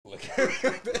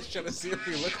Trying to see if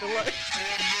we look alike.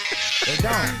 They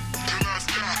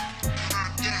don't.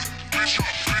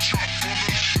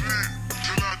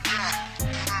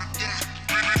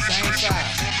 Same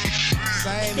size.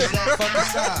 Same exact fucking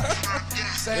size.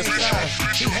 Same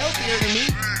size. He healthier than me.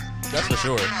 That's for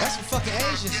sure. That's for fucking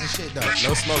Asians and shit, though.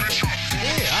 No smoking.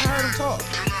 Yeah, I heard him talk.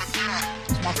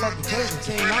 It's my fucking cousin,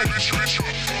 Team Nike.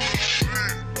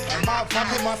 Like if I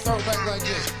put my throat back like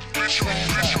this, same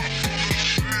size.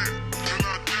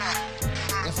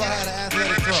 If I had an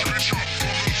athletic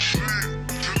throat.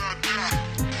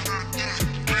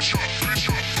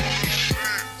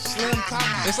 Slim Cotton.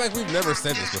 It's like we've never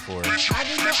said this before. I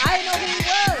didn't know who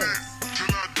he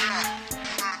was.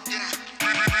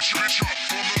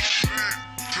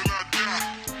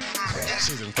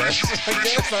 She's impressed. I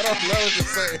guess I don't know what to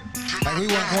say. Like we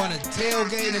weren't going to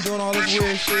tailgate and doing all this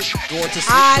weird shit. Going to sleep.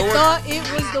 I thought it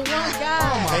was the one guy.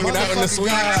 Hanging out in the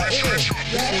suite.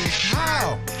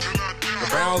 How?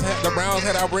 The Browns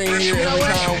had our bring here every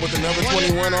time with the number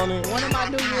 21 on it. One of my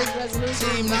New Year's resolutions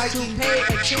Team is Nike. to pay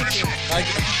attention. Like,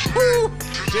 whoo,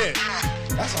 shit.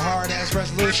 That's a hard ass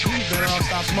resolution. You better off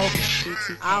stop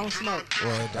smoking. I don't smoke.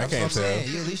 Well, that's I can't what I'm tell. saying.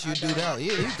 You, at least you do that.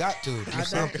 Yeah, you got to do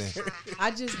something.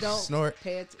 I just don't Snort.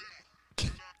 pay attention.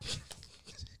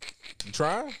 You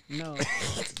try? No,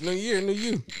 New year, new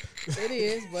you. it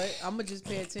is, but I'm gonna just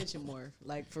pay attention more.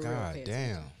 Like for real. God Pay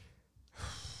attention. damn.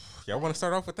 Y'all want to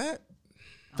start off with that?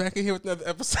 Back in here with another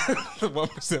episode of the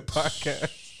 1%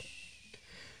 Podcast.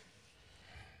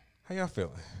 How y'all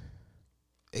feeling?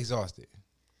 Exhausted.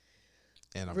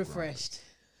 And I'm Refreshed.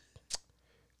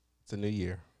 It's a new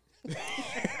year. God,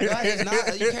 it's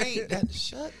not, you can't.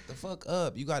 Shut the fuck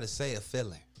up. You got to say a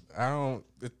feeling.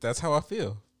 That's how I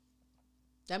feel.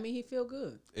 That mean he feel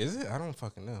good. Is it? I don't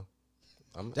fucking know.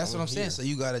 That's what I'm saying. here. So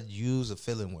you got to use a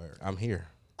feeling word. I'm here.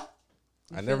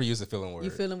 I never use a feeling word. You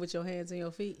feeling with your hands and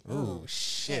your feet? Ooh,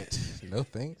 shit. No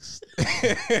thanks.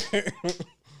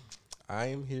 I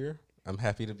am here. I'm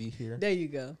happy to be here. There you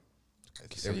go.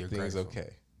 So you're Everything's grateful.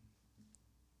 okay.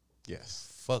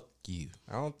 Yes. Fuck you.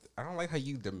 I don't like how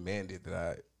you demanded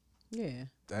that Yeah.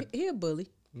 That- He a bully.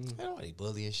 Ain't nobody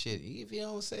bullying shit. If you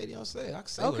don't say it, you don't say it. I can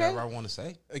say Okay. whatever I want to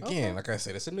say. Again, Okay. like I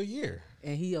said, it's a new year.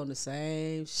 And he on the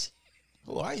same shit.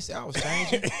 Oh, I didn't say I was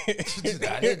changing.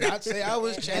 I did not say I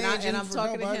was changing. And I'm for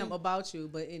talking nobody. to him about you,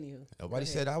 but anywho. Nobody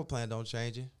said I was planning on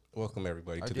changing. Welcome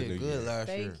everybody I to the new did good year. last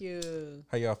year. Thank you.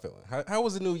 How y'all feeling? How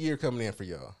was the new year coming in for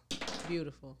y'all?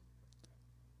 Beautiful.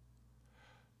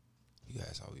 You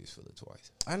guys always feel it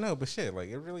twice. I know, but shit, like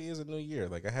it really is a new year.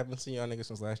 Like I haven't seen y'all niggas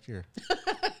since last year.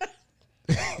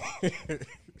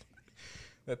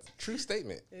 That's a true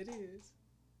statement. It is.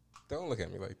 Don't look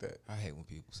at me like that. I hate when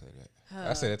people say that.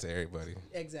 I say that to everybody.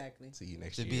 Exactly. See you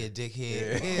next To year. be a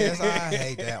dickhead. Yeah, that's I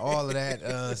hate that. All of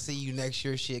that, see you next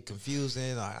year shit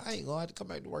confusing. Like, I ain't gonna have to come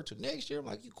back to work till next year. I'm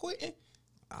like, you quitting?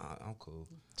 I'm cool.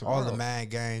 All Tomorrow. the mind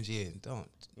games, yeah, don't.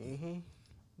 Mm-hmm.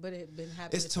 But it been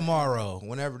happening. It's tomorrow.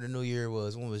 Whenever the New Year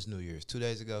was. When was New Year's? 2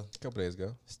 days ago? A couple days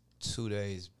ago. 2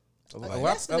 days. A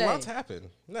yesterday. lot's happened.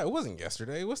 No, it wasn't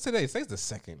yesterday. What's today? Today's the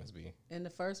second, must be. And the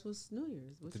first was New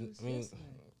Year's, which was I mean, yesterday.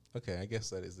 okay, I guess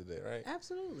that is the day, right?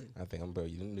 Absolutely. I think I'm about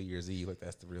you New Year's Eve, like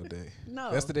that's the real day. No.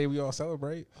 That's the day we all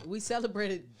celebrate. We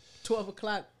celebrated 12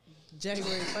 o'clock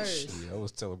January 1st. Yeah, I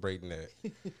was celebrating at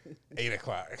 8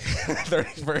 o'clock,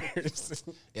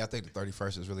 31st. Yeah, I think the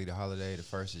 31st is really the holiday. The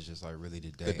first is just like really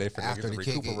the day, The day for after niggas the to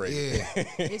kick. recuperate. Yeah.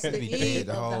 It's the Be eve dead of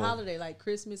the the whole- holiday, like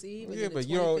Christmas Eve. And Yeah, then but the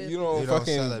you don't 25th. You don't fucking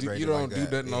celebrate you it don't like do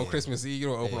that. nothing on Yeah. Christmas Eve. You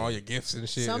don't open Yeah. all your gifts and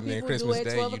shit, Some and then people do Christmas at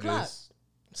Day 12 you o'clock. just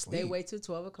sleep. They wait till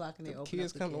 12 o'clock and they open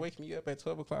Kids up the come to gift. wake me up at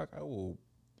 12 o'clock. I will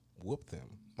whoop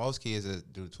them. Most kids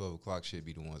that do the 12 o'clock shit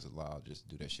be the ones that allowed just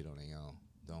do that shit on their own.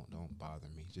 Don't bother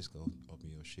me. Just go open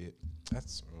your shit.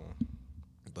 That's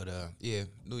But yeah,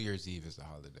 New Year's Eve is the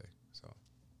holiday. So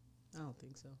I don't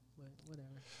think so, but whatever.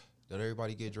 did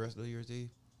everybody get dressed New Year's Eve?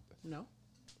 No,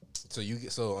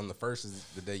 so on the first is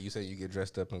the day you say you get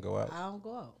dressed up and go out. I don't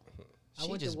go out. I She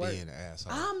went just to work. being an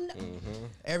asshole. I'm not,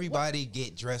 Everybody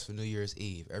get dressed for New Year's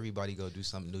Eve. Everybody go do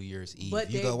something New Year's Eve. But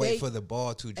you they- go wait they- for the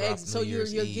ball to drop so New you're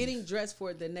Year's Eve. getting dressed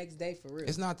for it the next day for real.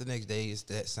 It's not the next day. It's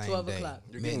that same 12 day. o'clock.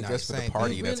 You're getting Midnight, dressed for the same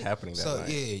party thing. that's really- happening that So night.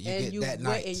 yeah, you and get you that wait,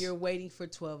 night. and you're waiting for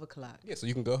 12 o'clock. Yeah, so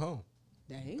you can go home.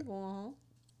 That ain't going home.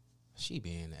 She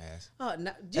being an ass. Oh,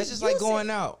 no, It's just like going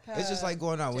out. It's just like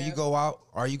going out. When you go out,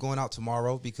 are you going out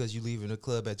tomorrow because you leaving the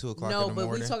club at 2 o'clock No, in the but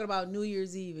morning? we talking about New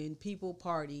Year's Eve and people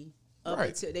party up Right.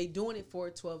 until they doing it for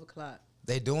 12 o'clock.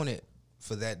 They doing it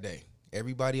for that day.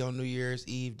 Everybody on New Year's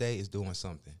Eve day is doing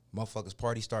something. Motherfuckers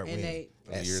party start And when at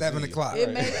New Year's 7 Eve. o'clock. It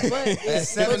may, but At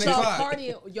 7 but y'all o'clock.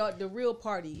 party, y'all, the real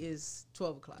party is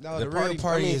 12 o'clock. No, the real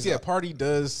party is party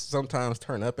does sometimes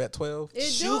turn up at 12. It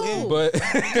shooting, do. But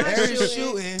every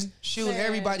shooting. shooting. Man,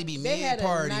 Everybody be they had mid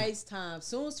party. a nice time.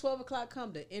 Soon as 12 o'clock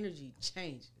come, the energy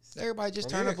changes. Everybody just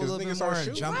Well, turn yeah, up a 'cause little niggas bit start more and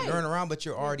shooting. jump and Right. run around, but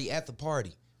you're already at the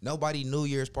party. Nobody New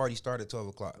Year's party start at 12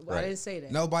 o'clock. Well, I didn't say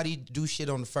that. Nobody do shit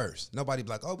on the first. Nobody be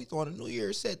like, oh, we throwing a New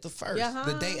Year's set the first. Yeah,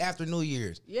 The day after New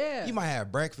Year's. Yeah. You might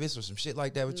have breakfast or some shit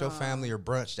like that with your Nah. family or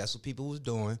brunch. That's what people was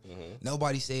doing. Mm-hmm.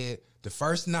 Nobody said the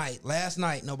first night, last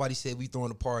night, nobody said we throwing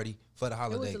a party for the There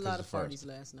holiday. was a 'cause lot the of first. parties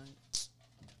last night.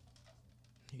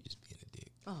 You just being a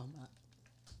dick. Oh, my.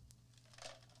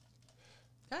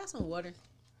 Got some water.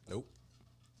 nope.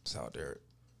 It's out there.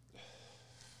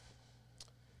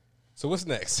 So what's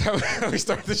next? How we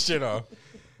start this shit off?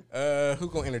 Who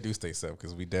gonna introduce themselves?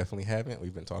 Because we definitely haven't.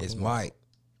 We've been talking. It's about- Mike.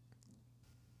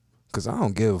 Because I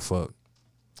don't give a fuck.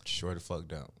 Sure the fuck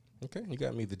down. Okay, you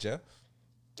got me, the Jeff.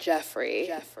 Jeffrey.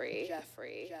 Jeffrey.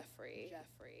 Jeffrey. Jeffrey.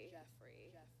 Jeffrey.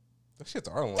 Jeffrey. That shit's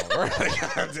our long,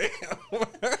 right? God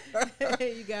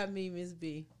damn. You got me, Miss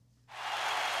B.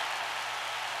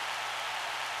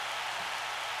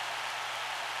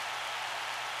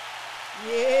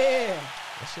 Yeah.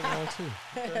 That shit long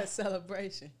too.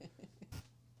 Celebration.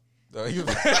 Oh,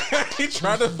 he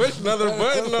tried to push another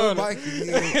button on Mike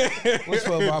it. again. What's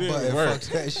up, my It didn't button? work.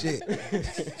 Fuck that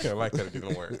shit. I like that it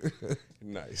didn't work.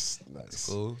 Nice.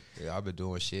 Cool. Yeah, I've been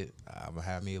doing shit. I'm gonna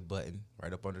have me a button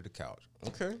right up under the couch.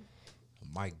 Okay.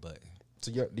 A mic button.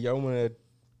 So do y'all want to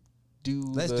do?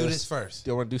 Let's do this first.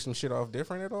 Do y'all want to do some shit off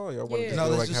different at all? Y'all want Yeah. to No, do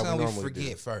let's like do how something we normally forget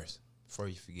do? first. Before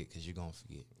you forget, because you're gonna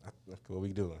forget. What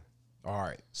we doing? All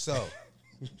right. So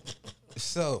it's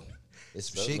some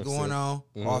shit let's going see. on.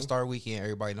 Mhm. All-Star Weekend.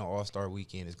 Everybody know All-Star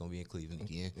Weekend is gonna be in Cleveland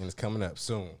again. And it's coming up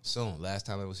soon. Soon. Last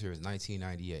time I was here was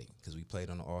 1998 because we played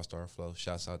on the All-Star floor.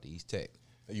 Shouts out to East Tech.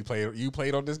 You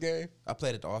played on this game? I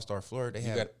played at the All-Star floor. They You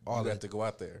had got all you of got to go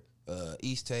out there.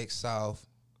 East Tech, South,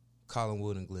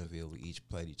 Collinwood, and Glenville. We each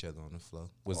played each other on the floor.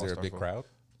 Was there a All-Star big floor. crowd?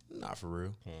 Not for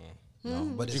real. No,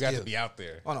 but it's You got still to be out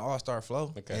there. on the All-Star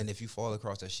floor. Okay. And if you fall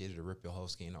across that shit, it'll rip your whole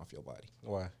skin off your body.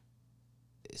 Why?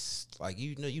 It's like,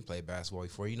 you know, you play basketball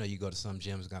before. You know, you go to some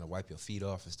gyms, gotta wipe your feet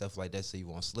off and stuff like that so you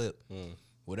won't slip.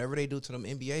 Whatever they do to them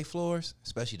NBA floors,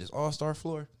 especially this All-Star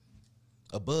floor,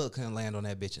 a bug couldn't land on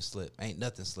that bitch and slip. Ain't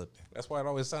nothing slipping. That's why it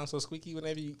always sounds so squeaky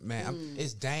whenever you Man,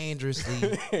 it's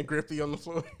dangerously grippy on the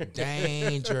floor.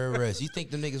 dangerous. You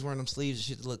think them niggas wearing them sleeves and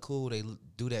shit to look cool? They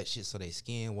do that shit so their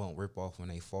skin won't rip off when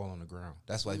they fall on the ground.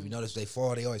 That's why if you notice they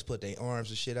fall, they always put their arms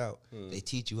and shit out. They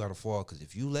teach you how to fall because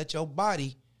if you let your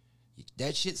body,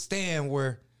 that shit stand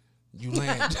where you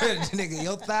land, nigga,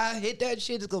 your thigh hit that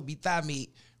shit, it's gonna be thigh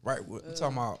meat. Right? I'm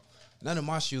talking about. None of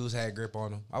my shoes had grip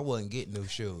on them. I wasn't getting new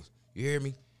shoes. You hear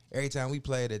me? Every time we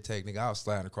played that tech, nigga, I was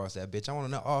sliding across that bitch. I want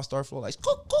to know All-Star floor like,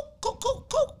 cook, cook, cook, cook,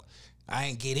 cook. I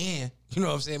ain't get in. You know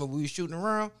what I'm saying? But we was shooting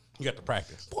around. You got to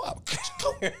practice. Boy, I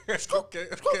was scoop, Okay.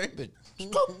 bitch,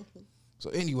 scoop.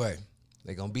 So anyway,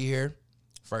 they gonna be here.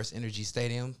 First Energy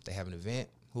Stadium. They have an event.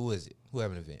 Who is it? Who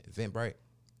have an event? Eventbrite.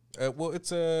 Well,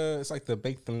 it's like the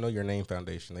Make Them Know Your Name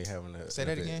Foundation. They having a Say an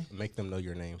that event. again? Make Them Know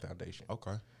Your Name Foundation.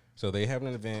 Okay. So they have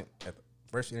an event at the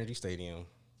First Energy Stadium.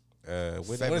 When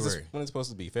is February. when is it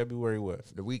supposed to be? February what?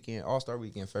 The weekend, All-Star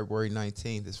Weekend, February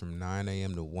 19th is from 9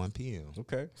 a.m. to 1 p.m.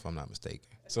 Okay. If I'm not mistaken.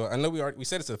 So I know we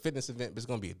said it's a fitness event, but it's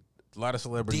gonna be a lot of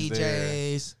celebrities there.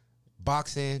 DJs,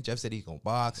 boxing. Jeff said he's gonna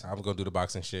box. I'm gonna do the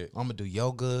boxing shit. I'm gonna do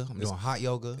yoga. I'm doing hot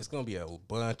yoga. It's gonna be a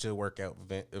bunch of workout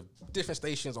event, different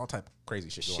stations, all type of crazy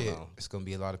shit going on. It's gonna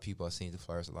be a lot of people. I've seen the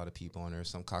flyers. A lot of people on there.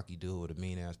 Some cocky dude with a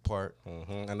mean ass part.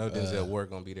 I know Denzel Ward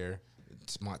gonna be there,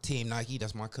 It's my team Nike.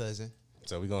 That's my cousin.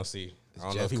 so we gonna see. I don't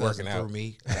know Jeff if he cousin working out. through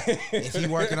me. If he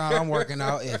working out, I'm working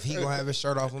out. If he gonna have his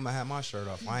shirt off, I'm gonna have my shirt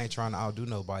off. I ain't trying to outdo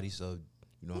nobody. So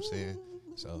you know what I'm saying.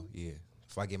 So yeah,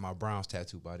 if I get my Browns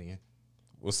tattoo by the end,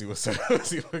 We'll see what's up. We'll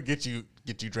see what get you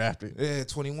drafted. yeah,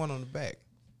 21 on the back.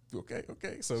 Okay.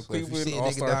 So So if you Cleveland see a nigga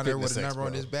All-Star down there Fitness with a number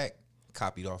on Expo. his back,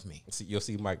 copied off me. You'll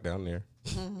see Mike down there.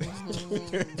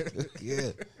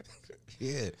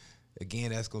 Yeah.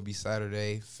 Again, that's gonna be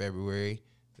Saturday, February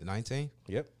the 19th.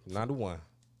 Yep, 9 to 1.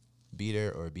 Be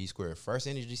there or be square. First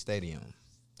Energy Stadium.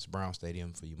 It's Brown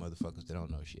Stadium for you motherfuckers that don't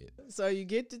know shit. So you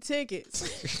get the tickets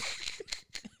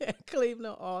at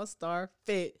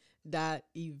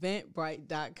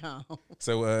clevelandallstarfit.eventbrite.com.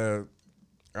 So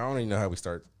I don't even know how we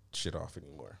start shit off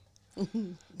anymore.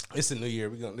 It's the new year.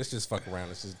 Let's just fuck around.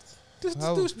 Let's just do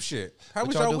some shit. How What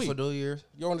was y'all y'all do week? for New Year's?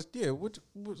 You want to? Yeah. What?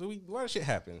 A lot of shit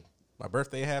happened. My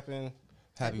birthday happened.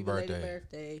 Happy belated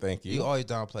birthday. Thank you. You always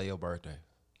downplay your birthday.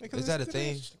 Is that a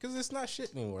thing? Because it's not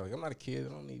shit anymore. Like I'm not a kid. I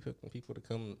don't need fucking people to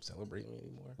come celebrate me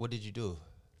anymore. What did you do?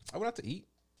 I went out to eat.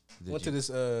 Did To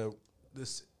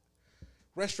this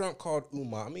restaurant called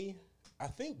Umami. I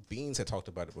think Beans had talked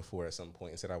about it before at some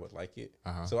point and said I would like it.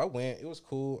 So I went. It was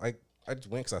cool. I just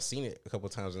went because I seen it a couple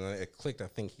of times and then it clicked. I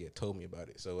think he had told me about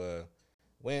it. So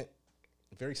went.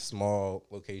 Very small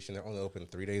location. They're only open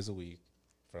 3 days a week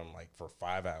for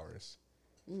 5 hours.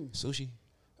 Sushi?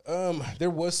 There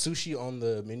was sushi on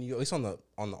the menu, at least on the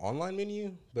online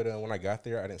menu. But when I got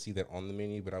there, I didn't see that on the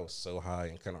menu. But I was so high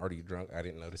and kind of already drunk, I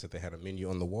didn't notice that they had a menu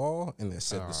on the wall and that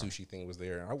said the sushi thing was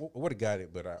there. I would have got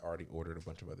it, but I already ordered a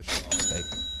bunch of other shit. Steak.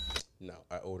 No,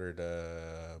 I ordered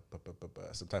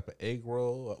some type of egg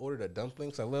roll. I ordered a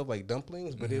dumpling 'cause I love like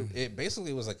dumplings, but it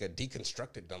basically was like a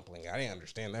deconstructed dumpling. I didn't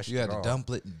understand that shit. You had at to all.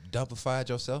 dumpify it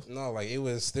yourself? No, like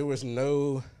there was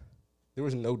no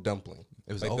dumpling.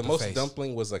 It was like the open most face.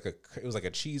 dumpling was like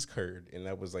a cheese curd, and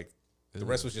that was like the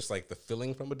rest was just like the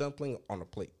filling from a dumpling on a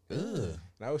plate. And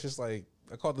I was just like,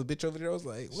 I called the bitch over there. I was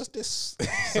like, "What's this?"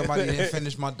 Somebody didn't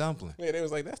finish my dumpling. Yeah, they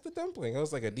was like, "That's the dumpling." I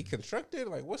was like, "A deconstructed?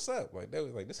 Like, what's up?" Like they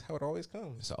was like, "This is how it always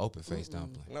comes." It's an open face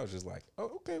dumpling. And I was just like,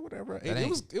 "Oh, okay, whatever." That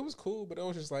It was cool, but I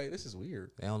was just like, "This is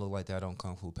weird." They don't look like that on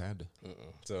Kung Fu Panda.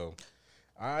 So,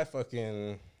 I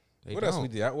fucking They what else don't. we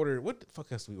did? I ordered what the fuck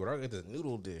else we ordered? I got this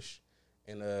noodle dish,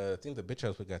 and I think the bitch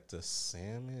house we got the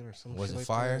salmon or something. Was it like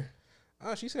fire? that.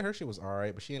 She said her shit was all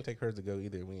right, but she didn't take hers to go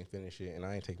either. We didn't finish it, and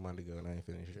I didn't take mine to go, and I didn't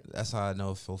finish it. That's how I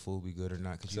know if food be good or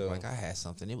not. Because So- you're like, I had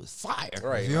something. It was fire.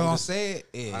 Right, If you I'm don't just- say it,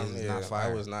 it's not fire.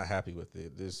 I was not happy with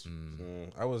it.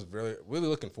 I was really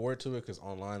looking forward to it because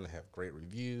online they have great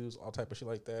reviews, all type of shit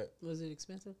like that. Was it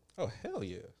expensive? Oh hell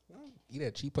yeah! I eat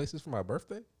at cheap places for my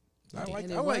birthday. I like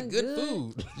And it I like wasn't good good?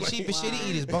 food. The cheapest shit to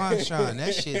eat is Bonchon.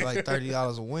 That shit like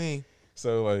 $30 a wing.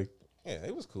 So like, yeah,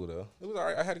 it was cool though. It was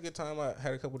alright. I had a good time. I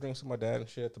had a couple drinks with my dad and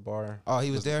shit at the bar. Oh,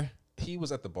 he was there? He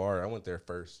was at the bar. I went there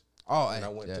first. Oh, And I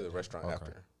went to the restaurant okay.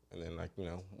 after. And then, like,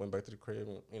 went back to the crib.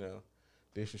 And,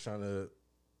 bitch was trying to.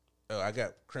 I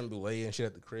got creme brulee and shit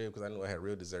at the crib because I knew I had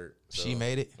real dessert. So. She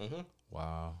made it? Mm-hmm.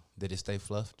 Wow. Did it stay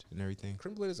fluffed and everything?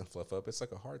 Creme brulee doesn't fluff up. It's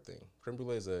like a hard thing. Creme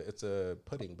brulee is it's a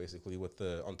pudding basically with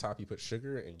on top you put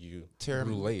sugar and you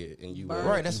brulee it and you Burn.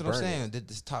 Right, that's you what I'm burn it. saying. Did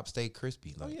this top stay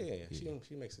crispy? Oh Like, yeah.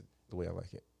 She makes it the way I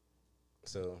like it.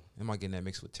 So Am I getting that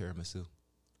mixed with tiramisu?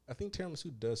 I think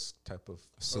tiramisu does type of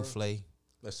Souffle?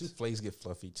 The soufflés get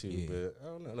fluffy too, Yeah. but I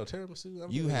don't know. No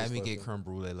tiramisu. You had me get creme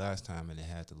brulee last time and it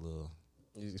had the little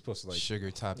You're supposed to like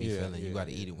sugar toppy yeah, feeling. You yeah, got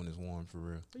to yeah. eat it when it's warm for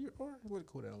real. Or let it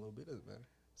cool down a little bit. Doesn't matter.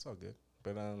 It's all good.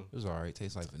 But It was alright.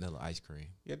 Tastes like vanilla ice cream.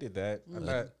 yeah, I did that.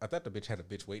 I thought the bitch had a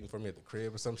bitch waiting for me at the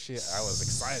crib or some shit. I was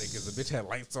excited because the bitch had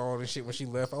lights on and shit when she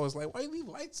left. I was like, why you leave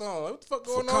lights on? What the fuck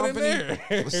going on in there?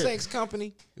 With sex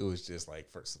company. It was just like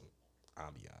for some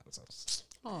ambiance.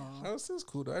 Aw. It was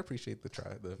cool though. I appreciate the I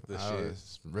shit.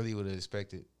 was really would have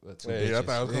expected. But two Yeah, I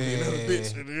thought I was gonna be another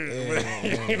bitch.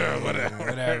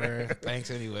 whatever.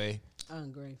 Thanks anyway.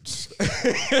 Ungrateful.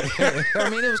 I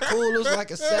mean, it was cool. It was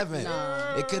like a 7.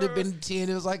 Nah. It could have been 10.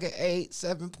 It was like an 8,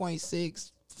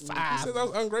 7.6, You 5. said I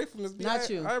was ungrateful. Not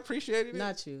you. I appreciated it.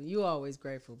 Not you. You always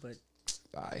grateful, but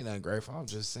I ain't ungrateful. I'm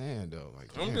just saying though. Like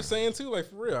I'm damn. just saying too, like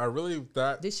for real. I really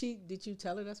thought. did you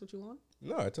tell her that's what you want?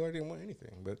 No, I told her I didn't want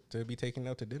anything, but to be taken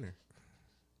out to dinner.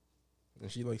 And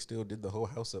she like still did the whole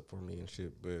house up for me and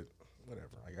shit. But whatever.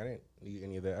 Like I didn't need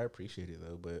any of that. I appreciate it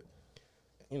though. But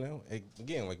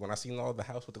again, like when I seen all the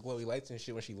house with the glowy lights and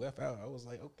shit when she left out, I was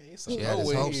like, okay, it's a She had hoe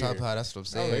his in hopes here. up high. That's what I'm I was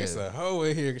saying. like, it's a hoe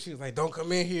in here. She was like, don't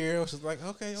come in here. I was just like,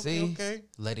 okay. See,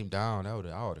 let him down. I would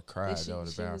have cried Is though in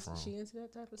the bathroom. she into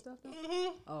that type of stuff though? Mm-hmm.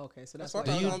 Oh, okay. So that's That's why why I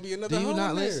thought it was gonna be another Do you hoe not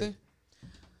in there. listen?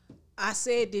 I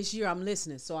said this year I'm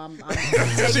listening, so I'm taking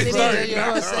She's it like, in. You know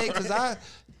what I'm saying? Because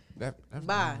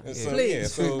Bye. And Yeah. so,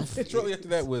 Please. so shortly after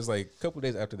that was like a couple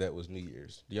days after that was New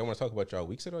Year's. Do y'all want to talk about y'all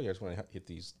weeks at all? Y'all just want to hit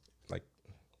these like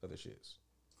other shits?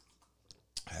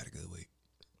 I had a good week.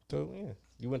 So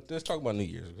yeah, let's talk about New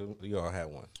Year's. You all had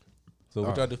one. So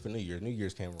what y'all do for New Year's? New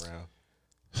Year's came around.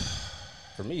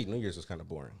 For me, New Year's was kind of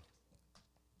boring.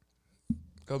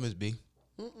 Go, Miss B.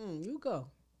 You go.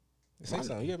 Say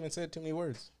something. You haven't said too many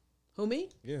words. Who, me?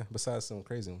 Yeah, besides some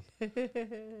crazy ones.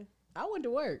 I went to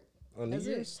work. On New That's it.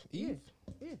 Year's Eve,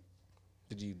 Yeah.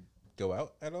 did you go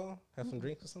out at all? Have some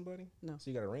drinks with somebody? No. So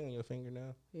you got a ring on your finger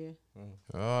now? Yeah.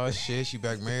 Oh shit, she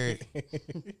back married.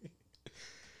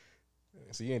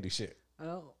 So you ain't do shit. I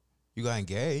don't. You got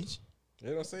engaged. You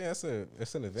know what I'm saying?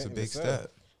 That's an event. It's a in big itself.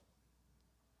 step.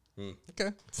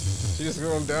 Okay. She just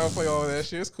going to downplay all that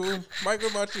shit. It's cool. Mike,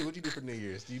 what about you? What you do for New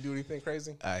Year's? Do you do anything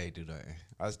crazy? I ain't do nothing.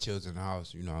 I was chilling in the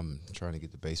house. You know, I'm trying to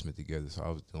get the basement together, so I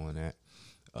was doing that.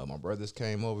 My brothers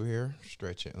came over here,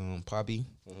 stretching Poppy.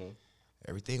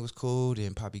 Everything was cool.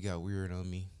 Then Poppy got weird on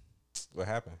me. What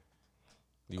happened?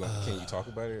 Can you talk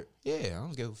about it? Yeah, I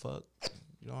don't give a fuck.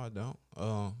 You know, I don't.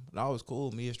 No, it was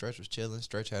cool. Me and Stretch was chilling.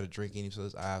 Stretch had a drink in him, so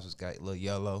his eyes was got a little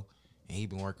yellow. And he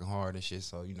been working hard and shit,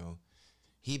 so, you know,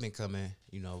 he been coming,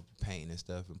 you know, painting and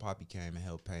stuff. And Poppy came and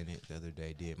helped paint it the other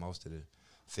day. Did most of the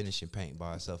finishing paint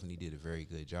by himself, and he did a very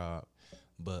good job.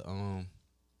 But one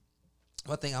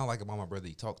thing I don't like about my brother,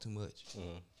 he talk too much.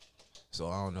 So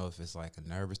I don't know if it's like a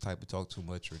nervous type of talk too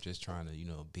much or just trying to, you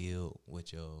know, build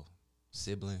with your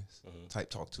siblings type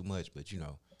talk too much. But, you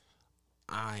know,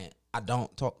 I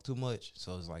don't talk too much.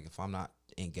 So it's like if I'm not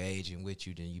engaging with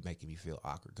you, then you making me feel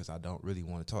awkward because I don't really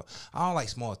want to talk. I don't like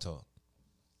small talk.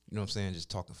 You know what I'm saying? Just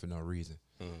talking for no reason.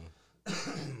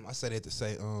 I said that to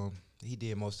say, he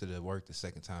did most of the work the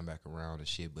second time back around and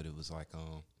shit, but it was like,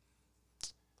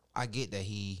 I get that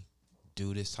he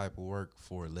do this type of work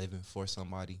for a living for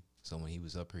somebody. So when he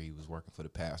was up here, he was working for the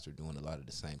pastor, doing a lot of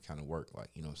the same kind of work, like,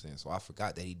 you know what I'm saying? So I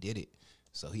forgot that he did it.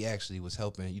 So he actually was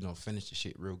helping, you know, finish the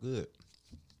shit real good.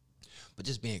 But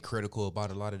just being critical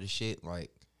about a lot of the shit,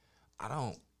 like, I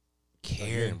don't care.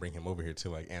 You didn't bring him over here to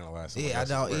like analyze. Yeah, I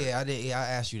don't. Work. Yeah, I did. Yeah, I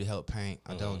asked you to help paint.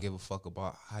 I don't give a fuck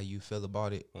about how you feel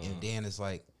about it. And then it's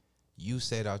like, you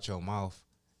said out your mouth,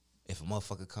 if a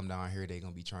motherfucker come down here, they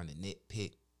gonna be trying to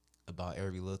nitpick about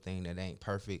every little thing that ain't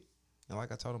perfect. And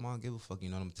like I told him, I don't give a fuck. You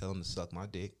know what I'm telling them to suck my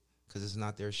dick because it's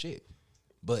not their shit.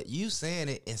 But you saying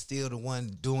it and still the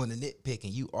one doing the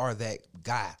nitpicking, you are that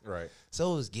guy. Right.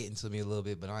 So it was getting to me a little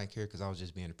bit, but I didn't care because I was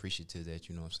just being appreciative that,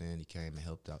 you know what I'm saying, he came and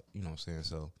helped out, you know what I'm saying.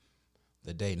 So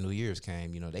the day New Year's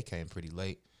came, you know, they came pretty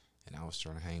late, and I was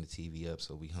trying to hang the TV up,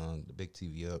 so we hung the big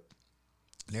TV up,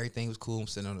 and everything was cool. I'm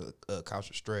sitting on the couch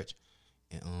to Stretch,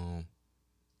 and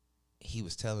he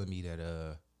was telling me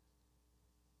that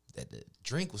that the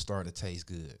drink was starting to taste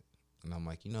good, and I'm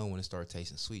like, you know, when it started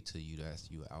tasting sweet to you, that's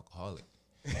you an alcoholic.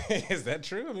 Is that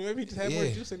true? I mean, maybe you just had more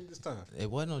juice in it this time. It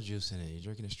wasn't no juice in it. You're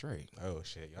drinking it straight. Oh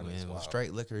shit! Y'all When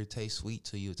straight liquor tastes sweet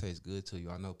to you, it tastes good to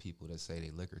you. I know people that say they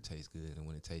liquor tastes good, and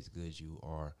when it tastes good, you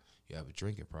have a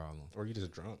drinking problem. Or you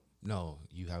just drunk. No,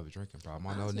 you have a drinking problem.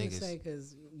 I know was niggas.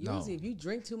 Because usually if you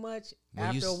drink too much, When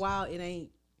after a while, it ain't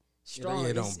strong.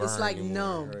 It don't burn it's like anymore,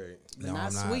 numb, right. but No, not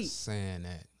I'm not sweet. saying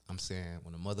that. I'm saying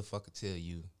when a motherfucker tell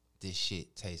you this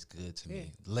shit tastes good to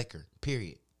me, liquor,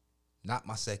 period. Not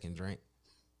my second drink,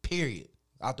 period.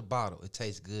 Out the bottle, it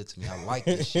tastes good to me. I like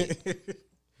this shit.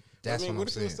 That's what I'm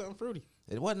saying. It was something fruity?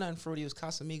 It wasn't nothing fruity. It was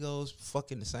Casamigos,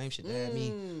 fucking the same shit that had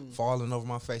me falling over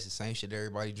my face. The same shit that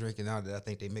everybody drinking now that I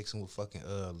think they mixing with fucking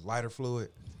lighter fluid.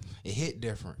 It hit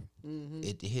different.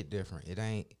 It hit different. It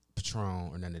ain't Patron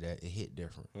or none of that. It hit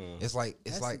different. It's like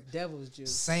devil's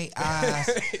juice. St. Ives.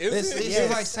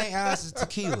 It's like St. Ives is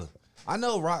tequila. I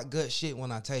know rock gut shit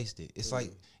when I taste it. It's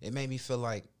like it made me feel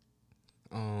like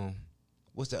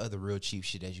what's the other real cheap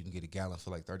shit that you can get a gallon for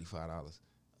like $35?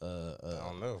 I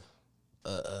don't know.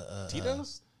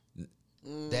 Tito's?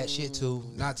 That shit too.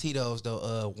 Not Tito's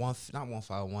though. Not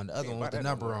 151. The other one with the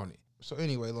number on it. So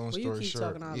anyway, long story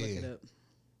short. Talking, I'll look it up.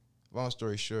 Long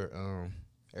story short,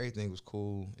 everything was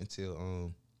cool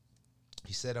until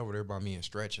he sat over there by me and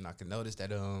Stretch, and I could notice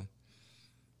that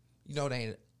you know, there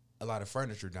ain't a lot of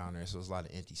furniture down there, so it's a lot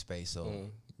of empty space. So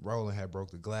Roland had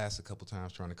broke the glass a couple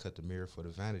times trying to cut the mirror for the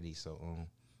vanity. So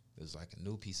it was like a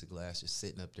new piece of glass just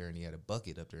sitting up there, and he had a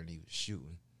bucket up there, and he was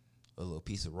shooting a little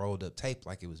piece of rolled up tape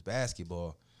like it was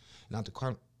basketball. Not the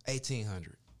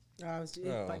 1800.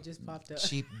 It just popped up.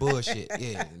 Cheap bullshit.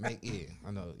 Yeah,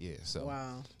 I know. Yeah. So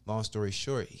wow. Long story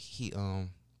short, he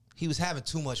was having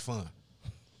too much fun,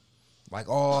 like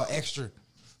all extra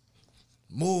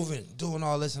moving, doing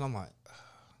all this, and I'm like.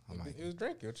 He was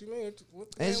drinking. What you mean?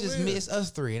 It's just me. It's us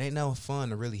three. It ain't no fun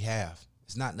to really have.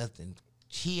 It's not nothing.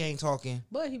 He ain't talking.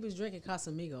 But he was drinking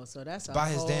Casamigos, so that's by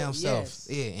his damn self.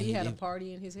 Yeah, and he had a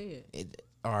party in his head.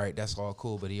 All right, that's all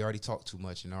cool. But he already talked too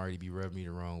much and already be rubbing me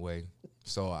the wrong way.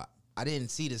 So I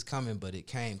didn't see this coming, but it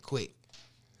came quick.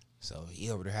 So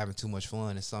he over there having too much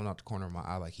fun and something out the corner of my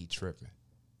eye like he tripping,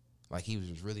 like he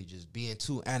was really just being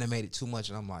too animated too much.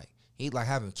 And I'm like, he like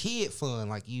having kid fun,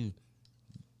 like you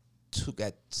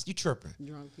tripping.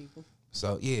 Drunk people.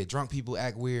 So yeah, drunk people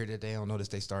act weird that they don't notice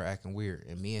they start acting weird.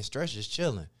 And me and Stretch is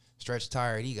chilling. Stretch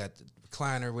tired. He got the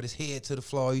recliner with his head to the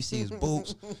floor. You see his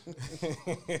boots.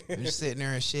 We're just sitting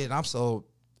there and shit. And I'm so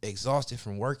exhausted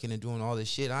from working and doing all this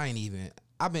shit.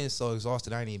 I've been so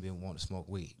exhausted I ain't even want to smoke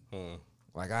weed.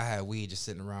 Like I had weed just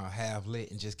sitting around half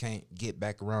lit and just can't get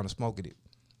back around to smoking it.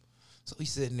 So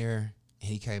he's sitting there and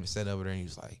he came and sat over there and he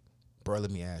was like, bro,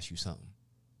 let me ask you something.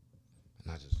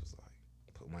 And I just was like,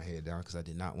 put my head down because I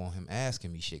did not want him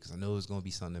asking me shit because I knew it was going to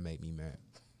be something to make me mad.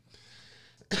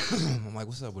 I'm like,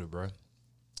 what's up with it, bro?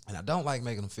 And I don't like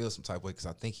making him feel some type of way because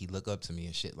I think he look up to me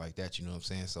and shit like that, you know what I'm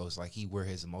saying? So it's like he wear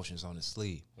his emotions on his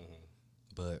sleeve.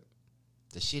 But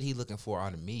the shit he looking for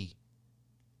out of me,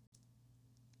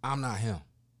 I'm not him.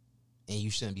 And you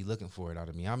shouldn't be looking for it out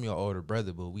of me. I'm your older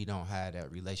brother, but we don't have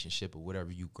that relationship or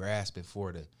whatever you grasping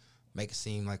for to make it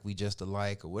seem like we just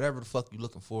alike or whatever the fuck you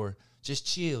looking for. Just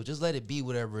chill. Just let it be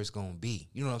whatever it's going to be.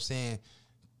 You know what I'm saying?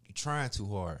 You're trying too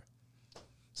hard.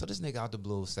 So this nigga out the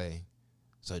blue say,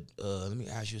 so let me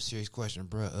ask you a serious question,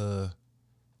 bruh.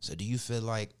 So do you feel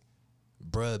like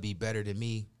bruh be better than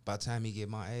me by the time he get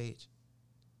my age?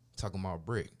 Talking about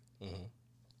Brick.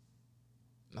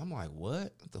 And I'm like,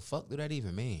 what? What the fuck do that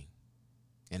even mean?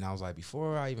 And I was like,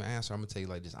 before I even answer, I'm going to tell you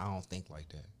like this. I don't think like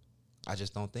that. I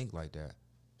just don't think like that.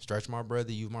 Stretch my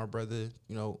brother, you my brother.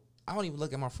 You know, I don't even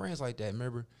look at my friends like that,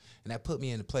 remember? And that put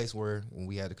me in a place where when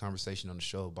we had the conversation on the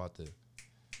show about the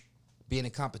being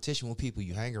in competition with people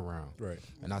you hang around. Right.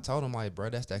 And I told him, like, bro,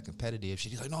 that's that competitive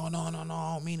shit. He's like, no, I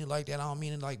don't mean it like that. I don't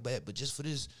mean it like that. But just for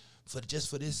this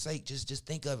sake, just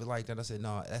think of it like that. I said,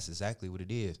 no, that's exactly what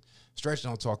it is. Stretch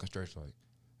don't talk and Stretch like,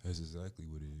 that's exactly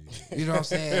what it is. You know what I'm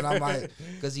saying? And I'm like,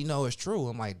 because he know it's true.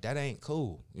 I'm like, that ain't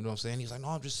cool. You know what I'm saying? He's like, no,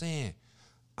 I'm just saying,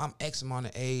 I'm X amount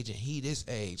of age and he this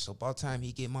age. So by the time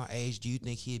he get my age, do you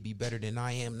think he'd be better than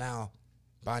I am now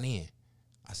by then?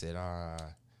 I said,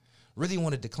 really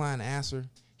want to decline the answer.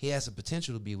 He has the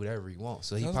potential to be whatever he wants.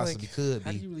 So he possibly could be.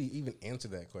 How do you really even answer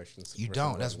that question? You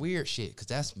don't. That's weird shit. Because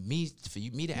that's me, for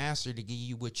me to answer to give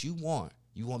you what you want.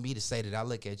 You want me to say that I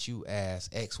look at you as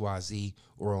X, Y, Z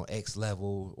or on X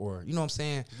level or, you know what I'm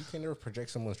saying? You can never project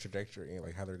someone's trajectory and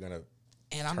like how they're going to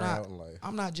turn out in life.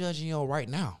 I'm not judging you right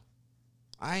now.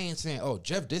 I ain't saying, oh,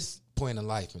 Jeff this point in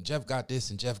life and Jeff got this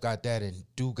and Jeff got that and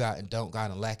do got and don't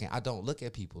got and lacking. I don't look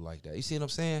at people like that. You see what I'm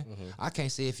saying? I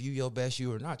can't say if you your best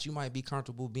you or not. You might be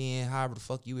comfortable being however the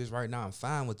fuck you is right now. I'm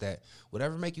fine with that.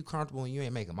 Whatever make you comfortable and you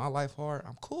ain't making my life hard,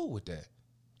 I'm cool with that.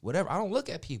 Whatever. I don't look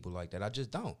at people like that. I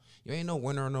just don't. You ain't no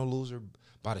winner or no loser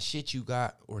by the shit you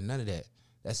got or none of that.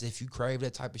 That's if you crave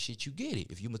that type of shit, you get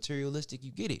it. If you materialistic,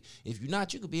 you get it. If you're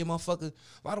not, you could be a motherfucker.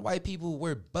 A lot of white people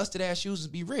wear busted ass shoes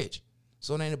and be rich.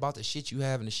 So it ain't about the shit you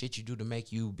have and the shit you do to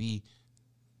make you be.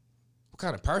 What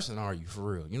kind of person are you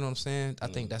for real? You know what I'm saying? I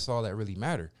think that's all that really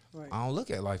matter. Right. I don't look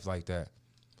at life like that.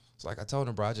 It's like I told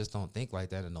him, bro, I just don't think like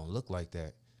that and don't look like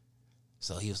that.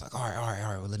 So he was like, all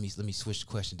right. Well, let me switch the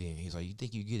question then. He's like, you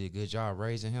think you get a good job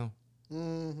raising him?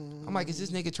 I'm like, is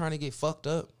this nigga trying to get fucked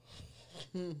up?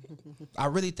 I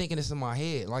really thinking this in my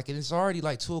head. Like, it's already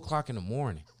like 2 o'clock in the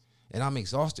morning. And I'm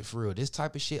exhausted for real. This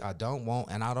type of shit I don't want.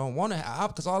 And I don't want to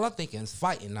have, because all I'm thinking is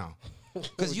fighting now.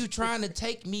 Because you trying to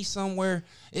take me somewhere.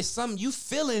 It's something, you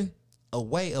feeling a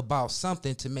way about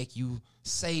something to make you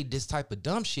say this type of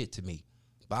dumb shit to me.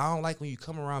 But I don't like when you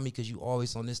come around me because you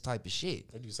always on this type of shit.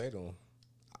 What did you say to him?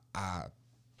 I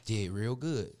did real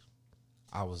good.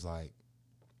 I was like,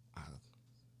 I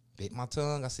bit my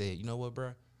tongue. I said, you know what,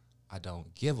 bro? I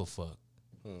don't give a fuck.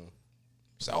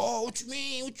 So, oh, what you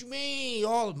mean? What you mean?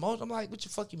 All emotion. I'm like, what the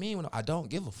fuck you mean? I don't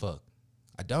give a fuck.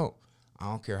 I don't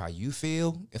care how you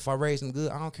feel if I raise him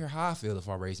good. I don't care how I feel if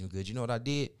I raise him good. You know what I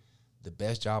did? The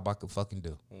best job I could fucking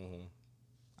do.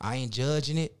 I ain't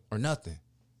judging it or nothing.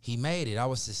 He made it. I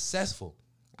was successful.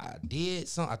 I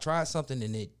tried something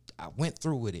and I went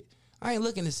through with it. I ain't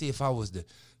looking to see if I was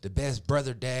the best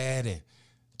brother, dad, and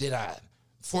did I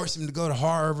force him to go to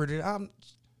Harvard?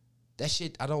 That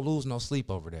shit, I don't lose no sleep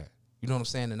over that. You know what I'm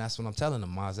saying? And that's what I'm telling him,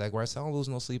 Mazak, where I said, I don't lose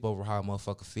no sleep over how a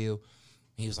motherfucker feel.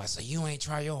 He was like, so you ain't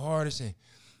try your hardest and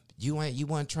you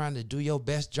wasn't trying to do your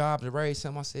best job to raise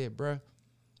him. I said, bruh,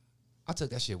 I took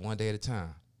that shit one day at a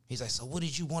time. He's like, so what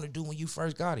did you want to do when you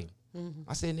first got him?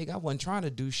 I said, nigga, I wasn't trying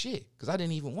to do shit because I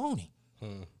didn't even want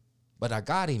him. But I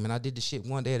got him and I did the shit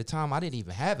one day at a time. I didn't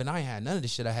even have it. I ain't had none of the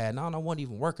shit I had. Now I wasn't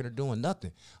even working or doing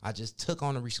nothing. I just took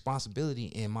on the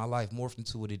responsibility and my life morphed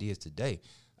into what it is today.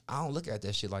 I don't look at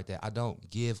that shit like that. I don't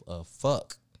give a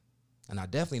fuck. And I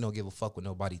definitely don't give a fuck what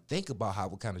nobody think about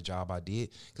what kind of job I did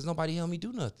because nobody helped me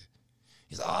do nothing.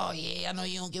 He's like, oh, yeah, I know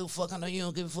you don't give a fuck. I know you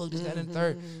don't give a fuck. This, that, and the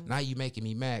third. Now you making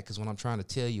me mad because when I'm trying to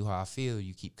tell you how I feel,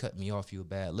 you keep cutting me off. You a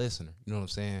bad listener. You know what I'm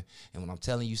saying? And when I'm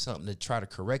telling you something to try to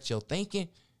correct your thinking,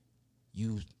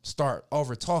 you start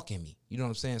over-talking me. You know what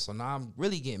I'm saying? So now I'm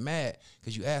really getting mad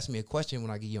because you ask me a question.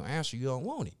 When I give you an answer, you don't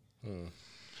want it.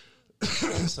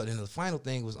 So then the final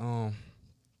thing was,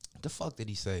 the fuck did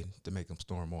he say to make him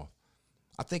storm off?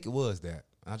 I think it was that.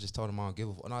 I just told him I don't give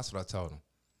a fuck. No, that's what I told him.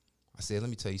 I said, let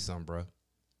me tell you something, bro.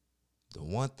 The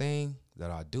one thing that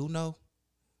I do know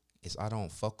is I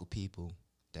don't fuck with people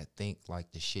that think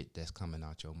like the shit that's coming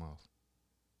out your mouth.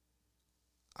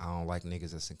 I don't like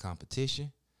niggas that's in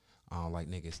competition. I don't like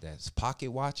niggas that's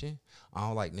pocket watching. I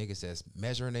don't like niggas that's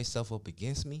measuring themselves up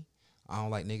against me. I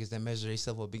don't like niggas that measure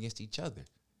themselves up against each other.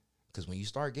 Because when you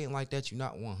start getting like that, you're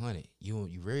not 100. You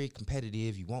very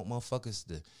competitive. You want motherfuckers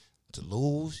to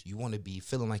lose. You want to be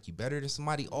feeling like you better than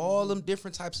somebody. All them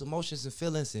different types of emotions and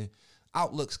feelings and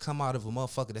outlooks come out of a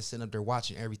motherfucker that's sitting up there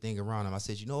watching everything around him. I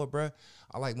said, you know what, bro?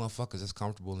 I like motherfuckers that's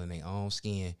comfortable in their own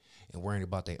skin and worrying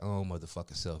about their own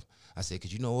motherfucking self. I said,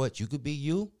 because you know what? You could be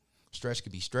you. Stretch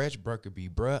could be Stretch. Bruh could be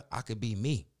Bruh. I could be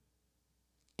me.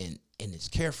 And it's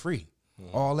carefree.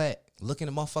 Mm-hmm. All that. Looking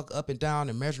a motherfucker up and down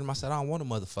and measuring myself. I don't want a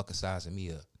motherfucker sizing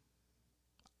me up.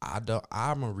 I'm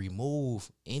going to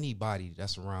remove anybody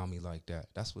that's around me like that.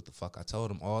 That's what the fuck I told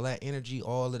him. All that energy,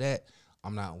 all of that,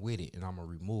 I'm not with it, and I'm going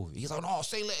to remove it. He's like, no,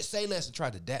 say less, and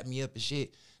try to dap me up and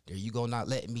shit. There you go, not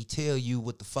letting me tell you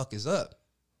what the fuck is up.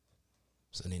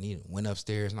 So then he went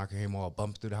upstairs, and I could hear him all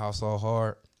bumping through the house all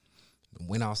hard.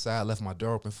 Went outside, left my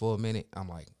door open for a minute. I'm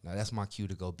like, now that's my cue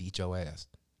to go beat your ass.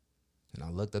 And I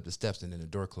looked up the steps, and then the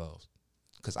door closed.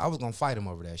 Because I was going to fight him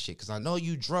over that shit. Because I know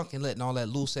you drunk and letting all that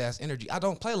loose-ass energy. I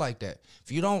don't play like that.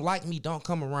 If you don't like me, don't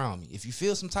come around me. If you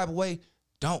feel some type of way,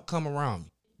 don't come around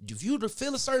me. If you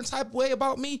feel a certain type of way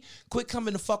about me, quit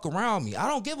coming the fuck around me. I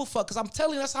don't give a fuck because I'm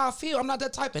telling you that's how I feel. I'm not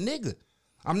that type of nigga.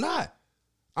 I'm not.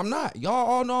 Y'all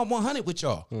all know I'm 100 with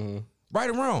y'all. Mm-hmm. Right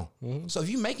or wrong. Mm-hmm. So if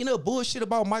you making up bullshit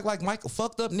about Mike like Mike a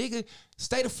fucked up nigga,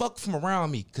 stay the fuck from around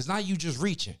me because now you just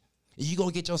reaching. And you going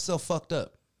to get yourself fucked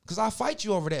up. Because I'll fight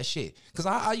you over that shit.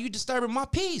 Because you disturbing my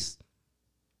peace.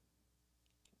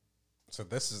 So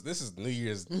this is New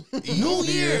Year's Eve. New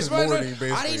Year's morning,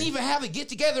 basically. I didn't even have a get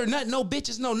together or nothing, no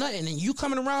bitches, no nothing. And you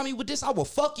coming around me with this, I will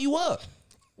fuck you up.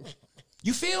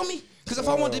 You feel me? Because if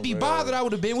I wanted to be bothered, I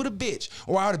would have been with a bitch.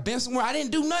 Or I would have been somewhere. I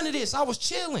didn't do none of this. I was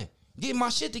chilling, getting my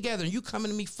shit together. And you coming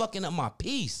to me fucking up my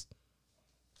peace.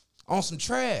 On some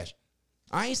trash.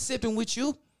 I ain't sipping with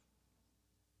you.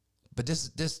 But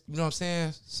this, you know what I'm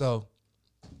saying? So,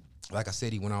 like I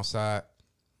said, he went outside,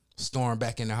 stormed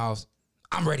back in the house.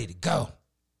 I'm ready to go.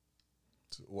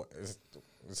 What,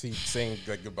 is he saying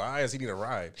like goodbye? Does he need a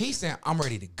ride? He's saying, I'm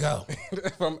ready to go.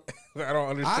 I don't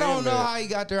understand. I don't know how he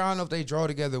got there. I don't know if they drove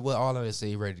together. What all of us say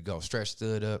he ready to go. Stretch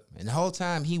stood up. And the whole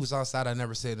time he was outside, I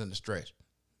never said nothing to Stretch.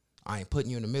 I ain't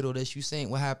putting you in the middle of this. You saying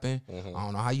what happened. Mm-hmm. I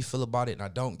don't know how you feel about it, and I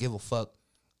don't give a fuck.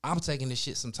 I'm taking this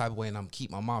shit some type of way, and I'm going to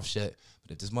keep my mouth shut.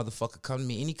 But if this motherfucker come to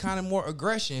me any kind of more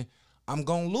aggression, I'm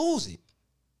going to lose it.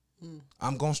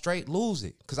 I'm going to straight lose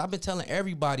it. Because I've been telling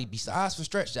everybody, besides for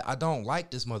Stretch, that I don't like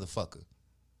this motherfucker.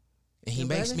 And he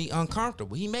makes me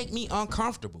uncomfortable. He make me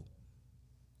uncomfortable.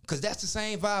 Because that's the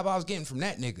same vibe I was getting from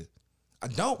that nigga. I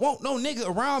don't want no nigga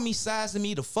around me sizing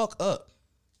me the fuck up.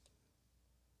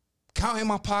 Counting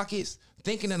my pockets,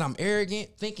 thinking that I'm arrogant,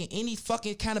 thinking any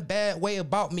fucking kind of bad way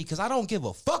about me because I don't give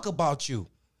a fuck about you.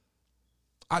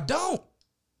 I don't.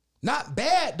 Not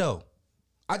bad, though.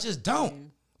 I just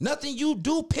don't. Nothing you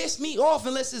do piss me off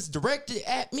unless it's directed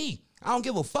at me. I don't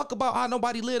give a fuck about how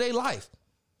nobody live their life.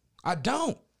 I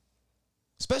don't.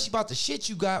 Especially about the shit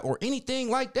you got or anything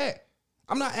like that.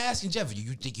 I'm not asking Jeff,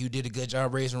 you think you did a good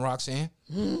job raising Roxanne?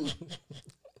 You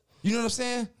know what I'm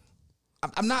saying?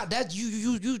 I'm not that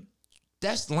you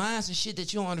that's lines and shit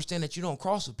that you don't understand that you don't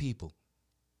cross with people.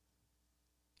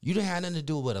 You didn't have nothing to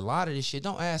do with a lot of this shit.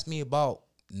 Don't ask me about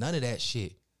none of that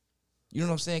shit. You know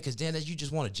what I'm saying? Because then as you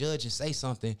just want to judge and say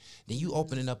something, then you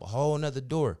opening up a whole nother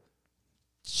door.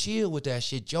 Chill with that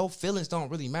shit. Your feelings don't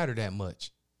really matter that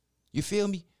much. You feel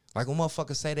me? Like when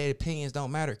motherfuckers say their opinions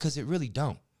don't matter, because it really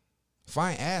don't. If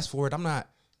I ain't asked for it, I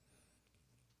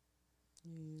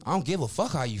don't give a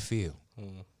fuck how you feel.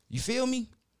 You feel me?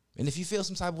 And if you feel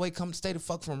some type of way, come stay the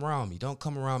fuck from around me. Don't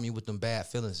come around me with them bad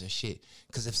feelings and shit.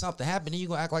 Because if something happened, then you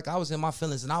going to act like I was in my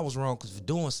feelings and I was wrong because of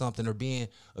doing something or being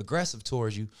aggressive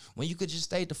towards you when you could just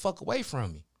stay the fuck away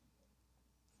from me.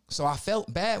 So I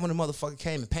felt bad when the motherfucker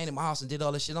came and painted my house and did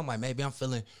all this shit. I'm like, maybe I'm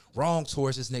feeling wrong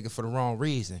towards this nigga for the wrong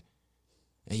reason.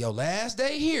 And your last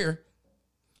day here,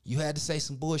 you had to say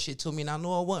some bullshit to me. And I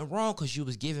know it wasn't wrong because you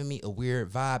was giving me a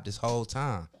weird vibe this whole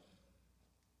time.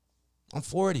 I'm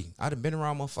 40. I done been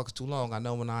around motherfuckers too long. I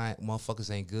know when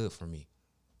motherfuckers ain't good for me.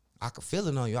 I can feel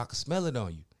it on you. I can smell it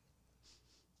on you.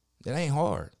 That ain't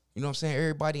hard. You know what I'm saying?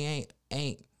 Everybody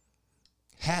ain't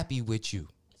happy with you.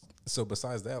 So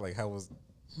besides that, like, how was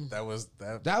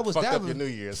that fucked up your New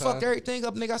Year's? Fucked everything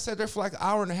up, nigga. I sat there for like an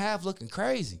hour and a half looking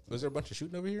crazy. Was there a bunch of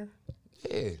shooting over here?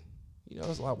 Yeah. You know,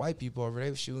 there's a lot of white people over there.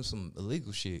 They was shooting some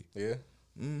illegal shit. Yeah.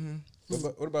 Mm-hmm.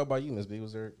 What about by you, Miss B?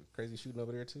 Was there crazy shooting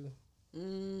over there too?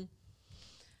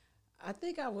 I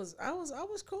think I was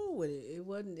cool with it.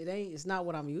 It's not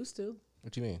what I'm used to.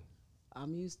 What you mean?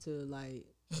 I'm used to like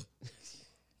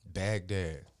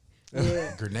Baghdad.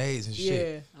 yeah, Grenades and yeah.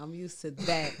 shit. I'm used to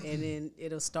that, and then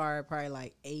it'll start probably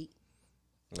like 8.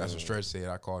 That's what Stretch said.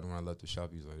 I called him when I left the shop.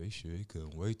 He was like, they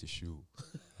couldn't wait to shoot.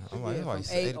 I'm like, Yeah, it's like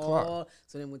from 8 o'clock. all.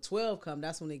 So then when 12 come,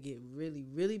 that's when they get really,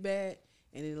 really bad,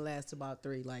 and then it lasts about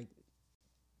 3. Like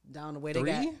down the way they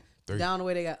got 3? down the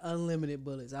way they got unlimited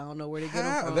bullets. I don't know where they get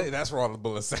them from. That's where all the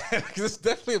bullets at. Because it's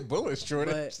definitely a bullet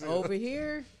shortage. But over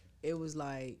here, it was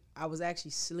like I was actually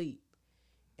asleep,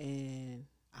 and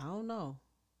I don't know.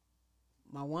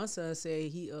 My one son said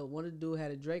he one of the dude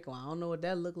had a Draco. I don't know what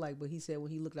that looked like, but he said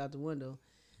when he looked out the window,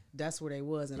 that's where they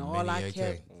was. And The all mini I AK.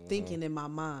 kept thinking in my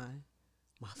mind,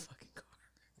 my fucking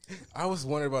car. I was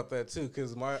wondering about that too,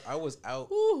 because I was out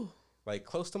Ooh. like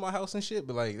close to my house and shit,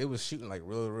 but like they was shooting like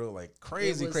real like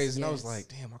crazy, was- crazy. And I was yes. like,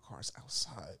 damn, my car's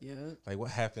outside. Yeah. Like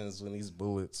what happens when these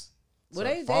bullets Well,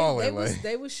 start they falling? was like,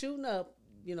 they was shooting up,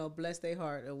 you know, bless their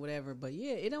heart or whatever. But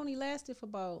yeah, it only lasted for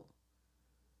about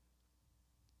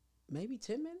maybe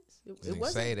 10 minutes. It They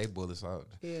wasn't. say they bullets out.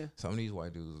 Yeah. Some of these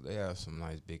white dudes, they have some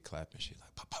nice big clapping shit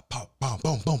like pop, pop, pop,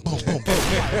 boom, boom, boom, boom, boom, boom.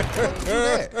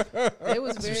 That. It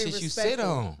was That's some very shit you sit respectful.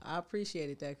 on. I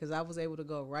appreciated that because I was able to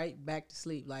go right back to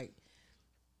sleep. Like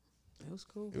it was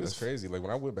cool. it was crazy. Like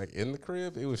when I went back in the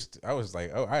crib, I was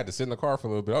like, oh, I had to sit in the car for a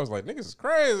little bit. I was like, niggas is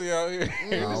crazy out here.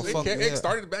 No, fuck it yeah.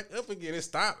 started back up again. It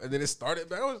stopped and then it started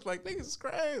back. I was like, niggas is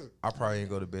crazy. I probably didn't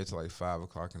go to bed till like 5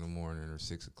 o'clock in the morning or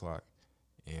 6 o'clock.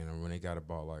 And when they got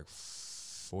about like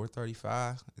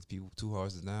 4:35, it's people 2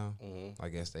 houses down. I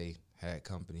guess they had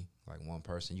company, like one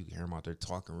person. You can hear them out there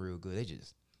talking real good. They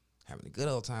just having a good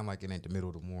old time, like it ain't the middle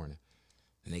of the morning.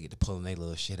 And they get to pulling their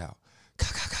little shit out.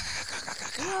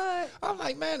 What? I'm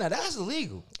like, man, now that's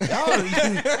illegal. Y'all,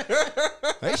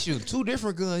 they shoot 2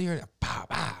 different guns here. Pow,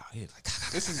 pow. He's like,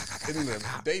 This is in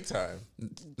the daytime.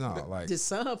 no, like, The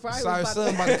sun probably sorry, was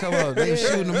sun about to come up. They was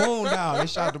shooting the moon down. They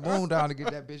shot the moon down to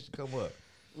get that bitch to come up.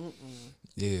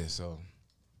 Yeah, so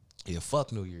yeah,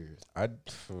 fuck New Year's.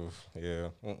 Yeah.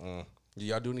 Do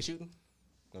y'all do any shooting?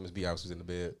 Let me be honest, was in the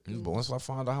bed. But once I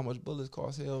found out how much bullets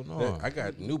cost, hell no. I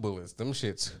got new bullets. Them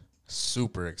shits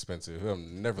super expensive.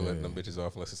 I'm never letting them bitches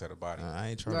off unless it's at a body. I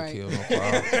ain't trying Right. to kill no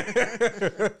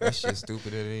problem. That shit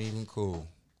stupid. It ain't even cool.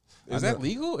 Is that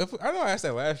legal? I know I asked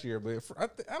that last year, but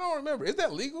I don't remember. Is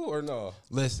that legal or no?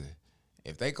 Listen,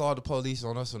 if they called the police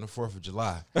on us on the 4th of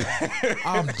July,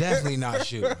 I'm definitely not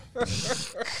shooting.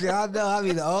 I know I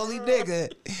be the only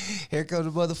nigga. Here comes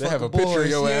the motherfucker. They have a picture of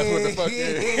your ass. What the fuck?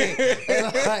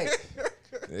 Yeah.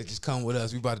 Like, they just come with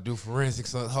us. We about to do forensics.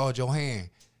 So hold your hand.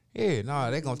 Yeah, nah,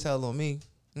 they gonna tell on me.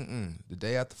 The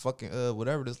day after fucking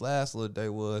whatever this last little day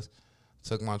was,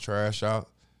 took my trash out.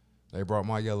 They brought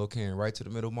my yellow can right to the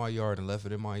middle of my yard and left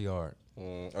it in my yard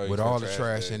with all the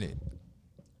trash in it.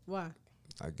 Why?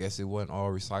 I guess it wasn't all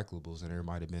recyclables, and there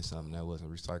might have been something that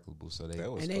wasn't recyclable. So they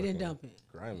And they didn't dump it.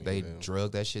 Grimy, they man.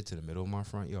 drug that shit to the middle of my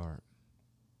front yard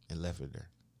and left it there.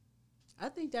 I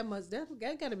think that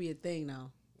got to be a thing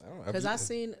now. don't- Because have I you-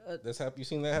 seen, You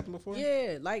seen that happen before?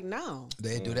 yeah, like now.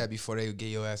 They do that before they would give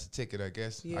your ass a ticket, I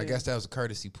guess. Yeah. I guess that was a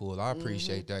courtesy pull. I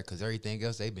appreciate that because everything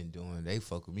else they've been doing, they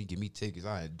fuck with me, give me tickets.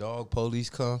 I had dog police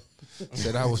come,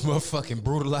 said I was motherfucking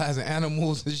brutalizing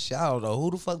animals and shit. I don't know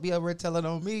who the fuck be over there telling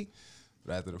on me.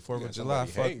 But after the 4th of July,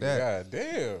 fuck that. God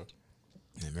damn.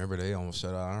 And remember, they almost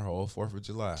shut out our whole 4th of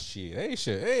July. Shit,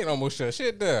 they ain't almost shut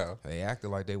shit down. They acted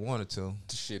like they wanted to.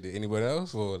 Shit, did anybody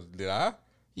else? Or did I?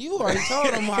 You already told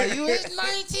them how you is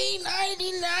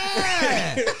 1999.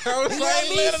 I was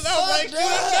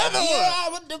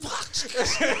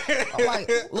I'm like,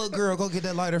 little girl, go get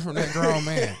that lighter from that grown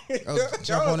man. Go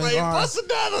jump on his arm. Bust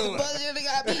another one. But you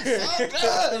got me fucked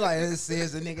up. Like, this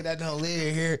is the nigga that don't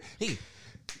live here. He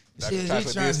Dr.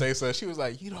 Chocolate did say so. She was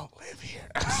like, "You don't live here."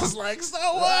 I was like, "So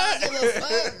what?"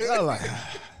 I'm like,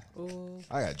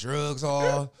 I got drugs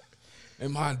all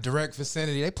in my direct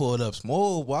vicinity. They pulled up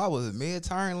smooth. Boy, I was in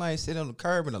mid-turn lane, sitting on the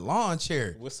curb in a lawn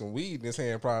chair. With some weed in his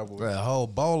hand, probably. A whole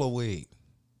bowl of weed.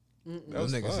 That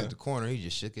Those was niggas fun. at the corner, he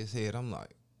just shook his head. I'm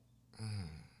like,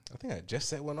 I think I just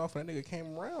set one off and that nigga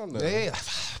came around. Though. they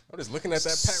I'm just looking at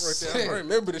that pack right there. I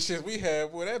remember the shit we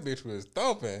had. Boy, that bitch was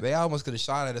thumping. almost could have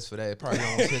shot at us for that. Probably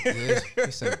almost hit this.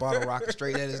 He sent bottle rocket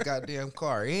straight at his goddamn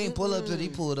car. He ain't pull up till he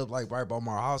pulled up like right by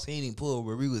my house. He ain't even pull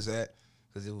where we was at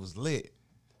because it was lit.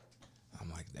 I'm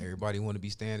like, everybody want to be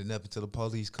standing up until the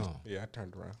police come. Yeah, I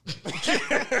turned around.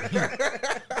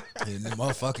 And the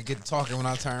motherfucker get to talking when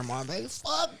I turn my baby.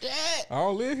 Fuck that. I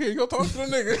don't live here. You go talk to the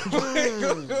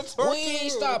nigga. Go talk We to ain't him.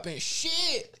 stopping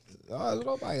shit.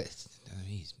 Nobody.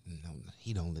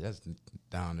 He don't live. That's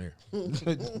down there.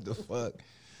 The fuck.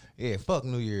 Yeah, fuck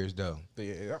New Year's though. But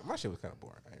yeah, my shit was kind of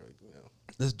boring. I ain't really,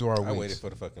 Let's do our I weeks. waited for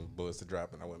the fucking bullets to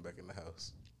drop and I went back in the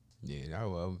house. Yeah,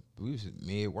 we was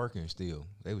mid working still.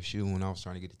 They was shooting when I was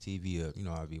trying to get the TV up. You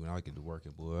know how I be when I get to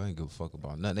working, boy. I ain't give a fuck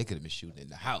about nothing. They could have been shooting in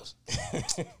the house.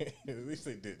 At least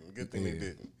they didn't. Good thing they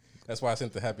didn't. That's why I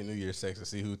sent the Happy New Year's text to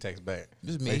see who texts back.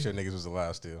 Just me. Make sure niggas was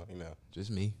alive still,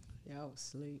 Just me. Yeah, I was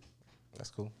asleep.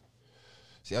 That's cool.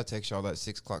 See, I text y'all at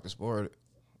 6 o'clock this morning.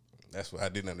 That's what I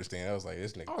didn't understand. I was like,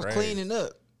 this nigga I was crazy. cleaning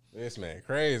up. This man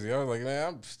crazy. I was like, man,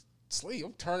 I'm asleep.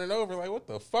 I'm turning over. Like, what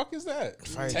the fuck is that?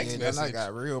 Right, Text then, message. I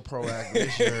got real proactive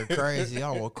this year. Crazy.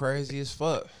 I was crazy as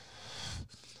fuck.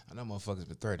 I know motherfuckers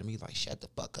been threatening me like, shut the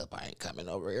fuck up. I ain't coming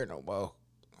over here no more.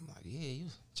 I'm like, yeah, you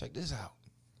check this out.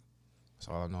 That's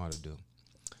all I know how to do.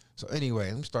 So anyway,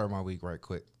 let me start my week right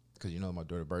quick because you know my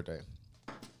daughter's birthday.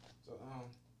 So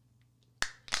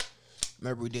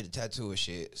remember we did the tattoo and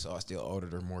shit, so I still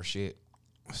ordered her more shit.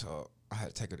 So I had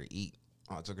to take her to eat.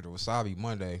 I took her to Wasabi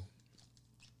Monday.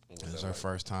 It was her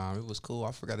first time. It was cool.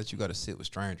 I forgot that you got to sit with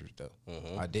strangers though.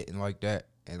 I didn't like that,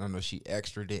 and I know she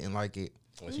extra didn't like it.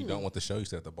 Unless you don't want the show, you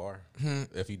sit at the bar.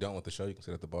 If you don't want the show, you can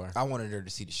sit at the bar. I wanted her to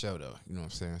see the show though. You know what I'm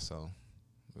saying? So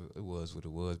it was what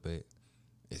it was. But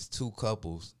it's two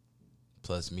couples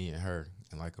plus me and her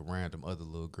and like a random other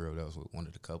little girl that was with one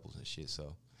of the couples and shit.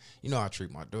 So you know how I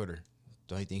treat my daughter.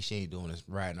 The only thing she ain't doing is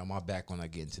riding on my back when I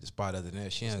get into the spot. Other than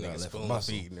that, she ain't got left a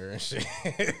muscle. Feeding her and shit.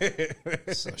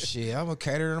 So shit, I'm gonna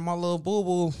cater to my little boo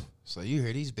boo. So you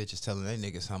hear these bitches telling they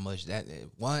niggas how much that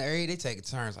one area they taking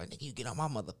turns like, nigga, you get on my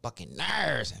motherfucking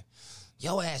nerves. And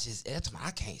your ass is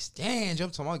I can't stand you.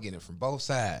 I'm talking about getting it from both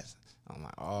sides. I'm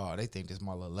like, oh, they think this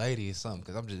my little lady or something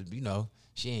because I'm just,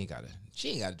 she ain't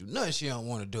gotta do nothing she don't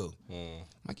want to do. I'm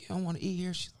like, you don't want to eat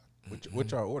here? She's like,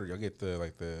 What y'all order? Y'all get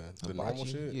the normal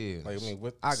shit? Yeah. Like, I mean,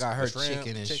 with I got her the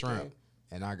chicken and shrimp,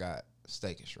 and I got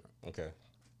steak and shrimp Okay.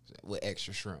 with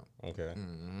extra shrimp. Okay.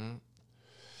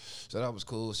 So that was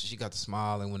cool. So she got to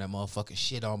smile, and when that motherfucking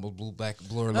shit almost blew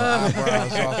her little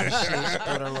eyebrows off and shit, she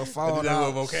put her little phone Did that little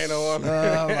out. volcano on?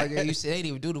 Like yeah, you said, they didn't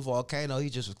even do the volcano. He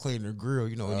just was cleaning the grill.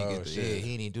 You know, when you Oh, get the shit. egg,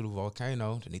 he didn't even do the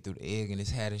volcano. Then he threw the egg in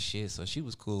his hat and shit. So she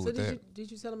was cool So with that. did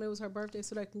you tell him it was her birthday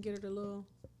so that I can get her the little?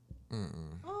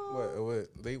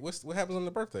 What happens on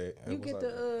the birthday? You get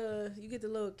the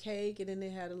little cake and then they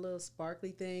had the little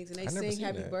sparkly things and they I never sing seen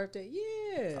happy that. birthday.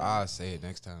 Yeah. I'll say it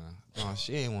next time. No,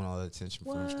 she ain't want all the attention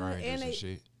from What? strangers And and they-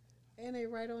 shit. And they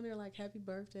write on there like happy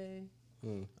birthday.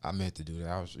 I meant to do that.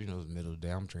 I was, it was the middle of the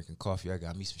day. I'm drinking coffee. I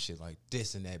got me some shit like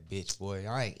this and that bitch, boy.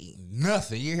 I ain't eating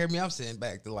nothing. You hear me? I'm sitting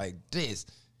back to like this,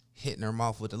 hitting her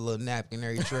mouth with a little napkin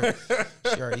every trip.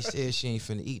 She already said she ain't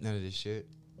finna eat none of this shit.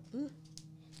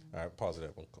 All right, pause it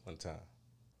up one time.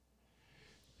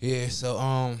 Yeah, so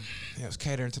I was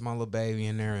catering to my little baby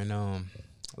in there, and I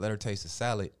let her taste the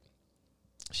salad.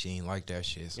 She ain't like that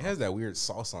shit. So It has that weird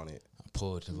sauce on it. I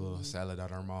pulled the little salad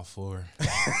out of her mouth for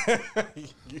her.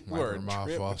 You Wipe are her a mouth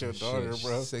trip off with your and daughter, shit.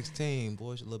 bro. She's 16,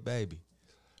 boy, she's a little baby.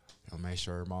 I make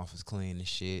sure her mouth is clean and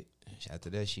shit. After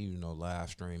that, she live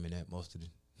streaming at most of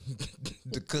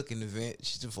the cooking event.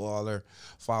 She's for all her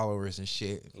followers and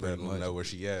shit. Let Pretty them much. know where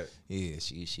she at. Yeah,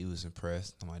 she was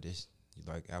impressed. I'm like, this, you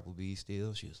like Applebee's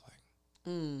still? She was like,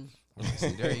 I'm like, see,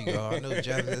 there you go. I know,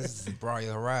 Jeff, this is broaden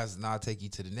your horizons. I'll take you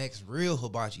to the next real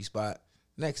hibachi spot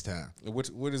next time.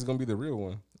 What is gonna be the real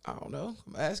one? I don't know.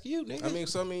 I'm asking you, nigga.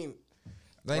 I mean,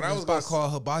 Like I a was spot gonna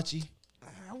called hibachi.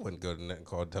 I wouldn't go to nothing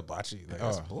called hibachi. Like,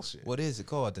 that's bullshit. What is it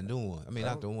called? The new one. I mean,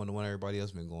 not the one everybody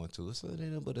else been going to. It's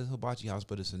but a hibachi house,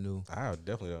 but it's a new. I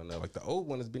definitely don't know. Like the old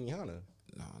one is Benihana.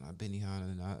 No, not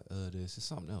Benihana, not this. It's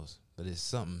something else. But it's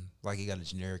something like it got a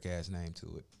generic ass name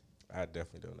to it. I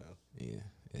definitely don't know.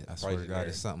 Yeah. I swear to God, generic.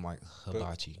 it's something like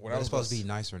hibachi. what But I it's was supposed to gonna be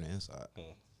nicer on the inside.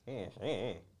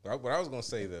 What I was gonna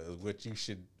say though, is what you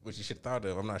should thought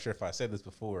of. I'm not sure if I said this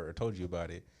before or told you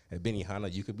about it. At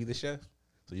Benihana, you could be the chef,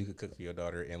 so you could cook for your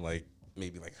daughter and like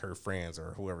maybe like her friends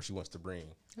or whoever she wants to bring.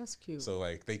 That's cute. So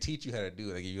like they teach you how to do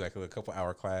it. They give you like a couple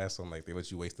hour class on like they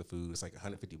let you waste the food. It's like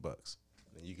 $150,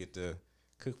 and you get to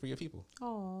cook for your people.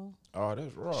 Oh, Oh,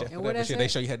 that's raw. Chef And it where up and that's shit. They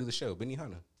at? show you how to do the show.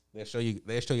 Benihana. They show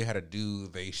you how to do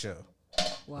they show.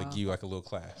 wow. Like give you like a little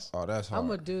class. Oh, that's hard. I'm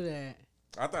gonna do that.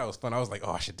 I thought it was fun. I was like,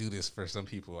 oh, I should do this for some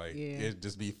people. Like Yeah. it'd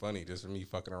just be funny just for me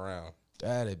fucking around.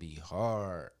 That'd be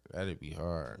hard. That'd be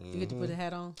hard. You get to put a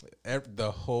hat on. The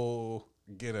whole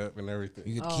get up and everything.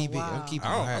 You could Oh, keep it. wow. I'm keeping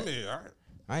I my don't. hat. I mean, all right.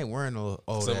 I ain't wearing no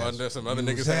old Some ass. other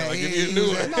niggas had like, give Yeah, me a new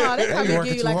use one. that. No, they probably working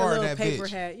give you too like a hard in little that paper bitch.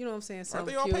 hat. You know what I'm saying? Aren't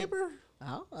Something they all cute. paper?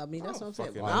 Oh, I mean, that's what I'm saying.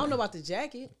 fucking I don't know about the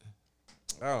jacket.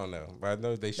 I don't know, but I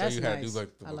know they show That's you how to do nice.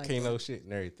 like the I like volcano shit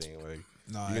and everything. Like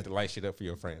No, you get to light shit up for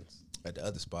your friends. At the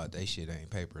other spot, they shit ain't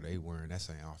paper. They wearing that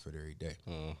same outfit every day.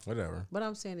 Whatever. But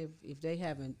I'm saying if they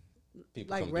haven't,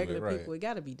 People like come do regular it, right. people, it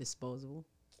got to be disposable.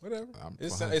 Whatever. For It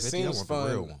 150, I seems want the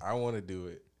real fun. one. I want to do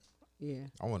it. Yeah.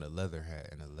 I want a leather hat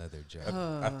and a leather jacket.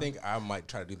 I think I might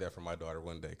try to do that for my daughter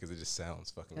one day because it just sounds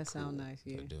fucking That cool. sounds nice.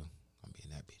 Yeah. I do. I'm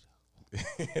being that bitch.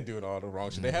 Doing all the wrong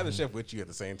shit. They have the chef with you at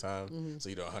the same time, so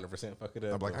you don't 100% fuck it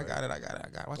up. I'm like, I but, got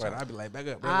it. Watch Right, out. I'd be like, back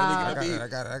up, bro. Ah. Let me I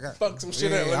got it. fuck some shit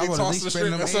up. Yeah, Let I me wanna at toss least the spend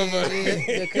shrimp or them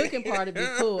something. The cooking part would be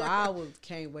cool.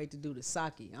 Can't wait to do the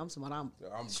sake. I'm I'm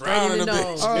drowning in a the bitch.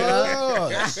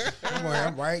 nose. Oh,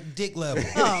 I'm right dick level.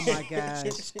 Oh my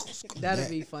gosh, that'd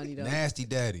be funny though. Nasty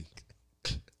daddy.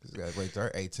 This guy's wait till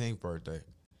her 18th birthday.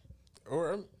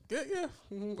 Or yeah.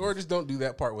 Or just don't do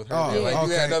that part with her. Oh, Then. Like do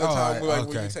that okay. another time, Alright, like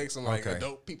when okay. you take some like Okay.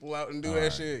 adult people out and do All that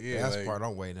right. shit. Yeah, that's like, the part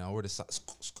I'm waiting on. Where the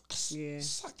Yeah.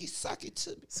 suck it to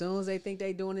me. Soon as they think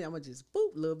they doing it, I'm gonna just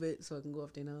boop a little bit so it can go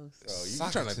up their nose. Oh, you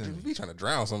Suck trying it to to me. be trying to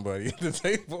drown somebody at the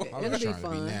table? Yeah. I'm It'll just be trying to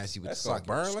be fun. nasty with That's the gonna sake.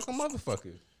 burn like a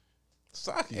motherfucker.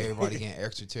 Sake. Everybody getting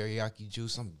extra teriyaki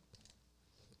juice. I'm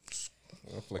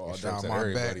I'm flicking all shrimps down at my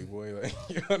everybody, back. boy. Like,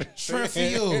 you understand? shrimp for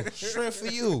you. Shrimp for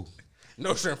you.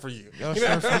 No shrimp for you. No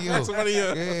shrimp for you. Somebody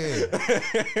else.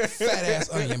 Yeah. Fat ass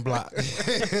onion block.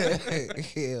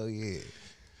 Hell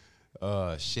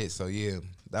yeah. Shit. So yeah,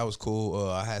 that was cool.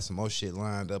 I had some more shit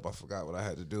lined up. I forgot what I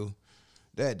had to do.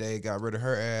 That day, got rid of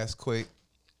her ass quick.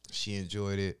 She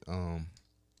enjoyed it. Don't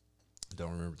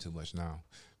remember too much now,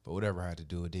 but whatever I had to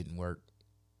do, it didn't work.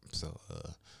 So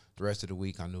the rest of the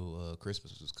week, I knew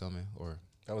Christmas was coming, or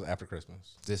That was after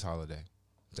Christmas. this holiday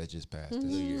that just passed. Mm-hmm.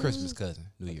 This New Year's. Christmas cousin,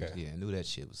 New Year's. Okay. Yeah, I knew that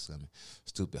shit was coming.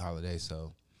 Stupid holiday.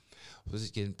 So I was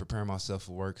just preparing myself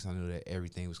for work because I knew that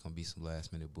everything was gonna be some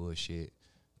last minute bullshit.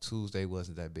 Tuesday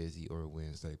wasn't that busy, or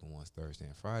Wednesday, but once Thursday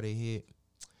and Friday hit, it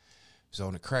was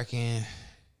on the crack end,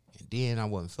 and then I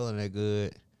wasn't feeling that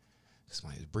good.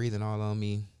 Somebody was breathing all on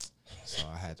me. So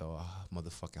I had the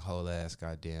motherfucking whole ass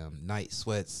goddamn night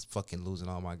sweats, fucking losing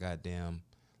all my goddamn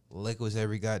liquids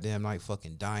every goddamn night,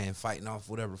 fucking dying, fighting off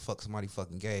whatever the fuck somebody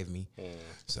fucking gave me.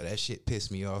 So that shit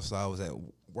pissed me off. So I was at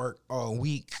work all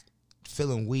week,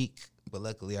 feeling weak, but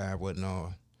luckily I wasn't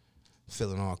all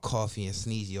feeling all coffee and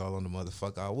sneezy all on the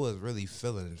motherfucker. I was really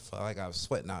feeling like I was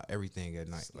sweating out everything at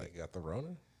night. Like, Like, got the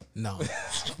Rona? no,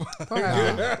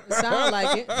 Probably. Sound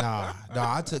like it. nah,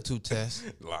 I took 2 tests.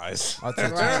 Lies. I took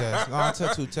 2 tests. No, I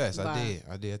took 2 tests. Bye.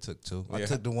 I did. I took 2. I Yeah.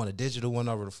 took the digital one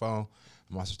over the phone.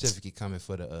 My certificate coming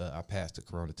for the. I passed the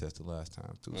corona test the last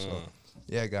time too. So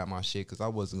yeah, I got my shit because I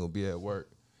wasn't gonna be at work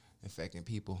infecting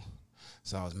people.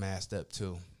 So I was masked up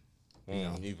too.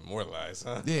 Even more lies,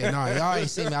 huh? Yeah, no, y'all ain't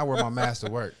seen me. I wear my mask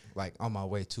to work, like on my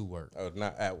way to work. Oh,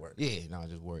 not at work. Yeah, no, I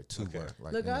just wear it to work.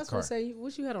 Like Look, in I the was car. gonna say,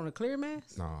 what you had on a clear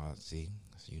mask? No, see,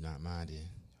 so you not minding your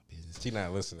business. She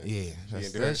not listening. Yeah,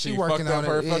 She she working working on on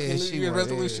her it. fucking Yeah, New she Year's work-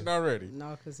 resolution already.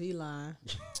 No, cause he lying.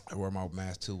 I wear my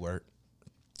mask to work.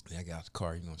 Then I got out the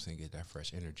car, you know what I'm saying, get that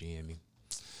fresh energy in me.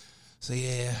 So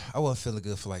yeah, I wasn't feeling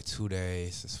good for like 2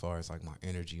 days as far as like my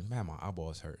energy. Man, my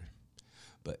eyeballs hurt.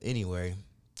 But anyway,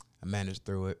 I managed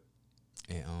through it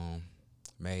and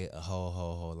made a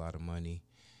whole lot of money.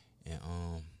 And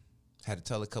had to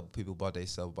tell a couple people about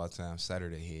themselves by the time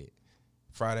Saturday hit.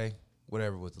 Friday,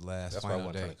 whatever was the last That's why I final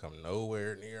wasn't day. trying to come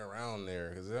nowhere near around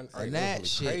there. Cause And that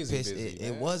shit crazy pissed, busy,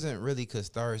 it man. wasn't really because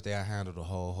Thursday I handled a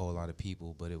whole lot of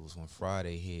people, but it was when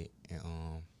Friday hit and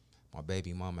my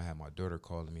baby mama had my daughter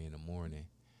calling me in the morning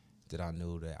that I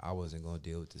knew that I wasn't gonna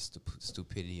deal with the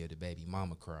stupidity of the baby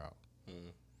mama crowd.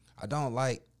 I don't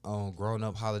like grown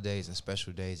up holidays and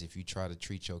special days if you try to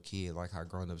treat your kid like how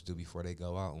grown ups do before they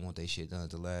go out and want their shit done at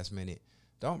the last minute.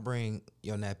 Don't bring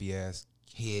your nappy ass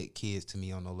kids to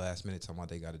me on the last minute talking about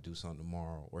they got to do something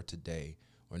tomorrow or today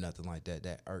or nothing like that.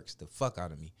 That irks the fuck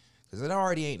out of me because it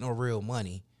already ain't no real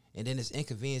money. And then it's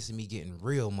inconveniencing me getting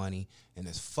real money and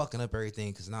it's fucking up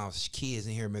everything because now it's kids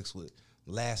in here mixed with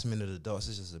last minute adults.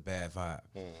 It's just a bad vibe.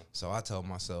 So I told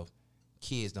myself,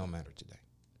 kids don't matter today.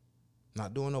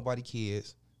 Not doing nobody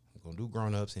kids. I'm going to do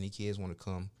grown-ups. Any kids want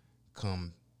to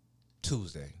come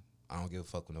Tuesday. I don't give a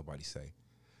fuck what nobody say.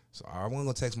 So I wasn't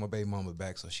going to text my baby mama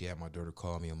back, so she had my daughter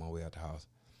call me on my way out the house.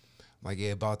 I'm like,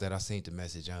 yeah, about that, I seen the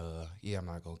message. Yeah, I'm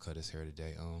not going to cut his hair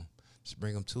today. Just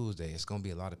bring him Tuesday. It's going to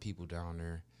be a lot of people down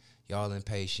there. Y'all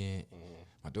impatient.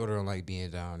 My daughter don't like being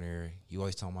down there. You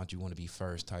always talking about you want to be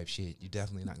first type shit. You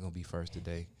definitely not going to be first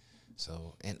today.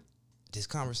 So, and this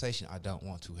conversation I don't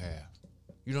want to have.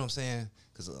 You know what I'm saying?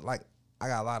 Because like I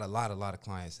got a lot of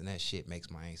clients, and that shit makes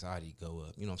my anxiety go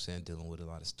up. You know what I'm saying? Dealing with a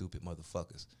lot of stupid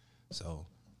motherfuckers. So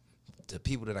the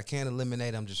people that I can't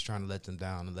eliminate, I'm just trying to let them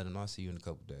down and let them know I'll see you in a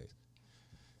couple days.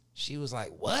 She was like,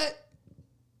 what?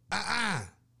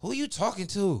 Who you talking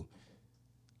to?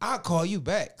 I'll call you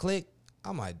back. Click.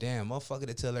 I'm like, damn, motherfucker,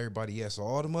 to tell everybody yes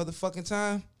all the motherfucking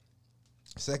time.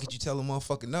 Second you tell a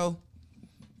motherfucker no.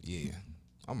 Yeah.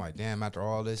 I'm like, damn, after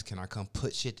all this, can I come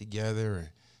put shit together and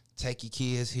take your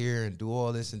kids here and do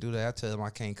all this and do that? I tell them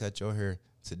I can't cut your hair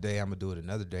today. I'm going to do it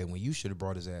another day, when you should have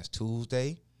brought his ass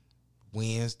Tuesday,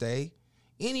 Wednesday,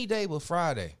 any day but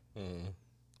Friday.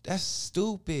 That's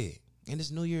stupid. And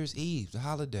it's New Year's Eve, the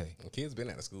holiday. The kid's been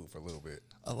out of school for a little bit.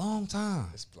 A long time.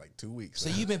 It's like 2 weeks. So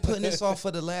you've been putting this off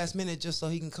for the last minute just so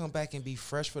he can come back and be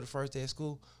fresh for the first day of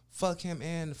school? Fuck him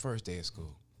and the first day of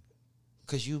school.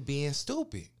 Because you being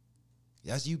stupid.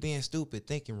 That's you being stupid,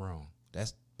 thinking wrong.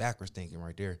 That's backwards thinking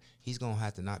right there. He's going to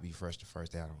have to not be fresh the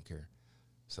first day. I don't care.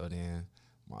 So then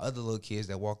my other little kids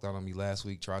that walked out on me last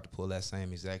week tried to pull that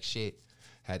same exact shit.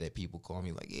 Had that people call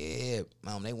me like, yeah,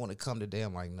 mom, they want to come today.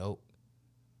 I'm like, nope.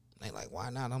 They like, why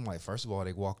not? I'm like, first of all,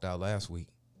 they walked out last week.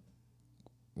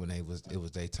 When it was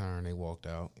their turn, they walked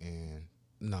out. And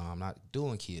no, I'm not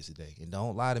doing kids today. And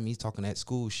don't lie to me talking that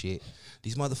school shit.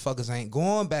 These motherfuckers ain't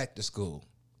going back to school.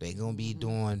 They gonna be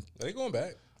doing They going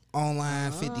back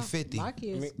online 50-50. My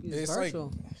kids is it's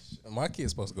virtual. like my kid's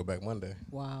supposed to go back Monday.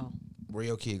 Wow. Where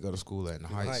your kid go to school at in the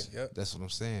Heights? Yep. That's what I'm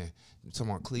saying. I'm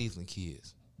talking about Cleveland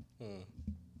kids.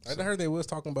 I heard they was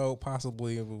talking about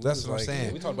possibly. That's what I'm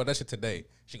saying. We talked about that shit today.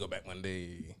 She go back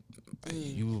Monday.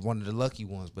 You was one of the lucky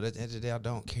ones, but at the end of the day, I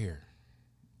don't care.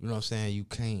 You know what I'm saying? You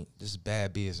can't. This is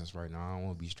bad business right now. I don't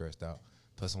want to be stressed out.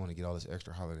 Plus, I want to get all this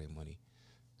extra holiday money.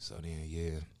 So then,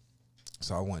 yeah.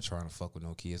 So I wasn't trying to fuck with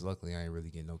no kids. Luckily, I ain't really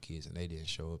getting no kids, and they didn't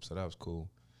show up, so that was cool.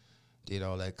 Did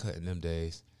all that cutting them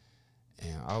days.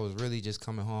 And I was really just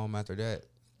coming home after that.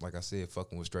 Like I said,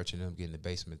 fucking with Stretching them, getting the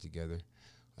basement together.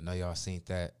 I know y'all seen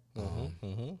that.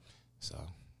 So,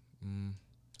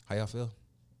 how y'all feel?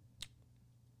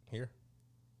 Here.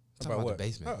 Talk about the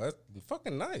basement. Oh, that's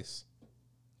fucking nice.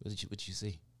 What you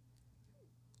see?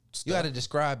 You got to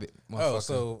describe it, motherfucker. Oh,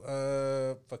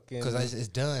 so fucking. Because it's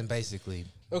done basically.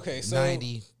 Okay, so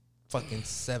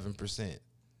 97%.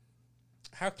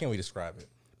 How can we describe it?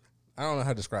 I don't know how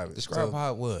to describe it. Describe So,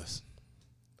 how it was.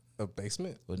 a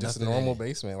basement, With just a nothing in normal it.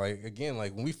 basement. Like again,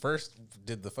 like when we first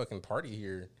did the fucking party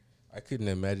here, I couldn't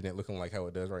imagine it looking like how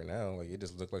it does right now. Like it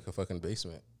just looked like a fucking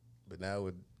basement, but now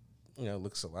it,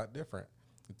 looks a lot different.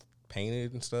 It's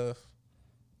painted and stuff.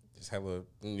 Just have a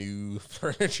new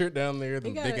furniture down there. The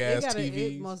big ass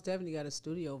TV. It most definitely got a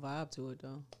studio vibe to it,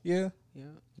 though. Yeah, Yeah.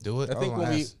 Do it. I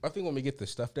think when we get the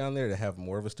stuff down there to have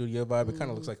more of a studio vibe, it kind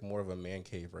of looks like more of a man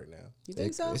cave right now. You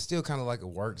think so? It's still kind of like a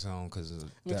work zone because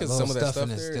Some of that stuff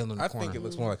is there, still in the I corner. think it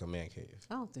looks more like a man cave.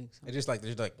 I don't think so. It's just like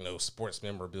there's like no sports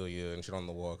memorabilia and shit on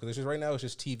the wall because it's just right now it's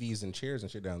just TVs and chairs and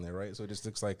shit down there, right? So it just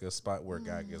looks like a spot where a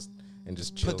guy gets and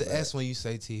just chills. Put the at. S when you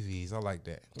say TVs. I like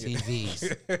that.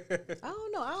 TVs. I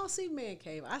don't know. I don't see man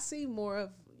cave. I see more of,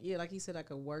 like you said, like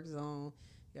a work zone.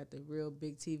 You got the real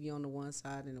big TV on the one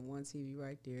side and the one TV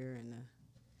right there, and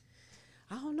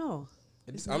I don't know.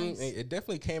 It's nice. It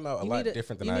definitely came out a You lot need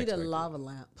different than you I need expected. a lava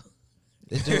lamp.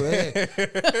 Me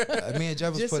and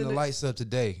Jeff was Just putting in the the- lights up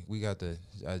today. We got the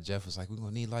Jeff was like, "We're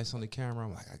gonna need lights on the camera."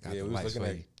 I'm like, "I got Yeah, the we was lights looking for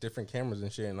at you." different cameras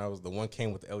and shit, and the one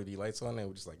came with the LED lights on it.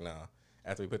 We're just like, nah.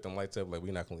 After we put them lights up, like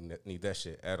we're not gonna need that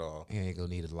shit at all. You ain't gonna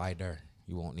need a lighter.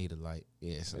 You won't need a light.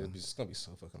 Yeah, so It's gonna be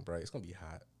so fucking bright. It's gonna be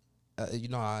hot. I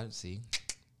see.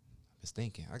 I was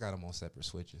thinking. I got them on separate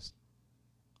switches.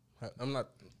 I'm not.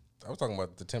 I was talking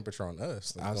about the temperature on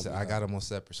us. Like, I it's gonna got be hot. them on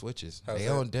separate switches. How's They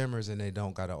that? on dimmers and they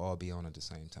don't gotta all be on at the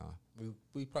same time.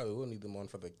 We probably will need them on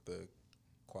for the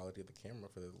quality of the camera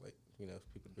for the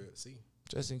people to be able to see.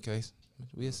 Just in case.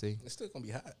 We'll see. It's still gonna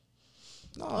be hot.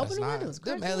 No, Open it's the not. windows,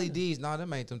 Them crack the LEDs, no,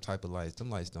 them ain't them type of lights. Them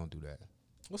lights don't do that.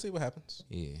 We'll see what happens.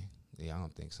 Yeah, I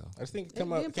don't think so. I just think it Then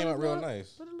came out put a real little- nice.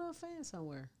 Put a little fan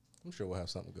somewhere. I'm sure we'll have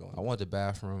something going. I want the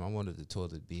bathroom. I wanted the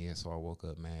toilet to be in, so I woke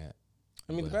up mad.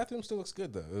 I mean, the But- bathroom still looks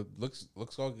good though. It looks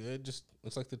all good. Just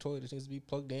looks like the toilet just needs to be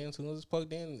plugged in. As soon as it's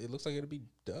plugged in, it looks like it'll be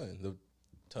done.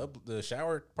 The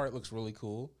shower part looks really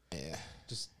cool. Yeah,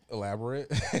 Just elaborate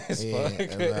as yeah,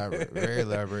 fuck. elaborate, very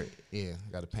elaborate. Yeah,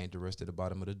 got to paint the rest of the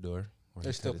bottom of the door. Or he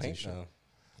There's still cut it too paint short. now.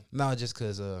 No, just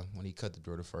because when he cut the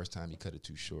door the first time, he cut it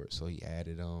too short, so he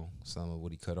added on some of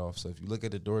what he cut off. So if you look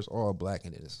at the door, it's all black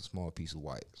and then it's a small piece of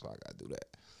white. So I gotta do that.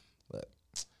 But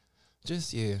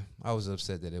I was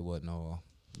upset that it wasn't all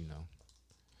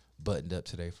buttoned up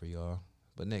today for y'all.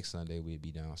 But next Sunday we'll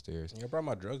be downstairs. I brought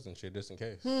my drugs and shit just in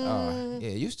case. Yeah,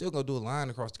 you still gonna do a line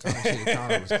across the counter. Shit, the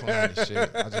counter was clean and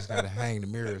shit. I just gotta hang the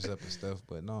mirrors up and stuff.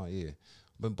 But no, yeah,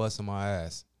 been busting my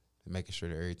ass and making sure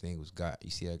that everything was got. You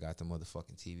see, I got the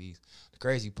motherfucking TVs. The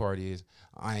crazy part is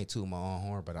I ain't tooting my own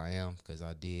horn, but I am because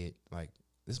I did like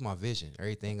this is my vision.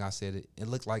 Everything I said, it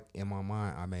looked like in my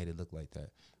mind. I made it look like that.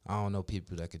 I don't know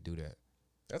people that could do that.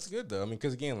 That's good though. I mean,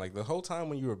 because again, like the whole time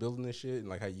when you were building this shit and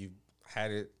like how you had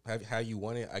it, how you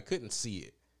want it, I couldn't see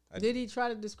it. Did he try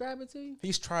to describe it to you?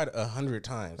 He's tried 100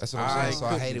 times. That's what I'm saying. So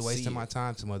I hated couldn't wasting see my it.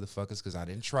 time to motherfuckers because I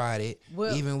didn't try it.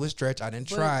 Well, Even with Stretch, I didn't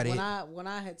But try when it. when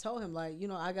I had told him like,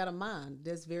 I got a mind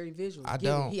that's very visual. I Give me-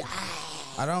 don't. He,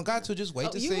 I don't got to just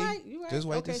wait to you see. right, you right. Just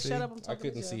wait okay, to see. shut up. I'm I talking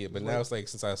couldn't to see you. it, but now it's like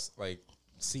since I like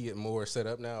see it more set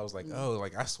up now, I was like,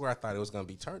 I swear I thought it was gonna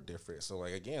be turned different. So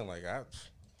like again, like I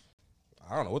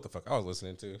don't know what the fuck I was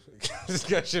listening to. Just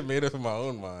got shit made up in my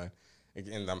own mind.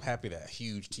 And I'm happy that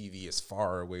huge TV is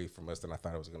far away from us than I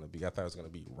thought it was gonna be. I thought it was gonna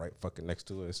be right fucking next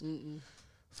to us. And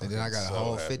then I got a So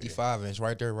whole happy. 55-inch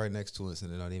right there, right next to us,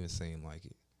 and it don't even seem like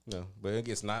it. No, but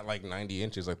it's not like 90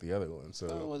 inches like the other one. So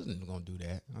I wasn't gonna do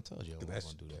that. I told you I wasn't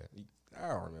That's- gonna do that. I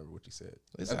don't remember what you said.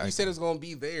 It's You like- said it was gonna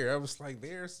be there. I was like,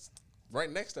 there's right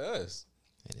next to us.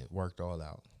 And it worked all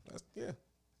out. Yeah.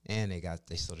 And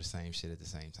they saw the same shit at the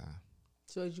same time.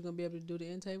 So is you gonna be able to do the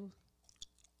end tables?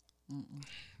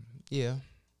 Yeah.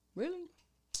 Really?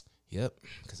 Yep.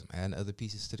 Because I'm adding other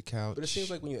pieces to the couch. But it seems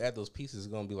like when you add those pieces,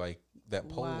 it's gonna be like that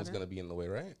pole is Wider. gonna be in the way,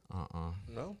 right?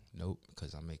 No. Nope.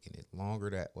 Because I'm making it longer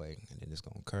that way, and then it's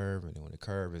gonna curve, and then when it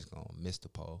curve, it's gonna miss the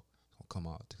pole. It's gonna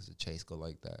come out because the chase go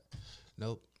like that.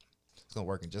 Nope. It's gonna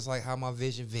work just like how my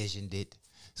vision did.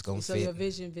 It's gonna So fit. your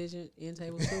vision end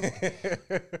table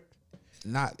too?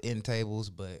 Not end tables,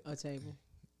 but A table.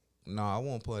 no, I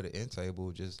won't put an end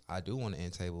table. Just I do want an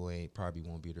end table. And probably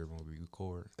won't be there when we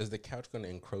record. Is the couch gonna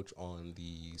encroach on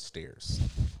the stairs?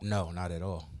 No, not at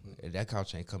all. That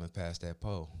couch ain't coming past that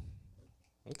pole.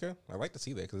 Okay, I like to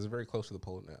see that because it's very close to the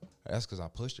pole now. That's because I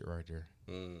pushed it right there.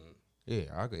 Mm.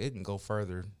 Yeah, it can go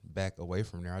further back away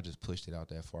from there. I just pushed it out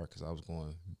that far because I was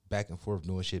going back and forth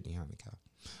doing shit behind the couch.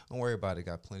 Don't worry about it.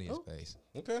 Got plenty of space.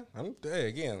 Okay,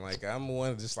 again, like I'm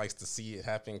one that just likes to see it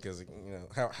happen because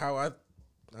how I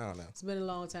don't know. It's been a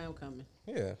long time coming.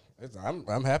 Yeah,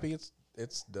 I'm happy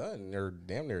it's done or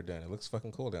damn near done. It looks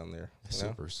fucking cool down there. You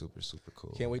know? Super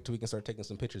cool. Can't wait till we can start taking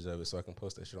some pictures of it so I can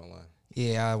post that shit online.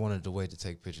 Yeah, I wanted to wait to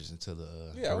take pictures until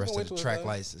the Yeah, I was rest gonna of the wait till track it's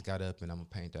lights has got up, and I'm gonna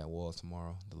paint that wall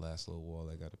tomorrow. The last little wall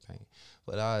I got to paint,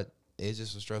 but it's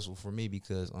just stressful for me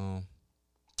because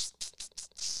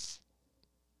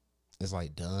it's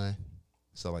like done.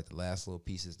 So like the last little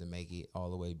pieces to make it all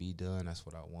the way be done. That's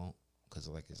what I want because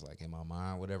like it's like in my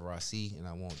mind, whatever I see and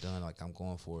I want done, like I'm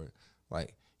going for it.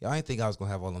 Like y'all ain't think I was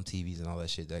gonna have all them TVs and all that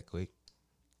shit that quick.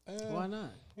 Why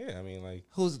not? Yeah, I mean like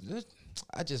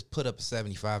I just put up a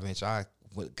 75-inch. I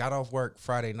got off work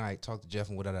Friday night, talked to Jeff,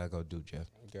 and what did I go do, Jeff?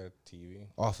 got a TV.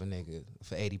 Off a nigga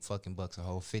for 80 fucking bucks, a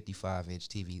whole 55-inch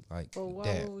TV like Well, why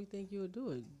that. would we think you would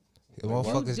do it?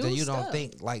 Motherfuckers, do that you don't stuff.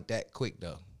 think like that quick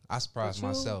though. I surprised But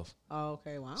you- myself. Oh,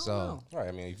 okay. Well, I don't So- know. All right,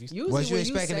 I mean if you Usually Was you when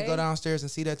expecting to say- go downstairs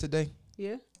and see that today?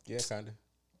 Yeah. yeah, kinda.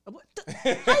 What the,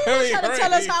 how you trying to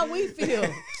tell us how we feel?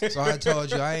 So I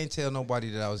told you I ain't tell nobody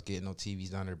that I was getting no TVs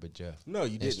down there but Jeff. No,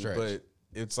 you didn't. Stretch. But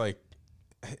it's like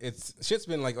shit's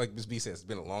been like Miss B said, it's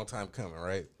been a long time coming,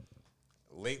 right?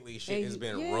 Lately, shit And has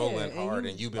been yeah, rolling and hard,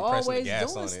 you and you've been pressing the always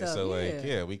gas doing on it. stuff, So like, yeah.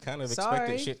 yeah, we kind of Sorry.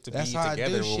 expected shit to That's be how I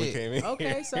together do when we shit. came in.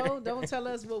 Okay, so don't tell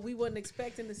us what we wasn't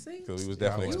expecting to see. So we was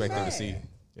definitely You expecting to mad. see.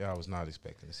 Yeah, I was not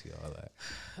expecting to see all that.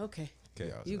 Okay. Okay,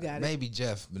 Yeah, I was You not. got it. Maybe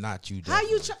Jeff, but not you. How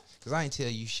you Because I ain't tell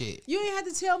you shit. You ain't had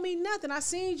to tell me nothing. I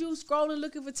seen you scrolling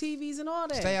looking for TVs and all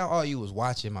that. Stay out. All you was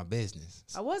watching my business.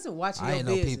 I wasn't watching I your ain't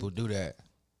know business. people do that.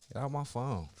 Get out my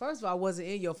phone. First of all, I wasn't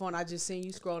in your phone. I just seen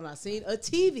you scrolling. I seen a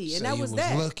TV, and So that you was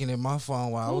that. looking at my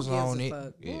phone while I Who was gives on a it.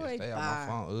 fuck? Yeah, Boy, stay out bye. my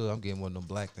phone. I'm getting one of them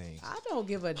black things. I don't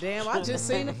give a damn. I just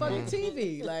seen the fucking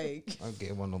TV. Like, I'm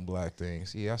getting one of them black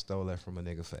things. Yeah, I stole that from a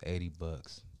nigga for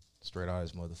 $80. Straight out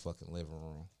his motherfucking living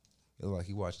room. It was like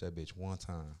he watched that bitch one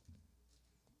time.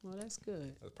 well, that's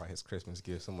good. That's probably his Christmas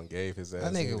gift. Someone gave his ass.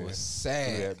 That nigga in was there.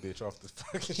 Threw sad. that bitch off the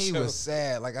fucking He show. was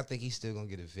sad. Like, I think he's still gonna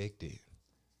get evicted.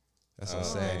 That's how Oh,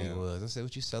 sad he man. was. I said,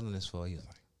 what you selling this for? He was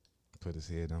like, put his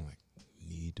head down like,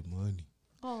 need the money.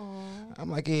 Oh, I'm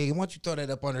like, hey, why don't you throw that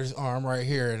up under his arm right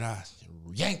here? And I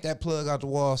yanked that plug out the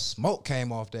wall. Smoke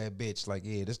came off that bitch. Like,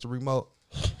 yeah, this the remote.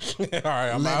 All right,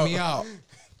 I'm Let out. me out.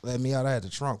 Let me out. I had the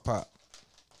trunk pop.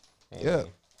 Mm. Yeah.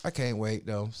 I can't wait,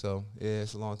 though. So, yeah,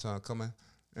 it's a long time coming.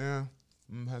 Yeah.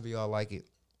 I'm happy y'all like it.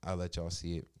 I'll let y'all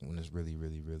see it when it's really,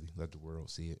 really, really. Let the world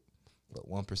see it. But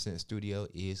 1% Studio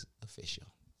is official.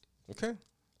 Okay.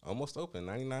 Almost open.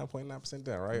 99.9%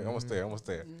 down, right? Almost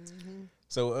there.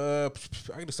 So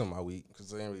I can do some of my week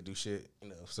because I didn't really do shit, you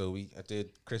know. So I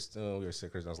did we were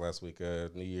sick Christmas last week,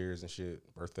 New Year's and shit,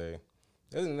 birthday.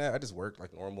 Other than that, I just worked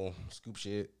like normal, scoop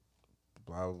shit,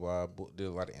 blah blah blah. Did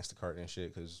a lot of Instacart and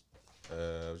shit because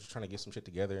I was just trying to get some shit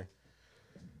together.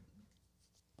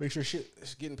 Make sure shit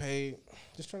is getting paid.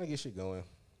 Just trying to get shit going.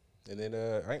 And then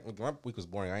my week was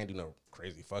boring. I ain't do no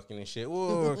crazy fucking and shit.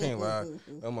 Whoa, I can't lie.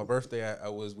 On my birthday, I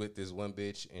was with this one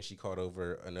bitch, and she called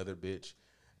over another bitch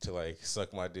to like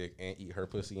suck my dick and eat her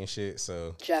pussy and shit.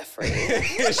 So Jeffrey.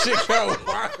 shit got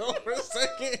wild for a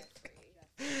second.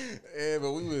 Yeah,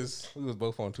 but we was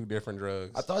both on 2 different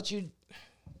drugs. I thought you.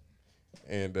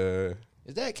 And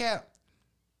Is that cap?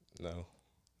 no.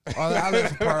 Oh, I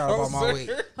left part out about my week.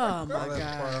 Oh my I left part out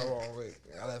god. about my week.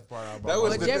 I left part out about That my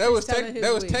was week. But Jeffrey's telling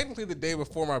his week. technically the day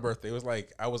before my birthday. It was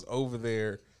like I was over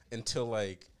there until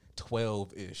like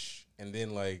 12-ish, and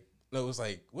then like no, it was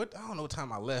like what I don't know what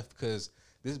time I left because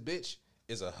this bitch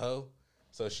is a hoe,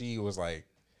 so she was like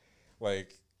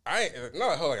I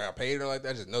not a hoe like I paid her like that.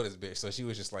 I just know this bitch, so she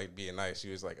was just like being nice.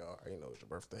 She was like, oh, you know, it's your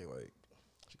birthday. Like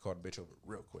she called the bitch over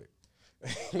real quick.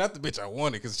 Not the bitch I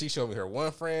wanted because she showed me her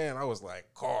one friend. I was like,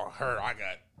 call her. I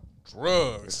got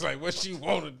drugs. Like, what she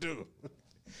want to do?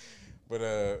 But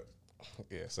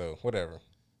yeah. So whatever.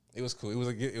 It was cool. It was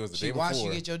the day She before. watched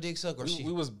you get your dick sucked, or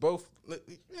We was both.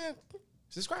 Yeah.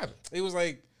 Describe it. It was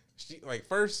like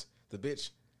first the bitch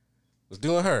was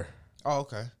doing her. Oh,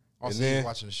 okay. Also, And then- you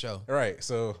watching the show. Right.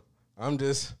 So I'm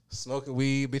just smoking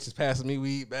weed. Bitches passing me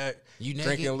weed back. You naked?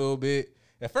 Drinking a little bit.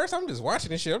 At first, I'm just watching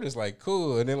this shit. I'm just like,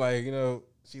 cool. And then, like, you know,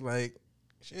 she like,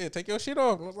 shit, take your shit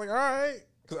off. And I was like, all right.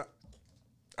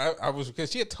 Because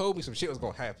because she had told me some shit was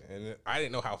going to happen. And I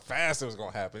didn't know how fast it was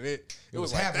going to happen. It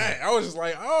was like happening. that. I was just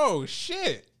like, oh,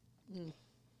 shit.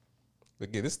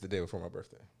 But yeah, this is the day before my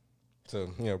birthday.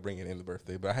 So, you know, bringing in the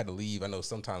birthday. But I had to leave, I know,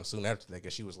 sometime soon after that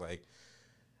because she was like,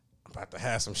 I'm about to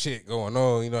have some shit going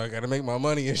on. You know, I got to make my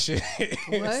money and shit.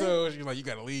 What? So she was like, you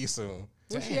got to leave soon.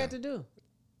 What she had to do?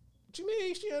 What you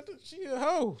mean? She a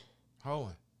hoe.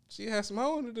 Hoeing. She had some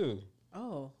hoeing to do.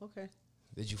 Oh, okay.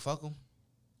 Did you fuck him?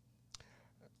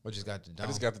 Or just got the dome? I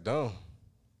just got the dome.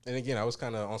 And again, I was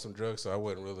kind of on some drugs, so I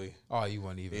wasn't really. Oh, you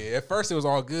wasn't even. Yeah, at first it was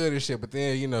all good and shit, but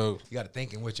then you know, You got to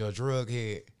thinking with your drug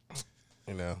head.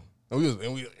 and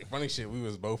we funny shit. We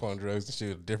was both on drugs and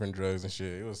shit, different drugs and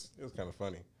shit. It was kind of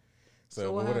funny. So,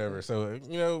 So what but whatever. So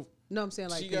you know, No, I'm saying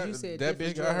like she 'cause got you said that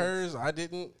bitch different got drugs. hers. I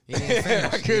didn't. He didn't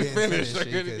finish. I He couldn't didn't finish. I finish.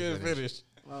 He couldn't couldn't finish.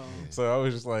 Oh. So I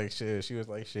was just like, shit. She was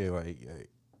like, shit, like,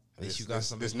 At least you got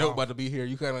some this in note mouth. about to be here.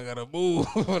 You kind of got to move.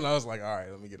 And I was like, all right,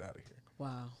 let me get out of here.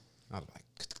 Wow. I was like,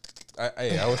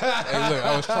 I was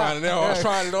I was trying it all. I was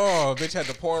trying it all. Bitch had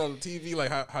the porn on the TV, like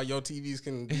how your TVs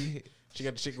can be. She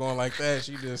got the shit going like that.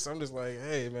 I'm just like,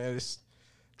 hey man, it's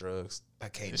drugs. I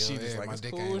can't And do she it. just like, My it's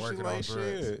dick cool. ain't She working like, on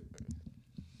drugs. shit.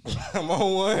 I'm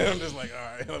on one. I'm just like,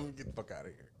 all right, let me get the fuck out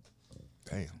of here.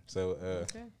 Damn. So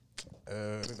Okay.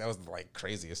 I think that was the like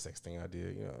craziest sex thing I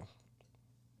did. You know,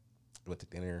 went to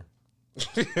dinner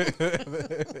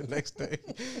the next day.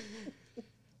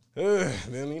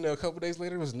 Then you know, a couple days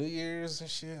later it was New Year's and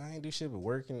shit. I ain't do shit but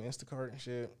work and Instacart and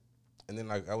shit. And then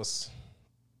like I was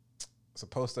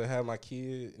supposed to have my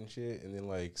kid and shit, and then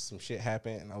like some shit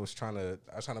happened, and I was trying to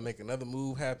make another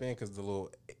move happen because the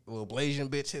little Blasian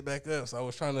bitch hit back up. So I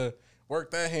was trying to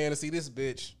work that hand to see this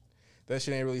bitch. That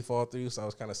shit ain't really fall through. So I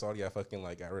was kind of salty. I fucking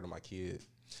like got rid of my kid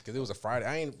because it was a Friday.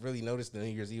 I ain't really noticed the New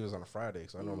Year's Eve was on a Friday,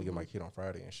 so I normally get my kid on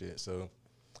Friday and shit. So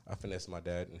I finessed my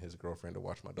dad and his girlfriend to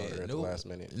watch my daughter at the last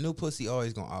minute. New pussy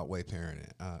always gonna outweigh parenting.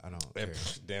 I don't care.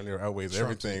 Damn near outweighs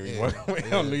Trumps everything. it, You yeah. walk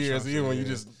away on New Yeah, Year's Trumps Eve it, when you yeah.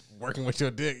 just working with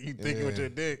your dick, you thinking with your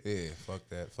dick. Yeah, fuck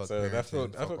that. Fuck So I parenting, fuck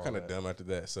felt all kind of that. dumb after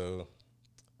that. So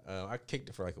I kicked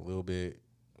it for like a little bit.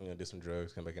 You know, did some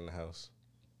drugs, come back in the house,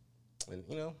 and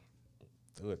you know,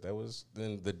 that was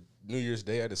then the New Year's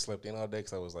Day. I just slept in all day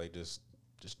because I was like just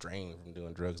drained from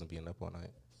doing drugs and being up all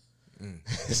night.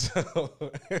 So,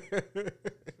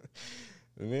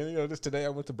 and then you know, just today I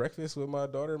went to breakfast with my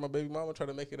daughter and my baby mama, trying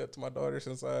to make it up to my daughter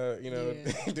since I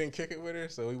didn't kick it with her.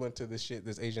 So we went to this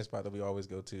Asian spot that we always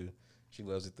go to. She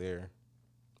loves it there.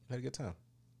 Had a good time.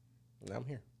 Now I'm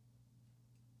here.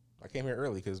 I came here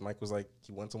early because Mike was like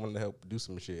he wanted someone to help do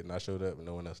some shit, and I showed up and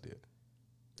no one else did.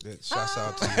 Shouts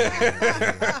out to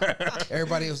you.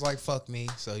 Everybody was like, fuck me.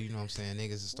 So, you know what I'm saying?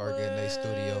 Niggas start getting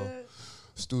their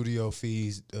studio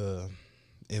fees,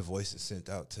 invoices sent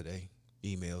out today.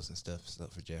 Emails and stuff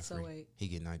for Jeffrey. So wait. He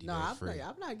get 90 No, days I'm free.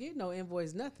 not getting no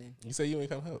invoice, nothing. You say you ain't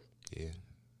come help. Yeah.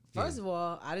 First of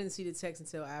all, I didn't see the text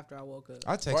until after I woke up.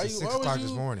 I texted 6 o'clock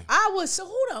this morning. I was so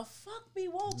who the fuck me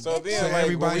woke So up? then, So like,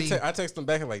 everybody- I texted them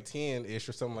back at like 10-ish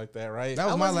or something like that, right? That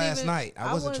was my wasn't last even- night.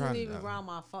 I wasn't trying even to. around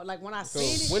my phone. Like when I So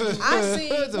seen when it, did- I seen.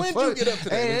 What the When'd fuck? you get up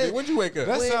today? Hey, When'd you wake up?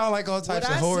 That When- sound like all types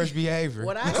what of I whorish see- behavior.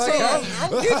 what I I'm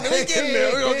saw- getting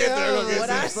there. We're gonna get there. We're gonna get What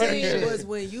I there. seen was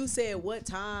when you said what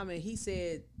time and he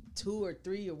said 2 or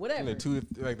 3 or whatever. And the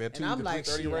like that 2 and I'm to like,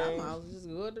 3:30 shit, range. I'll just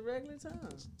go at the regular time.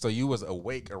 So you was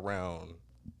awake around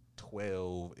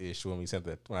 12-ish when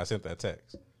I sent that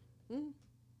text.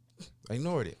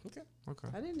 Ignored it. Okay. Okay.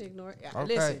 I didn't ignore it.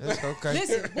 Okay, Listen, that's okay.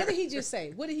 listen. What did he just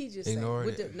say? What did he just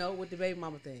Ignored say? it. With the baby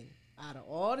mama thing. Out of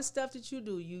all the stuff that you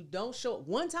do, you don't show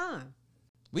one time.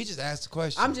 We just asked the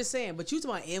question. I'm just saying, but you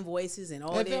talking about invoices and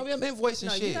all I'm that. invoicing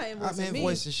No, shit. you're not I'm invoicing me.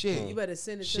 invoicing shit. You better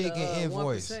send it Shit to the get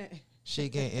invoiced. 1%.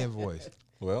 Shit getting invoiced.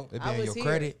 Well, It be I on was your here.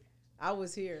 credit. I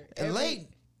was here. And late.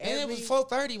 And it was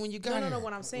 4:30 when you got No, here.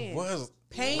 what I'm saying. was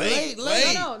Pay late. me.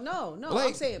 Late. No. I'm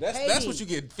Late. saying That's pay that's me. what you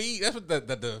get feed. That's what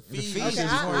the fees. fees Okay, is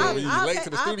for when you I'll late pay, to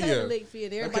the I'll pay the studio. late fee,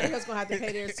 and everybody else gonna have to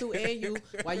pay theirs too, and you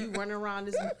while you running around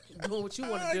this doing what you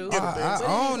want to do. I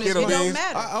own this Get 'em, It Beans. don't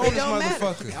matter. I own It this don't matter.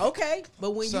 motherfucker. Okay,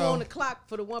 but when you So- on the clock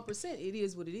for the 1%, it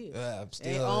is what it is. I'm Ain't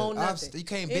still. own nothing. You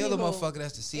can't bill a Anywho, motherfucker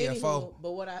that's the CFO. Anywho,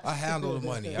 but what I handle the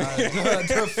money.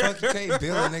 The fuck you can't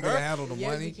bill a nigga to handle the Yes,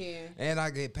 money, you can. and I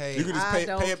get paid. You can just I pay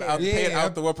don't it care. out, pay it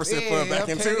out the 1% for it back I'm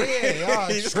into paying- yeah, y'all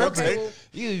You just gonna tripping. take- well,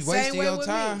 You Same wasting way your with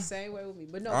time. me. Same way with me.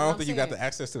 But no, I don't I'm think you got saying- the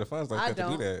access to the funds like I that to do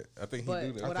don't. that. I think he But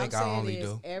do that. what think I'm I saying only is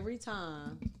do. every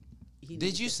time. He Did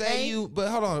needs you to say pay- you? But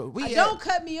hold on, we Don't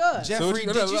cut me up. So what Jeffrey.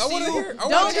 you- Did you I see wanna you? hear- I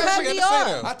Don't wanna hear what cut she got me to say,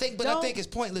 up. though. I think, but Don't- I think it's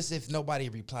pointless if nobody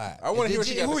replied. I want to Did hear what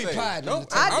you- she got who to say. replied? No, on the I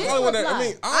text? I'm did the only one that. I reply.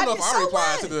 mean, I don't know I if did- I so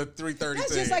replied what? to the 3:30 That's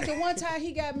thing. just like the one time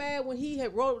he got mad when he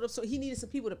had rolled up, so he needed some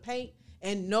people to paint,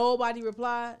 and nobody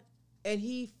replied, and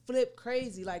he flipped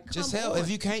crazy. Like, come Just hell. on. If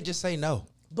you can't, just say no.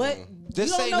 But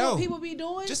Just you don't say know no. what people be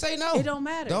doing. Just say no. It don't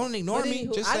matter. Don't ignore But me.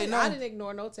 anywho, Just I say didn't- no. I didn't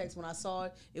ignore no text when I saw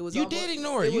it. It was You almost- did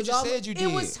ignore it. You was just almost- said you It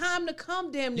did. was time to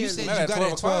come. Damn near. You said Not you at got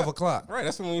it at 12 o'clock. Right,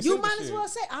 that's when we You said the might as shit. well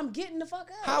say, "I'm getting the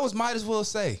fuck up." I might as well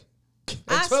say. I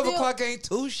At 12 still- o'clock ain't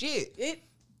too shit. It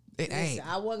It ain't. Listen,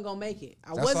 I wasn't gonna make it. I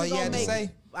That's all wasn't you gonna had to make say? it.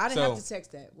 I didn't So, have to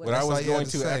text that. What I That's all was you had going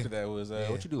to to say. after that was, Yeah.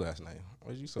 what you do last night?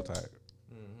 Why you so tired?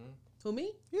 To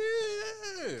me? Yeah.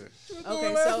 What you Okay,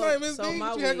 doing last so- night, Miss so D? my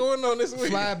What you had week- going on this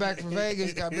week? Fly back from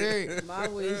Vegas, got married. My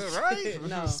week. right?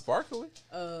 No. Sparkly.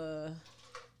 I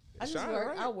just Shine, work.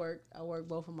 right? I work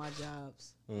both of my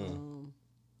jobs.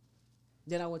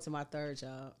 Then I went to my third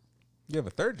job. You have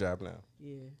a third job now.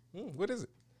 Yeah, What is it?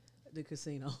 the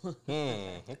casino.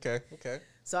 Okay.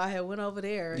 So I had went over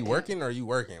there. You and working or you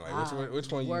working? Like I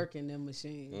which one you? working them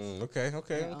machines. Okay.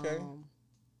 And,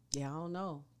 yeah, I don't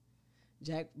know.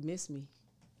 Jack missed me.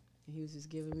 And he was just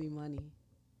giving me money.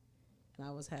 And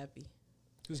I was happy.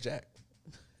 Who's Jack?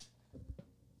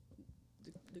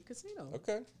 The casino.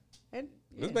 Okay. And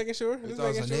Just making sure. I Just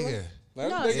thought it was making a sure. nigga. No, No,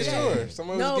 just making yeah. sure.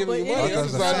 Someone No, was giving you but money. it- I thought it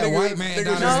was a That's fat why white niggas- man niggas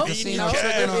down just there at the eating casino cash.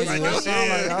 checking on you. Like, That sound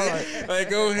like, all right. Like,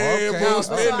 go ahead, Okay. boo, So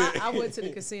spend it. I went to the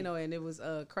casino and it was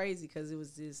crazy because it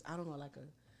was this, I don't know, like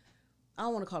I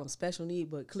don't want to call them special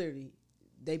need, but clearly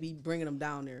they be bringing them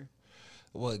down there.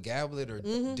 What, gambling or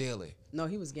dealing? No,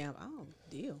 he was gambling. I don't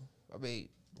deal. I mean,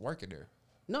 working there.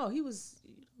 No, he was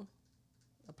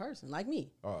a person like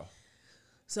me. Oh.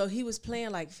 So he was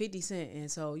playing like 50 Cent. And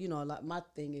so, like my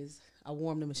thing is I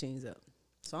warm the machines up.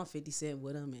 So I'm 50 Cent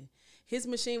with him. And his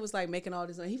machine was like making all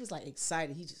this. He was like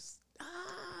excited. He just,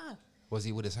 Was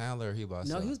he with his handler or he by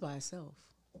himself? No, he was by himself.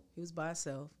 He was by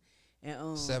himself.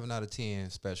 And 7 out of 10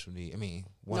 special need. I mean,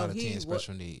 1 No, out of he 10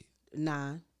 special need.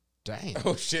 9. Damn.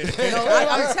 Oh shit. No,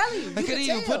 I'm telling you. They You couldn't could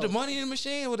even tell. put the money in the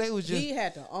machine, or they was just. He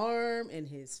had the arm and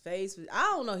his face. I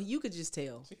don't know. You could just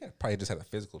tell. Yeah, probably just had a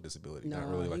physical disability, No, not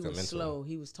really like he a was mental. slow.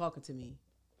 He was talking to me.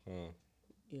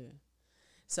 Yeah.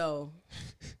 So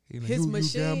He like, his "You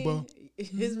machine, gamble."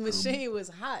 his machine was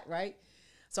hot, right?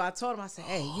 So I told him, I said,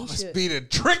 "Hey, you should." Speed and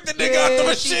trick the nigga out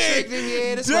the she machine. tricked him.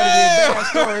 Yeah, this might be a bad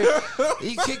story.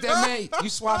 You kicked that man. You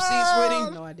swap seats with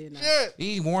him. No, I did not.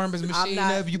 He warmed his I'm machine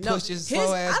not- up. You no, pushed his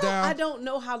slow ass down. I don't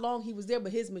know how long he was there,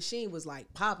 but his machine was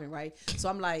like popping, right? So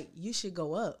I'm like, "You should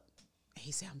go up."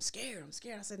 He said, "I'm scared. I'm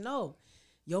scared." I said, "No,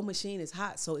 your machine is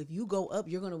hot. So if you go up,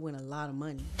 you're gonna win a lot of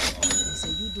money." He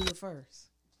said, "You do it first."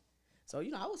 So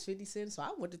I was 50 cents, so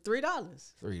I went to $3.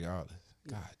 $3.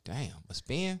 God damn. A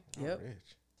spin? Yep.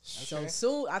 Rich. So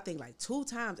soon, I think like 2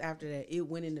 times after that, it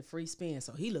went into free spin.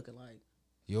 So he looking like,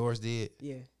 Yours did?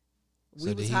 yeah. So We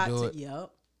did was he hot. do it?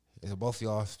 Yep. So both of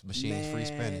y'all machines free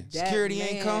spinning. that Security man-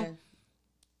 income?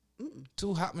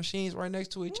 2 hot machines right next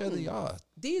to each other. Y'all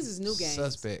These is new games.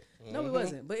 suspect. No, it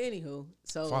wasn't. But anywho,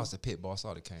 so Foster Pit Boss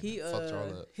all the came. he Fucked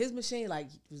y'all up. his machine like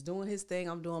was doing his thing.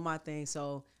 I'm doing my thing.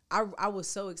 So I was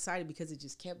so excited because it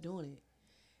just kept doing it.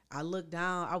 I looked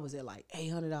down. I was at like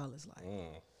 $800. Like,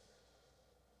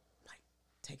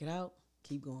 take it out.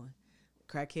 Keep going.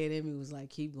 Crackhead in me was like,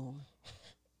 keep going.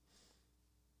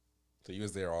 So you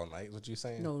was there all night? What you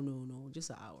saying? No, just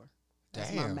an hour. That's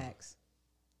Damn. my max.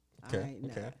 Okay.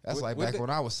 Nah. Okay. That's What- like what back day- when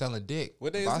I was selling dick.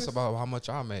 what day is That's this? about how much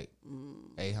I make.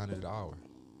 $800 an hour.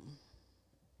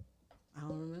 I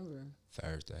don't remember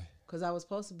Thursday. because I was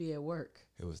supposed to be at work.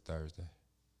 It was Thursday.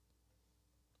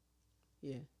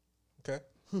 Yeah, Okay.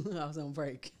 I was on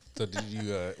break. So did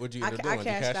you? What you I, end up I doing? Did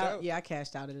you cashed cash out. out? Yeah, I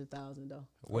cashed out at $1,000 though.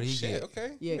 What did he Shit, get?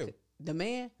 Okay. Yeah, the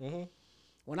man. Mm-hmm.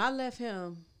 When I left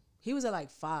him, he was at like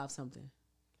 5 something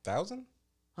 1,000.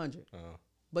 hundred, Oh.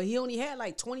 but he only had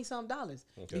like $20-something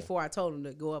Okay. before I told him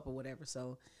to go up or whatever.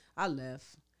 So I left,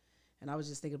 and I was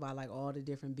just thinking about like all the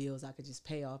different bills I could just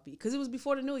pay off because it was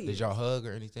before the New Year. Did y'all hug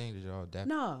or anything? Did y'all dap?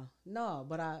 No,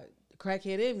 but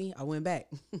crackhead in me, I went back,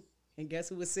 and guess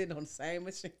who was sitting on the same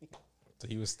machine? So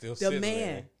he was still The sitting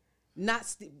man,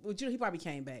 but he probably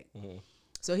came back. Mm-hmm.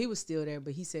 So he was still there,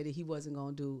 but he said that he wasn't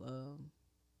gonna do.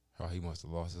 Oh, he must have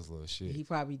lost his little shit. He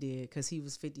probably did because he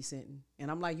was 50 centing,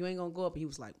 and I'm like, you ain't gonna go up. And he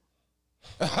was like,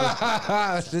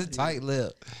 This tight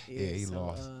lip. Yeah, he so,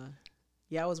 lost.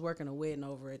 Yeah, I was working a wedding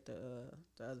over at the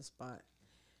other spot,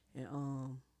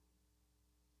 and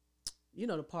you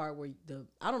know the part where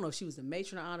I don't know if she was the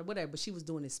matron or honor, whatever, but she was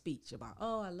doing a speech about,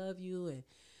 oh, I love you and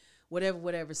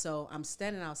whatever. So I'm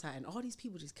standing outside, and all these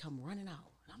people just come running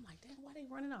out, and I'm like, damn, why they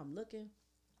running out? I'm looking.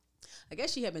 I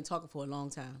guess she had been talking for a long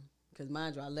time, because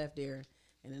mind you, I left there,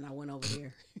 and then I went over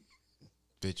there.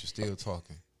 Bitch, you still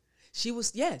talking. She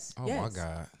was, yes. Oh, my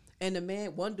God. And the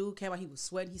man, one dude came out, he was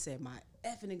sweating. He said, my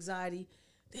effing anxiety,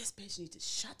 this bitch needs to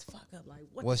shut the fuck up. Like,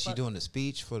 what Was the she fuck? doing the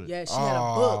speech for the... Yeah, she had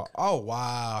a book. Oh,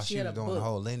 wow. She She had was a doing the book.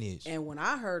 whole lineage. And when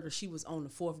I heard her, she was on the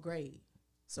 4th grade.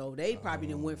 So they probably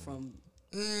done went from...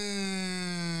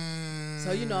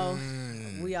 So, you know,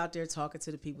 we out there talking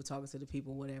to the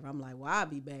people, whatever. I'm like, well, I'll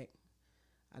be back.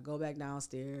 I go back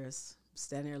downstairs,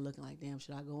 standing there looking like, damn,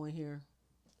 should I go in here?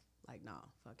 Like, nah,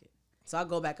 fuck it. So I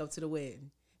go back up to the wedding.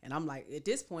 And I'm like, at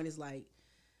this point, it's like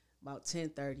about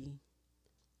 10:30.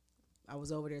 I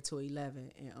was over there till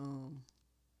 11. And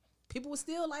people were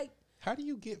still like... How do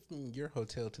you get from your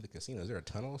hotel to the casino? Is there a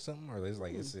tunnel or something? Or is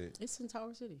like, is it... It's in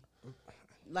Tower City.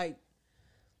 Like...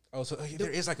 Oh, so there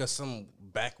is like some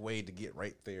back way to get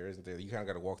right there, isn't there? You kind of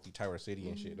got to walk through Tower City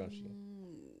and shit, don't you?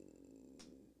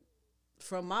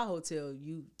 From my hotel,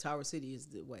 Tower City is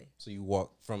the way. So you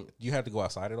walk from... You have to go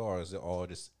outside at all, or is it all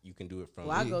just... You can do it from...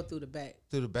 Well, I go through the back.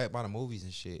 Through the back by the movies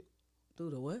and shit.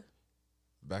 Through the what?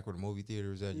 Back where the movie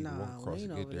theater is at, you can Nah, walk across we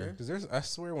and ain't get over there. there. Because there's... I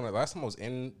swear, when last time I was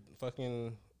in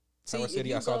fucking Tower See, City,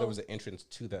 if I you saw go- there was an entrance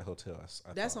to that hotel.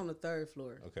 I That's thought. on the 3rd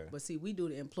floor. Okay. But see, we do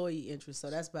the employee entrance,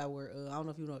 so that's by where I don't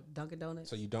know if you know Dunkin' Donuts.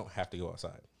 So you don't have to go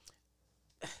outside.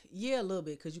 Yeah, a little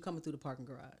bit because you coming through the parking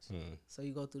garage. Hmm. So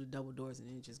you go through the double doors and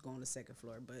then you just go on the 2nd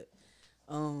floor. But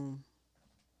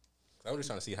I was just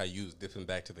trying to see how you was dipping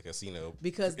back to the casino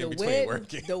because in the between wedding,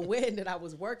 working. the wedding that I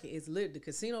was working is literally the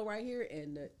casino right here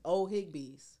and the old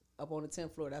Higbee's up on the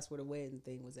 10th floor. That's where the wedding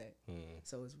thing was at.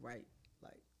 So it's right,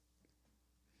 like,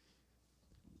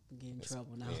 get in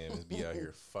trouble now. Man, just be out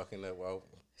here fucking up while...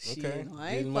 Shit, Okay. no, I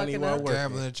ain't Getting money fucking while up. working.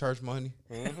 Gambling, church money.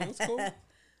 It's cool.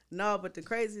 No, but the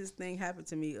craziest thing happened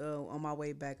to me on my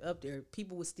way back up there.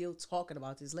 People were still talking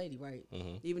about this lady, right?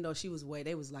 Even though she was away,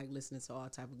 they was like listening to all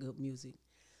type of good music.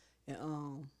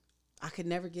 And I could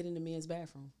never get in the men's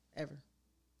bathroom, ever.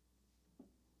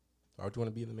 Why would you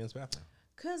want to be in the men's bathroom?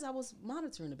 Because I was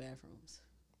monitoring the bathrooms.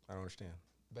 I don't understand.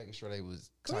 Making sure they was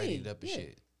Clean, tidied up and yeah.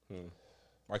 shit.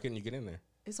 Why couldn't you get in there?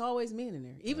 It's always men in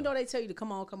there. Even though they tell you to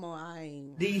come on, I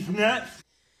ain't. These nuts.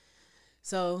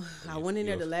 So I went in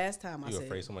there the you last time. I You said,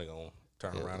 afraid somebody gonna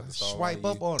turn around at the stall? Swipe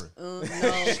while up you- on her. no.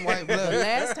 Swipe The left.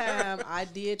 last time I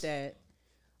did that,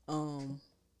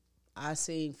 I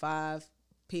seen 5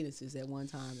 penises at one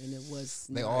time, and it was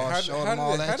They not- all How, showed how them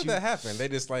all did, how at did you. that happen? They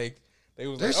just like they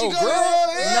was There like, she oh go.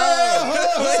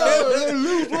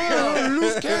 girl,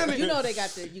 Loose cannon. You know they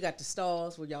got you got the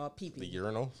stalls where y'all peeping. the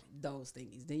urinal. Those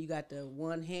thingies. Then you got the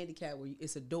one handicap where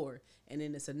it's a door, and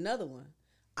then it's another one.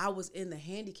 I was in the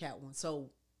handicap one, so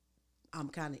I'm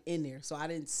kind of in there, so I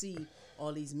didn't see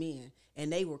all these men,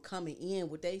 and they were coming in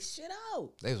with they shit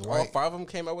out. They was All white. 5 of them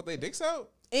came out with their dicks out.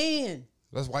 And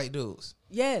That's white dudes.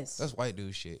 Yes. That's white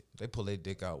dude shit. They pull their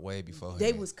dick out way before They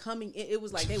him. was coming in. It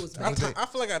was like they was. I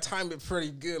feel like I timed it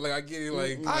pretty good. Like I get it.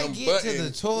 Like I get to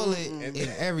the toilet and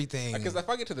and everything. Because if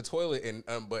I get to the toilet and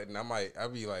unbutton, I'll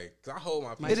be like, 'cause I hold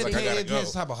my It piece like I gotta go.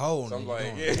 depends type of hole. So I'm you like,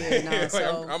 going. yeah, nah, like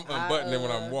so I'm unbuttoning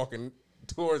when I'm walking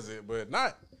towards it, but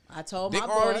not. I told Dick my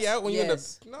boss. already out when you're in the-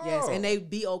 yes, No. yes, and they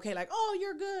be okay. Like, oh,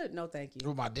 you're good. No, thank you.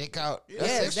 With my dick out. That's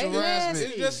Yes, sexual they harassment.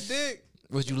 nasty. It's just dick.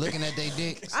 Was you looking at their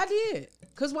dicks? I did.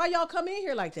 Cause why y'all come in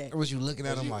here like that? Or was you looking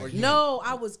at them you- like, No,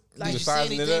 I was like, did you just see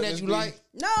sizing it anything up, that this you be- like?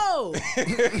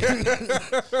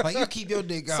 no. Like, you keep your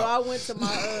dick out. So I went to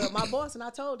my my boss and I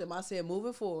told him, I said,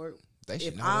 moving forward, They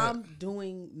should if know I'm that.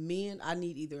 doing men, I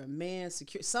need either a man,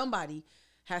 somebody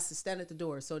has to stand at the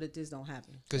door so that this don't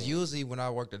happen. Because usually when I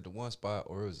worked at the one spot,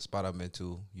 or it was a spot I've been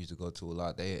to, used to go to a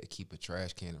lot, they keep a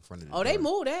trash can in front of the Oh, door. they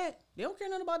moved that. They don't care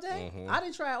nothing about that. I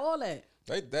didn't try all that.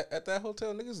 At that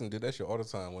hotel, niggas and did that shit all the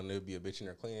time. When there'd be a bitch in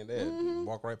there cleaning, they'd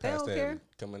walk right They past don't that care. and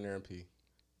come in there and pee.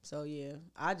 So yeah,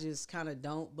 I just kind of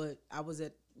don't. But I was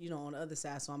at on the other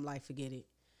side, so I'm like, forget it.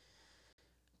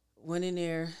 Went in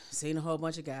there, seen a whole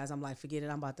bunch of guys. I'm like, forget it.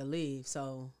 I'm about to leave.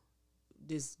 So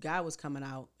this guy was coming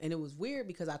out, and it was weird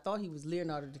because I thought he was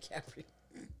Leonardo DiCaprio,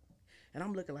 and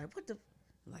I'm looking like, what the?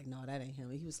 I'm like, no, that ain't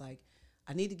him. He was like,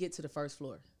 I need to get to the first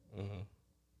floor. I'm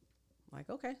like,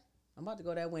 okay, I'm about to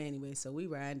go that way anyway. So we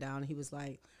ran down, and he was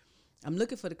like, I'm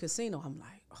looking for the casino. I'm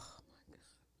like, oh my god,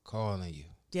 Calling you.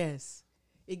 yes,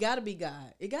 it gotta be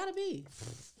God. It gotta be.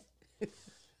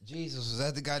 Jesus was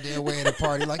at the goddamn wedding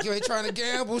party. Like, you ain't trying to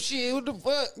gamble shit. What the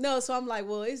fuck? No, so I'm like,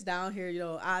 well, it's down here,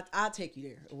 I'll take you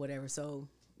there or whatever. So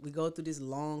we go through this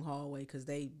long hallway because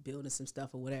they building some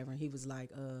stuff or whatever. And he was like,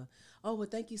 oh, well,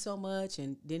 thank you so much.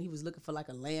 And then he was looking for like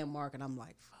a landmark. And I'm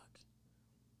like, fuck.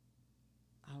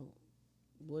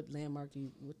 What landmark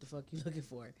what the fuck you looking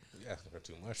for? You asking for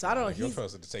too much. So I don't know, Like, you're he's-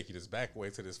 supposed to take you this back way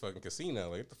to this fucking casino.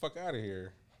 Like, get the fuck out of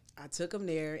here. I took him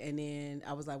there, and then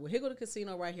I was like, well, here go the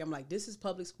casino right here. I'm like, this is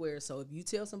Public Square. So if you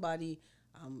tell somebody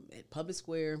I'm at Public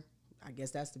Square, I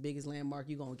guess that's the biggest landmark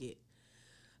you're going to get.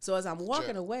 So as I'm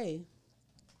walking away,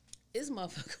 this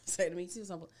motherfucker say to me, see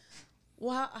something,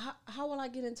 well, how will I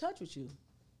get in touch with you?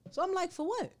 So I'm like, for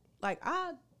what? Like,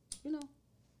 I'm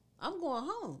going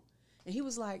home. And he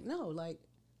was like, no, like,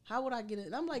 how would I get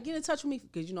in? I'm like, get in touch with me.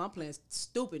 Because, I'm playing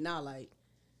stupid now. Like,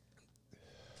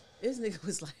 this nigga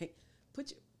was like,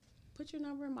 put your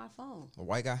number in my phone. A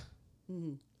white guy?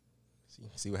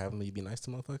 See what happens when you be nice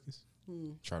to motherfuckers?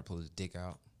 Try to pull his dick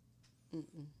out.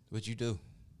 What'd you do?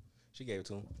 She gave it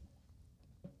to him.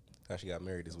 How she got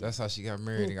married this week. That's how she got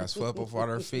married and got swept off on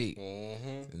her feet.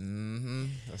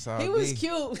 That's how He it was be.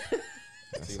 cute.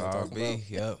 That's See what I'm how it talking be. about?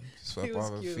 Yep. He Swept was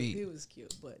off her cute. feet. He was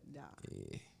cute, but nah.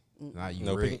 Yeah. Now you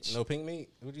no rich. pink, no pink meat.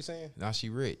 What you saying? Now she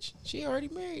rich. She already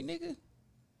married, nigga.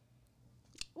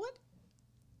 What?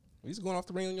 We just going off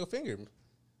the ring on your finger.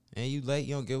 And you late,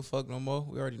 you don't give a fuck no more.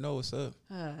 We already know what's up.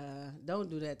 Don't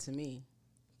do that to me.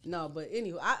 No, but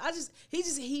anyway,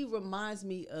 he reminds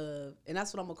me of, and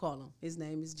that's what I'm gonna call him. His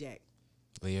name is Jack.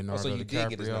 Leonardo So you did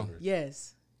get his DiCaprio. number.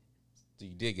 Yes. So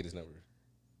you did get his number.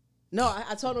 No,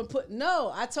 I told him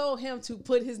I told him to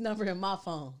put his number in my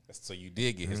phone. So you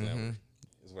did get his number.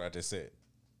 Is what I just said.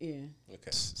 Yeah.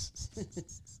 Okay.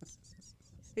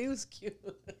 He was cute.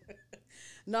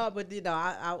 No, but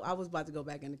I was about to go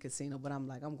back in the casino, but I'm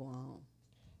like, I'm going home.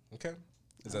 Okay.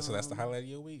 Is that so? That's the highlight of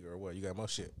your week, or what? You got more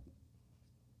shit.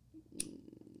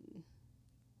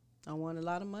 I won a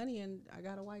lot of money and I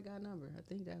got a white guy number. I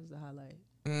think that was the highlight.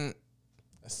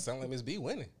 That sound like Miss B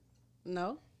winning.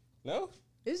 No, No.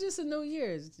 it's just a new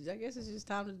year. I guess it's just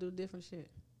time to do different shit.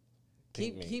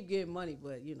 Pink meat. Keep getting money,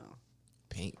 but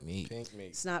Pink meat. Pink meat.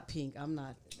 it's not pink. I'm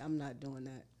not doing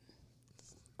that.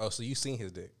 Oh, so you seen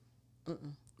his dick? How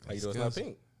you know it's not Excuse-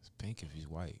 pink? It's pink if he's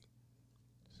white.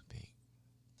 It's pink.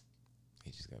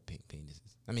 He just got pink penises.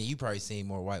 I mean, you probably seen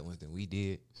more white ones than we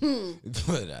did,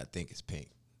 but I think it's pink.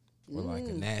 Or like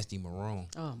a nasty maroon.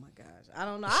 Oh my gosh, I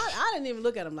don't know. I didn't even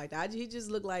look at him like that. He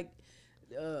just looked like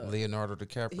Leonardo he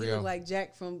DiCaprio. looked like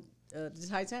Jack from the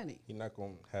Titanic. You're not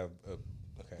gonna have a.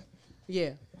 Okay.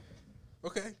 Yeah.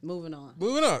 Okay. Moving on.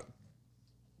 Moving on.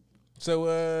 So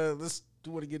let's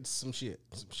want to get some shit.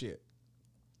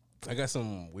 I got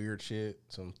some weird shit,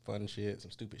 some fun shit,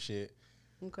 some stupid shit.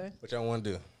 Okay. What y'all want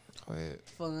to do? Go ahead.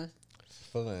 Fun.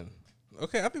 Fun.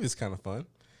 Okay, I think it's kind of fun.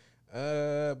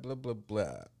 Blah blah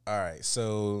blah. All right,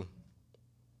 so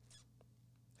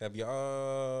have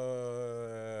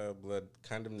y'all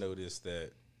kind of noticed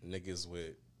that niggas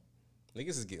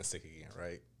is getting sick again,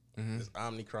 right? This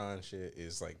Omicron shit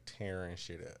is like tearing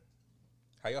shit up.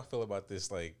 How y'all feel about this?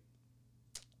 Like,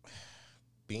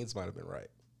 Beans might have been right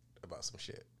about some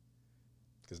shit.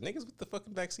 Because niggas with the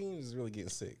fucking vaccines is really getting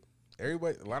sick.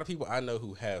 Everybody, a lot of people I know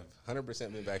who have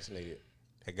 100% been vaccinated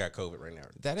had got COVID right now.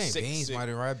 That ain't Sick, Beans sick. might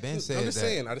have right. Ben said I'm just that.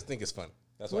 saying. I just think it's funny.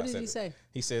 That's why What I did said he it. say?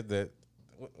 He said that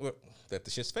that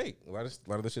the shit's fake. A lot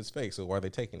of the shit's fake. So why are they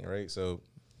taking it, right? So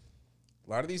a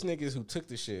lot of these niggas who took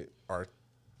the shit are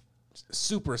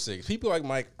super sick. People like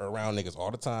Mike are around niggas all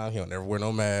the time. He don't never wear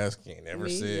no mask. He ain't never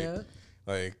Me, sick. yeah.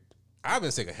 Like, I've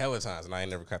been sick a hell of times and I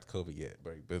ain't never caught the COVID yet.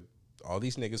 But all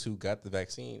these niggas who got the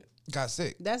vaccine, Got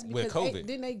sick. That's With because COVID.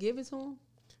 didn't they give it to him?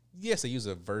 yes, they use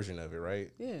a version of it,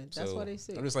 right? Yeah, that's why they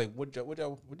sick. I'm just like, what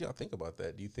y'all think about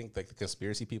that? Do you think like the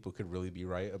conspiracy people could really be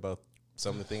right about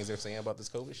some of the things they're saying about this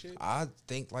COVID shit? I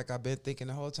think like I've been thinking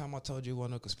the whole time I told you it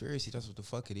wasn't a conspiracy. That's what the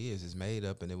fuck it is. It's made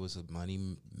up and it was a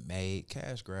money-made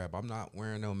cash grab. I'm not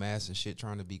wearing no mask and shit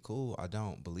trying to be cool. I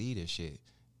don't believe this shit.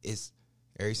 It's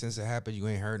ever since it happened, you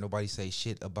ain't heard nobody say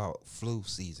shit about flu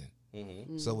season.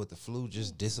 Mm-hmm. So with the flu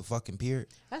just disappeared.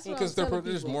 That's what Because I was they're telling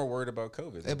just people. more worried about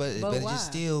COVID. But it why? just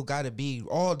still got to be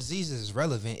all diseases is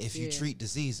relevant if you Yeah. treat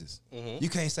diseases. Mm-hmm. You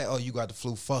can't say, oh, you got the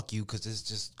flu, fuck you, because it's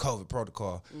just COVID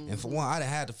protocol. And for one, I done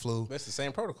had the flu. That's the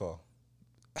same protocol.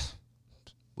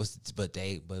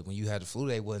 But when you had the flu,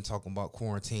 they wasn't talking about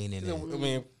quarantining. I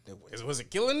mean, was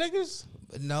it killing niggas?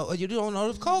 No, you don't know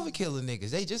if COVID killing niggas.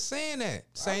 They just saying that.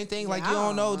 Same thing, like you Yeah.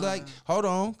 don't know, like, hold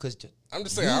on, because I'm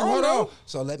just saying, I don't know.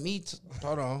 So let me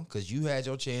hold on, because you had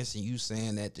your chance and you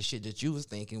saying that the shit that you was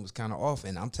thinking was kind of off.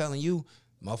 And I'm telling you,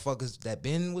 motherfuckers that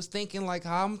Ben was thinking like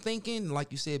how I'm thinking,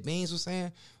 like you said, Beans was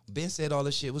saying, Ben said all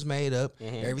this shit was made up.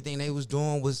 Mm-hmm. Everything they was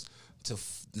doing was to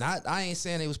not. I ain't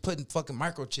saying they was putting fucking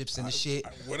microchips in the shit.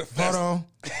 What if Hold that's- on,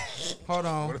 hold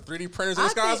on. What if 3D printers in the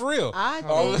sky is real? I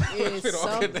Oh, think it it's all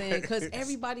something connects. because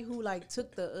everybody who like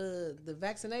took the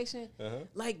vaccination,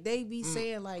 like they be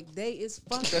saying like they is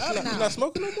fucked up You now. not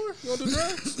smoking no more? You don't do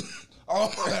drugs?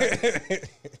 Oh,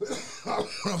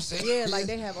 I'm saying. Yeah, like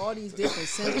they have all these different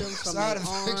symptoms from Side their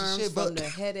effects and arms, shit, from but- the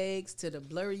headaches to the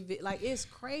blurry. Like it's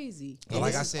crazy. But And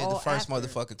like this I is said, the all first after.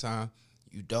 motherfucking time,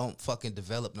 you don't fucking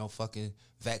develop no fucking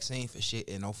vaccine for shit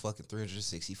in no fucking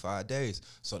 365 days.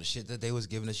 So the shit that they was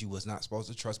giving us, you was not supposed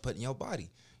to trust put in your body.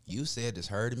 You said this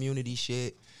herd immunity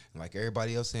shit, and like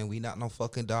everybody else saying we not no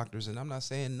fucking doctors, and I'm not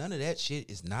saying none of that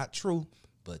shit is not true.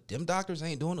 But them doctors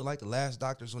ain't doing it like the last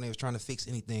doctors when they was trying to fix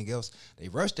anything else. They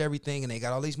rushed everything, and they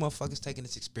got all these motherfuckers taking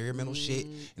this experimental shit,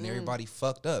 and everybody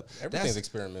fucked up. Everything's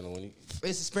experimental. When you,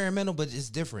 It's experimental, but it's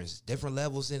different. It's different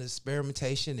levels in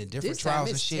experimentation and different This time trials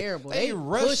and it's shit. terrible. They They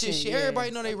rush this pushing, shit. yeah.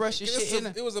 Everybody know they rush this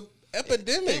shit. it was an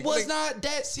epidemic. It was Like, not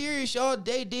that serious, y'all.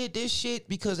 They did this shit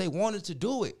because they wanted to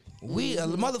do it. We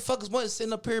motherfuckers wasn't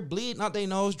sitting up here bleeding out their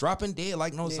nose, dropping dead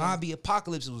like no zombie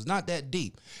apocalypse. It was not that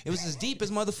deep. It was as deep as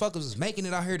motherfuckers was making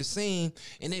it out here to scene,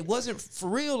 and it wasn't for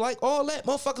real like all that.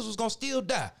 Motherfuckers was gonna still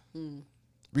die,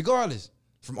 regardless,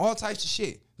 from all types of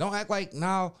shit. Don't act like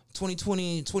now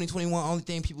 2020 and 2021 only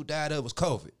thing people died of was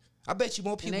COVID. I bet you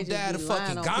more people they just died be of lying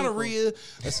fucking on gonorrhea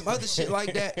and some other shit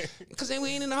like that. Because they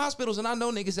ain't in the hospitals. And I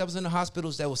know niggas that was in the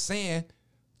hospitals that was saying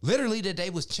literally that they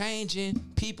was changing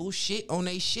people's shit on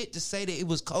they shit to say that it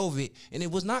was COVID. And it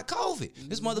was not COVID.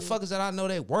 This motherfuckers that I know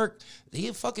that work, he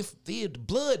a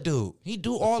blood dude. He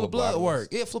do all the blood phlebotomist. work.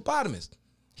 Yeah, phlebotomist.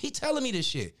 He telling me this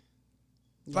shit.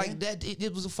 Like that,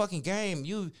 it was a fucking game.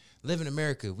 You live in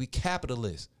America. We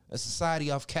capitalists. A society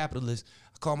of capitalists.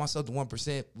 I call myself the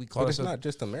 1%. We call but it's ourselves not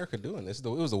just America doing this. It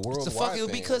was a it's worldwide the fucking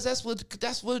thing. because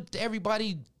that's what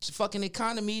everybody fucking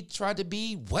economy tried to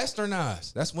be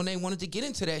westernized. That's when they wanted to get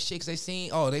into that shit because they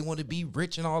seen they want to be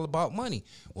rich and all about money.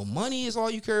 Well, money is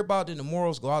all you care about, then the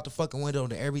morals go out the fucking window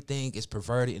and everything is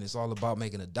perverted and it's all about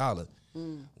making a dollar.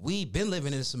 We been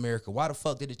living in this America. Why the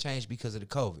fuck did it change because of the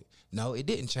COVID? No, it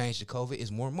didn't change the COVID.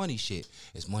 It's more money shit.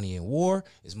 It's money in war.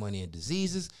 It's money in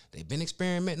diseases. They've been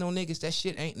experimenting on niggas. That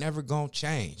shit ain't never gonna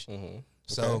change.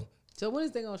 So So when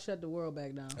is they gonna shut the world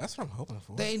back down? That's what I'm hoping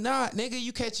for. they not, nigga.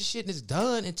 You catch your shit and it's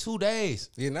done in 2 days.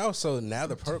 So now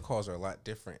the protocols are a lot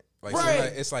different. Like Right.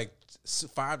 it's like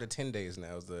 5 to 10 days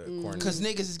now is the quarantine. Cause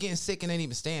niggas is getting sick and ain't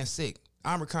even staying sick.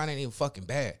 Omicron ain't even fucking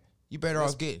bad. You better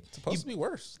off getting. It's supposed to be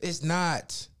worse. It's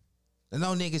not.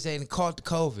 No niggas ain't caught the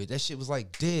COVID. That shit was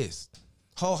like this.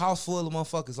 Whole house full of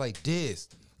motherfuckers like this.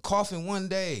 Coughing 1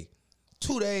 day,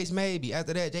 2 days maybe.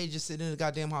 After that, they just sitting in the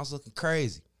goddamn house looking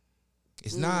crazy.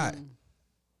 It's not.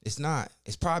 It's not.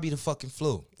 It's probably the fucking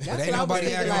flu. That's But ain't what I was nobody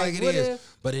thinking, acting like like, it what is.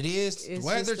 if But it is. it's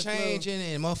Weather just the flu? changing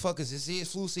and motherfuckers, this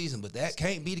is flu season. But that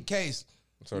can't be the case.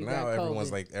 So You now got everyone's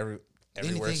COVID. like everywhere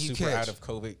Anything you super catch. out of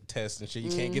COVID tests and shit.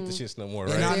 You can't get the shits no more,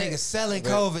 And now right? niggas selling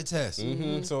But- COVID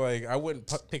tests. So like I wouldn't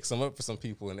pick some up for some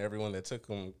people, and everyone that took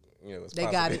them, was They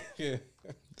got positive.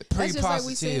 Yeah. That's just like we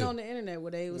Pre-positive. seen on the internet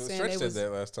where they was saying Stretch they said was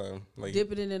that last time. Like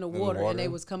dipping it in the in the water and they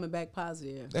water. was coming back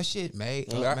positive. That shit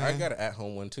made I, up, I man. got an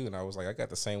at-home one too, and I was like, I got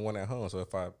the same one at home. So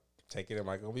if I take it, am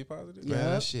I gonna be positive? Man, Yeah.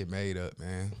 that shit made up,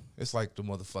 man. It's like the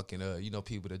motherfucking, you know,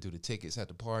 people that do the tickets at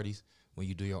the parties when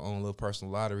you do your own little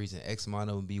personal lotteries and X amount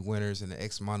of them be winners and the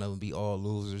X amount of them be all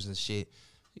losers and shit.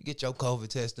 You get your COVID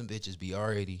test, them bitches be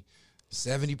already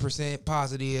 70%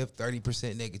 positive,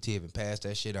 30% negative, and pass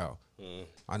that shit out.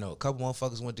 I know a couple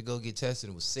motherfuckers went to go get tested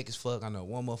and was sick as fuck. I know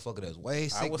one motherfucker that was way I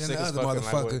sick was than sick the as other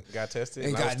fuck and I motherfucker. got tested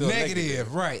And I was got still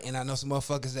negative, right? And I know some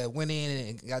motherfuckers that went in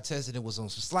and got tested and was on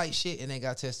some slight shit, and they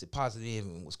got tested positive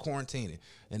and was quarantining.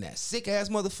 And that sick ass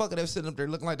motherfucker that was sitting up there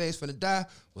looking like they was finna die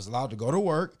was allowed to go to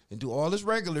work and do all this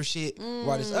regular shit,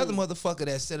 while this other motherfucker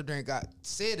that sat up there and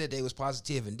said that they was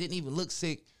positive and didn't even look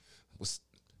sick was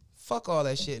fuck all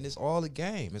that shit. And it's all a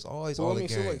game. It's always Well, all I mean, a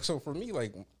game. so for me,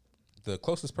 like the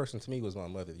closest person to me was my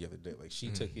mother the other day. Like she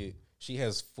took it. She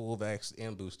has full vax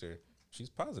and booster. She's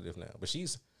positive now, but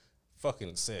she's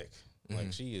fucking sick.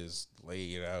 Like she is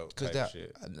laid out Cause type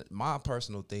shit. my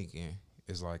personal thinking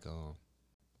is like,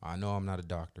 I know I'm not a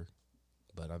doctor,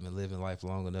 but I've been living life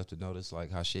long enough to notice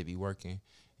like how shit be working.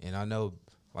 And I know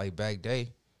like back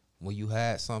day when you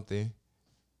had something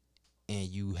and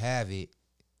you have it,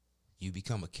 you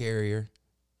become a carrier.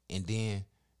 And then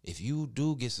if you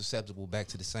do get susceptible back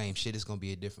to the same shit, it's going to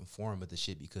be a different form of the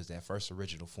shit because that first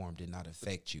original form did not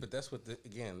affect you. But that's what,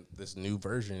 again, this new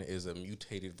version is a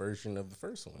mutated version of the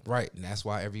first one. Right. And that's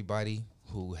why everybody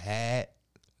who had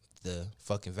the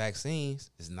fucking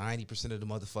vaccines is 90% of the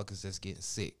motherfuckers that's getting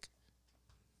sick.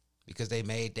 Because they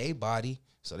made their body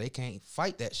so they can't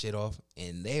fight that shit off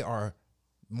and they are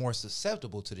more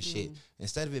susceptible to the shit.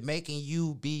 Instead of it making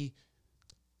you be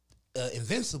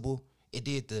invincible, it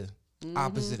did the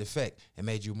opposite effect and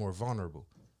made you more vulnerable.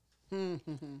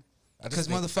 Because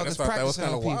motherfuckers that was practicing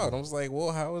kind on of people. wild. I was like,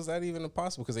 well, how is that even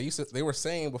possible? Because they were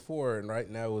saying before, and right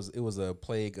now it was a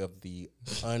plague of the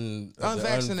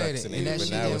Unvaccinated, and that but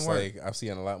shit now didn't it's work. like I'm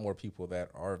seeing a lot more people that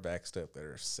are vaxxed up that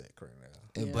are sick right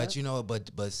now. And, but you know, but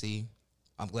see,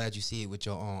 I'm glad you see it with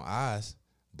your own eyes.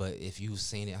 But if you've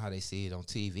seen it how they see it on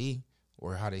TV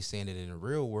or how they seeing it in the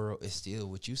real world, it's still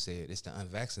what you said. It's the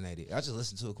unvaccinated. I just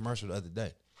listened to a commercial the other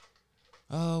day.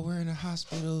 Oh, we're in the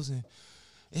hospitals and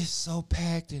it's so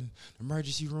packed and the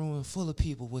emergency room is full of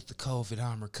people with the COVID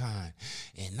Omicron,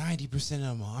 and 90% of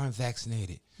them are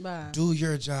unvaccinated. Bye. Do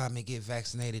your job and get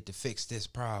vaccinated to fix this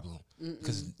problem.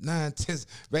 Because 9/10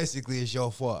 basically is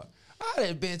your fault. I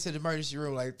done been to the emergency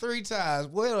room like 3 times.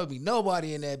 Boy, there'll be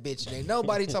nobody in that bitch. And ain't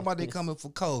nobody talking about they coming for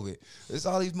COVID. It's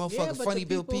all these motherfucking but funny the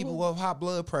built people people with high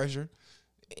blood pressure.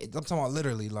 I'm talking about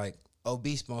literally like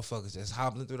obese motherfuckers that's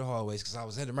hobbling through the hallways because I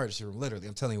was in the emergency room. Literally,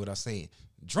 I'm telling you what I seen.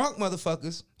 Drunk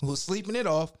motherfuckers who was sleeping it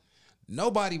off.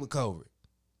 Nobody with COVID.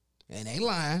 And they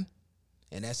lying.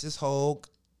 And that's this whole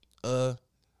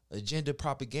agenda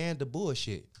propaganda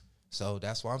bullshit. So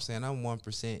that's why I'm saying I'm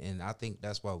 1%, and I think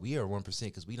that's why we are 1%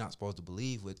 because we not supposed to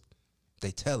believe what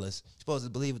they tell us. You're supposed to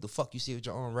believe what the fuck you see with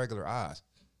your own regular eyes.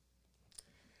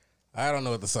 I don't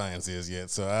know what the science is yet,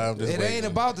 so I'm just It waiting. ain't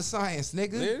about the science,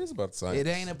 nigga. It is about the science. It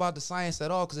ain't about the science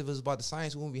at all, because if it was about the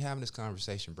science, we wouldn't be having this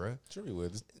conversation, bruh. Sure we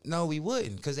would. No, we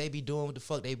wouldn't, because they be doing what the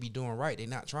fuck they be doing right. They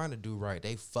not trying to do right.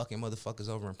 They fucking motherfuckers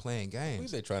over and playing What are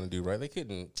games. they trying to do right? They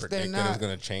couldn't predict that it not. was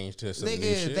going to change to some new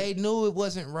Nigga, shit. they knew it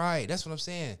wasn't right. That's what I'm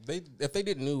saying. If they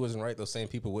didn't know it wasn't right, those same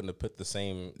people wouldn't have put the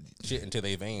same shit into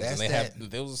their veins. That's and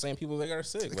that. those are the same people that got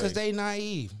sick. Because Like, they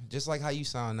naive, just like how you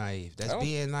sound naive. That's I don't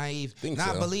being naive, think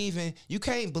not so. believing. You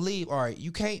can't believe. All right,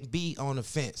 you can't be on the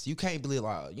fence. You can't believe.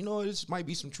 You know, this might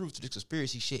be some truth to this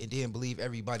conspiracy shit, and then believe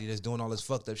everybody that's doing all this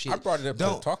fucked up shit. I brought it up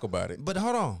to talk about it. But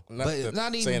hold on, Not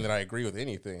saying that I agree with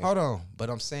anything. Hold on, but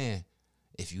I'm saying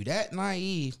if you that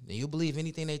naive and you believe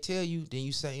anything they tell you, then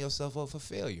you setting yourself up for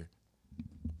failure.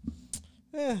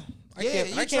 I Yeah,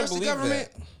 you can't trust the believe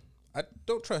government? that. I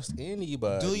don't trust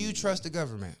anybody. Do you trust the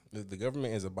government? The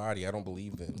government is a body. I don't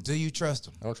believe them. Do you trust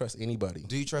them? I don't trust anybody.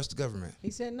 Do you trust the government? He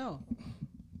said no.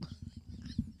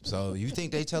 So you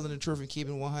think they telling the truth and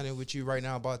keeping 100 with you right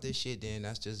now about this shit? Then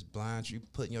that's just blind. You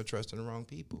putting your trust in the wrong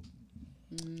people.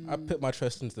 I put my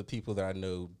trust into the people that I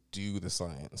know do the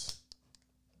science.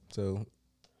 So,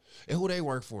 And who they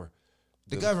work for?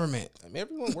 The government. I mean,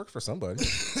 everyone works for somebody.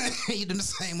 You them the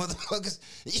same motherfuckers.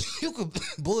 You could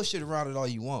bullshit around it all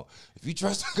you want. If you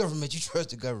trust the government, you trust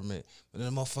the government. But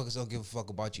then the motherfuckers don't give a fuck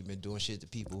about you been doing shit to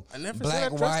people. I never Black, said I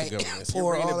trust white, the government. So poor,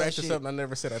 you're bringing all it back that to shit. something I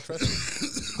never said I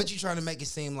trusted. But you trying to make it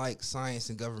seem like science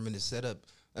and government is set up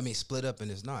I mean, split up,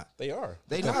 and it's not. They are.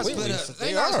 They not split up.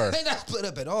 They not split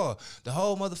up at all. The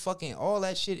whole motherfucking, all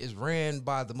that shit is ran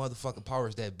by the motherfucking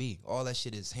powers that be. All that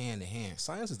shit is hand to hand.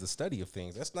 Science is the study of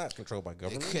things. That's not controlled by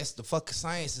government. Because the fucking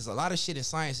science is, a lot of shit in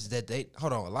science is that a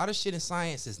lot of shit in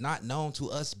science is not known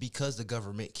to us because the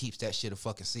government keeps that shit a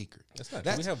fucking secret. That's not.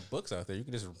 We have books out there. You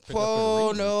can just pick up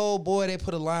and read. No, boy, they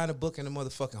put a lie in a book in the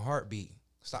motherfucking heartbeat.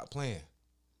 Stop playing.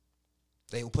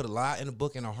 They will put a lie in a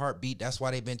book and a heartbeat. That's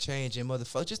why they've been changing,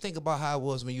 motherfucker. Just think about how it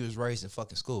was when you was raised in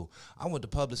fucking school. I went to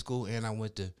public school and I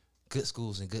went to good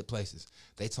schools and good places.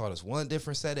 They taught us one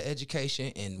different set of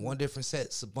education and one different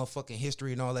sets of motherfucking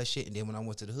history and all that shit. And then when I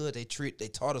went to the hood, they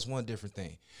taught us one different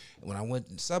thing. And when I went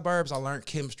to the suburbs, I learned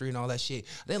chemistry and all that shit.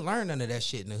 I didn't learn none of that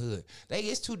shit in the hood.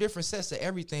 It's two different sets of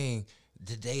everything.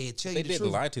 Did they tell you the truth? They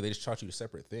didn't lie to you. They just taught you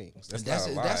separate things.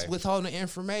 That's withholding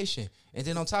information. And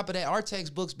then on top of that, our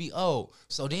textbooks be old.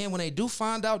 So then when they do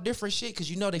find out different shit,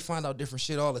 because you know they find out different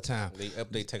shit all the time. They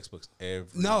update textbooks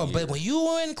every year. But when you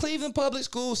are in Cleveland public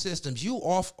school systems, you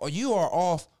are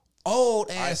off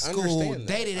old ass school,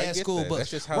 dated ass school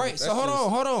books. Right. So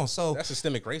hold on. So that's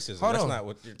systemic racism. That's not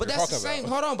what you're talking about.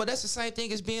 Hold on, but that's the same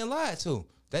thing as being lied to.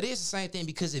 That is the same thing,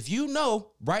 because if you know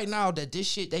right now that this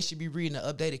shit, they should be reading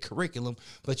the updated curriculum,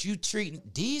 but you treating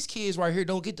these kids right here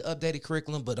don't get the updated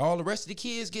curriculum, but all the rest of the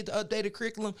kids get the updated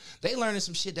curriculum, they learning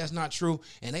some shit that's not true,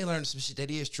 and they learning some shit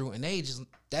that is true, and they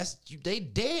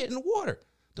dead in the water.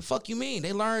 The fuck you mean?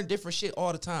 They learn different shit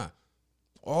all the time.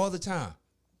 All the time.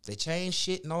 They change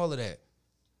shit and all of that.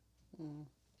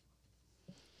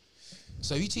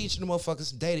 So you teaching the motherfuckers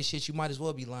some data shit, you might as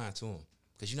well be lying to them,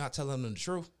 because you're not telling them the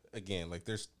truth. Again, like,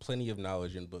 there's plenty of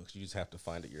knowledge in books. You just have to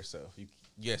find it yourself.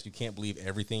 Yes, you can't believe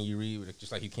everything you read,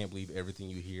 just like you can't believe everything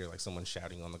you hear, like someone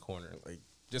shouting on the corner. Like,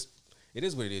 just, it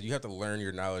is what it is. You have to learn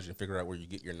your knowledge and figure out where you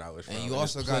get your knowledge from. And you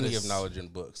also got plenty of knowledge in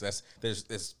books.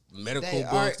 There's medical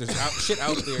books. There's shit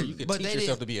out there. You can teach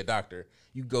yourself to be a doctor.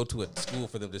 You go to a school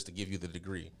for them just to give you the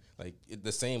degree. Like,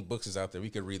 the same books is out there. We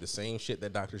could read the same shit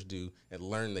that doctors do and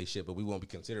learn they shit, but we won't be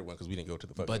considered one because we didn't go to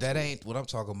the fucking But that ain't what I'm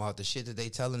talking about. The shit that they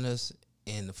telling us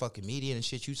in the fucking media and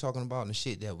shit you talking about, and the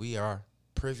shit that we are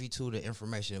privy to, the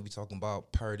information that we talking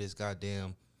about per this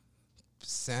goddamn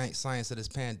science of this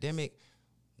pandemic,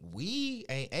 we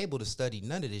ain't able to study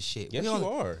none of this shit. Yes, you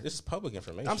are. This is public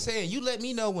information. I'm saying, you let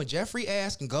me know when Jeffrey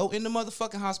Ash can go in the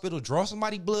motherfucking hospital, draw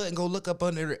somebody blood, and go look up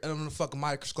under the fucking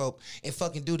microscope and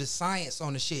fucking do the science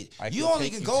on the shit. You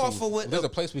only can go off of what... There's a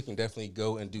place we can definitely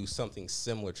go and do something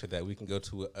similar to that. We can go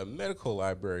to a medical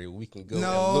library. We can go and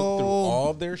look through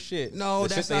all their shit. No,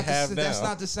 that's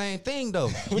not the same thing,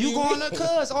 though. You going to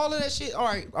cuz all of that shit. All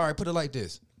right, put it like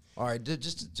this. All right,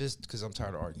 just because I'm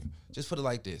tired of arguing. Just put it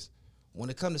like this. When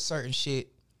it comes to certain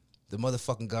shit, the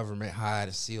motherfucking government hide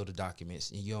and seal the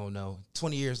documents, and you don't know.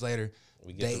 20 years later,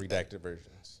 we get the redacted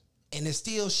versions. And it's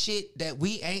still shit that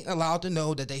we ain't allowed to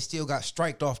know that they still got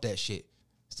striked off that shit.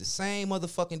 It's the same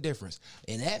motherfucking difference.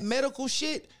 And that medical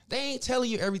shit, they ain't telling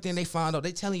you everything they found out.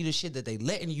 They telling you the shit that they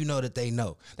letting you know that they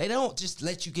know. They don't just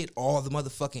let you get all the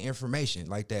motherfucking information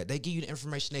like that. They give you the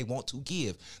information they want to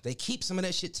give. They keep some of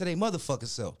that shit to their motherfucking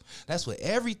self. That's what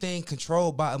everything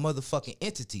controlled by a motherfucking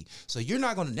entity. So you're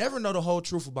not going to never know the whole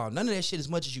truth about none of that shit as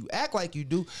much as you act like you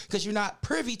do, because you're not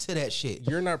privy to that shit.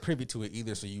 You're not privy to it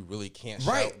either, so you really can't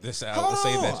shout this out and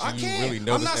say that you really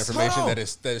know this information that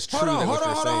is true, that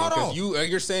what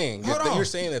you're saying. Because you're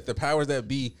saying that the powers that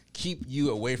be keep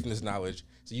you away from this knowledge,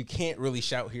 so you can't really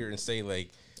shout here and say,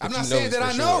 like, I'm not saying that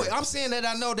I know it. I'm saying that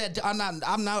I know that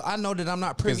I know that I'm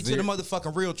not privy to the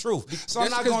motherfucking real truth. So I'm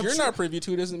not going. You're not privy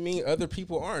to it doesn't mean other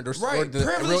people aren't. Or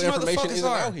the real information isn't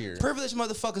out here. Privileged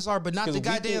motherfuckers are, but not the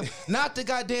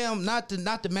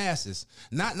masses.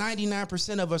 Not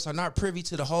 99% of us are not privy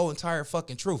to the whole entire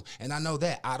fucking truth. And I know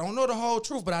that. I don't know the whole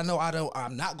truth, but I know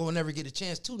I'm not going to never get a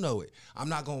chance to know it. I'm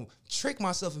not going to trick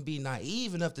myself and be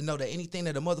naive enough to know that anything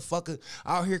that a motherfucker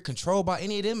out here controlled by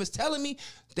any of them is telling me,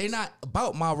 they're not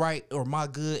about my right or my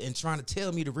good and trying to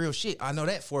tell me the real shit. I know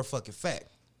that for a fucking fact.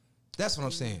 That's what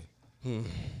I'm saying.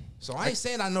 So I ain't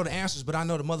saying I know the answers, but I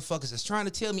know the motherfuckers that's trying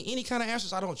to tell me any kind of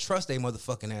answers. I don't trust they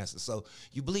motherfucking answers. So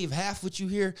you believe half what you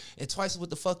hear and twice what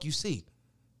the fuck you see.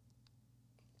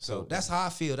 So that's how I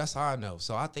feel. That's how I know.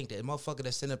 So I think that motherfucker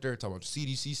that's sitting up there talking about the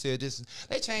CDC said this,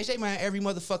 they change their mind every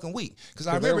motherfucking week. Because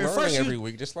I remember at first every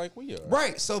week, just like we are.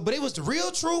 Right. So, but it was the real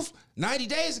truth 90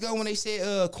 days ago when they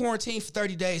said quarantine for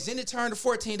 30 days. Then it turned to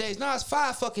 14 days. Now it's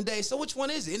 5 fucking days. So which one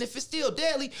is it? And if it's still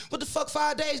deadly, what the fuck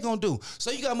 5 days gonna do?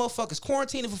 So you got motherfuckers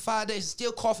quarantining for 5 days and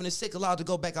still coughing and sick, allowed to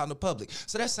go back out in the public.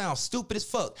 So that sounds stupid as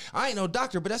fuck. I ain't no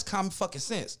doctor, but that's common fucking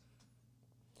sense.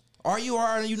 Are you or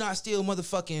are you not still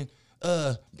motherfucking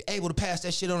able to pass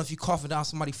that shit on if you coughing down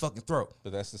somebody's fucking throat.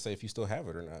 But that's to say if you still have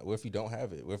it or not. What if you don't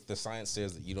have it? What if the science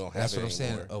says that you don't have That's it what I'm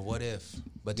anymore? saying. What if?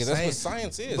 But Yeah, that's what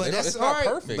science is. But that's it's all not right.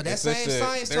 perfect. But that It's just same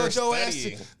science they're told your ass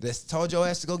studying. told your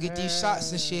ass to go get these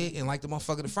shots and shit, and like the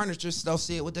motherfucker, the furniture store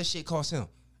said what that shit cost him.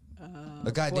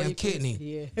 A goddamn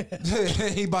kidney. Yeah.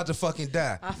 He about to fucking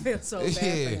die. I feel so bad for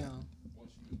Yeah. him.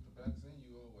 Once you get the vaccine,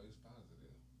 you always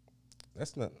positive.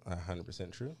 That's not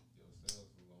 100% true. Your cells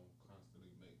will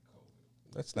constantly make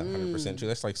COVID. That's not 100% true.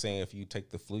 That's like saying if you take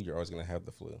the flu, you're always going to have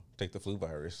the flu. Take the flu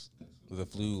virus. The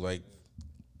flu, like,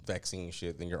 vaccine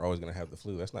shit, then you're always going to have the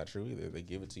flu. That's not true either. They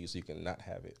give it to you so you can not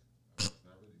have it. It's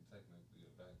not really technically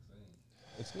a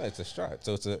vaccine. It's not. It's a shot.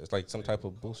 So it's like some type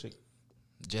of bullshit.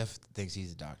 Jeff thinks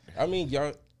he's a doctor. I mean,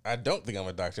 y'all, I don't think I'm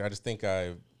a doctor. I just think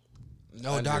I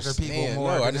No doctor people understand.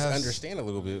 more. No, I than just us. understand a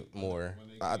little bit more.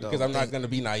 I don't Because I'm not think- going to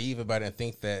be naive about it and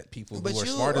think that people But who are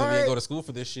you smarter than me are- and go to school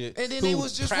for this shit, And then who they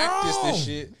was just practice wrong. this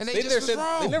shit, And they just never was said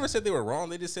wrong. they never said they were wrong.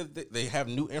 They just said that they have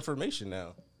new information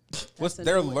now. What's That's a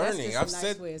they're new- learning? That's I've just a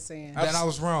said nice way of saying. I've That I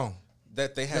was wrong.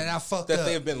 that they have That I fucked that up.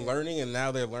 they have been learning and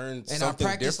now they're learning And I something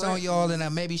practiced different. on y'all, and I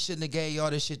maybe shouldn't have gave y'all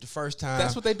this shit the first time.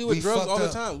 That's what they do with We drugs fucked all the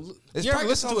up. time. It's You ever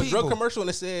practice listen on to a drug people. commercial and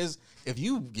it says if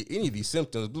you get any of these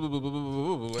symptoms, blah, blah, blah, blah,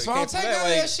 blah, blah, blah, So I don't take none of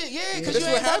that shit, yeah, because this you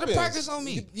what ain't about to happens. practice on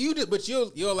me. You did, but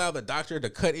you'll allow the doctor to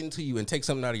cut into you and take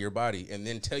something out of your body and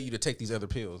then tell you to take these other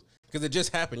pills because it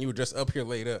just happened. You were just up here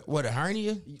laid up. What, a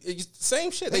hernia?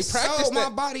 Same shit. They practiced sewed my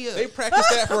that. body up. They practiced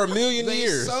that for a million They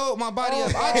years. sewed my body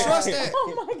up. I trust that.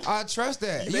 I trust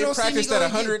that. They don't see me practiced that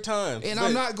go 100 times, and but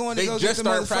I'm not going to they go just get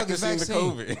the started motherfucking practicing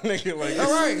vaccine. the COVID. Nigga, like,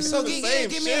 All right, it's so the give same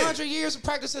me shit. 100 years of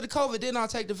practice of the COVID, then I'll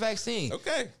take the vaccine.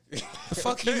 Okay. The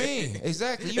fuck you mean?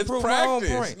 Exactly. You It's prove my own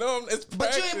practice. point. No, it's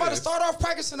But you ain't about to practice. start off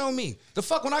practicing on me. The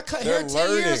fuck when I cut They're hair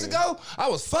 10 years learning. ago, I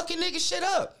was fucking nigga shit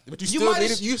up. But you might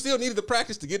still needed the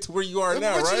practice to get to where you are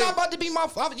now, but right? you're not about to be my.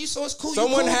 You so it's cool.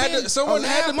 Someone you cool had being to. Someone a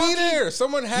had to lab be monkey? there.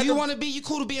 Someone had You to. want to be? You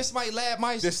cool to be in somebody lab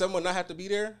mice? Did someone not have to be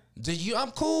there? Did you?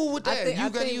 I'm cool with that. I think, you I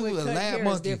got think you with a cut lab hair is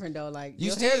monkey. different though. Like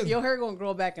You your hair gonna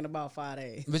grow back in about 5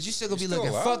 days. But you still gonna be still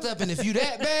looking alive. fucked up, and if you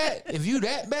that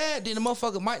bad, then the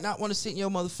motherfucker might not want to sit in your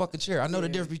motherfucking chair. I know the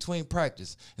difference between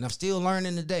practice, and I'm still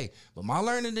learning today. But my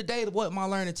learning today wasn't my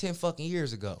learning 10 fucking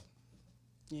years ago.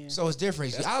 Yeah. So it's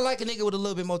different. I like a nigga with a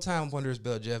little bit more time under his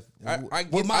belt, Jeff. I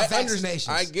with my I vaccinations.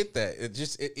 I get that. It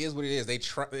is what it is. They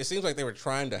try. It seems like they were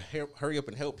trying to hurry up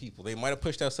and help people. They might have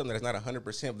pushed out something that's not 100%.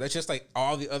 But that's just like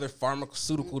all the other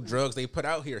pharmaceutical drugs they put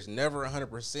out here. It's never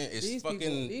 100%. It's These fucking.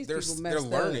 people- these they're people they're messed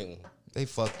up. learning. They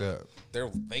fucked up.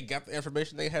 They got the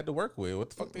information they had to work with. What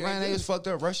the fuck? Man, they was fucked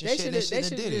up Russian They shit. should They have shouldn't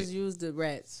have did just it. used the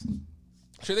rats.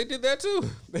 Sure, they did that too.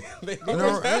 They You know,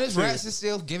 always and have this to. rats is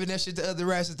still giving that shit to other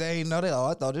rats that they ain't know that. Oh,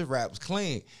 I thought this rat was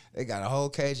clean. They got a whole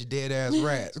cage of dead ass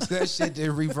rats. That shit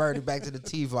then reverted back to the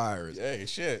T virus. Hey,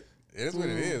 shit. It is what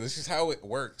it is. It's just how it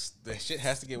works. The shit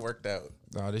has to get worked out.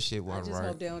 No, this shit I wasn't just right.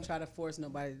 hope they don't try to force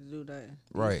nobody to do that. These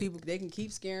Right. People, they can keep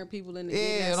scaring people into getting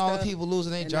Yeah, that and all the stuff, people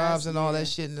losing their and jobs that's- and all yeah. that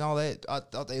shit and all that. I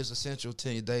thought they was essential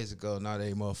 10 days ago. Now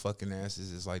they motherfucking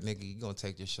asses. It's like, nigga, you gonna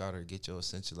take this shot or get your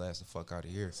essential ass the fuck out of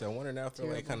here. So I wonder now if they're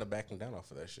like Terrible. kind of backing down off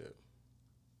of that shit.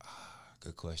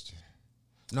 Good question.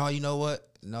 No, you know what?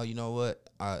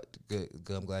 Good.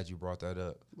 I'm glad you brought that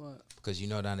up. What? Because you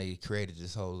know now they created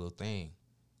this whole little thing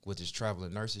with this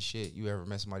traveling nurses shit. You ever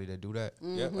met somebody that do that?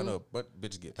 Yep, I know, but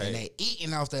bitches get paid. And they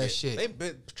eating off that shit.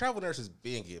 They travel nurses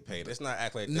been get paid. Let's not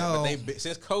act like that. No. But they been,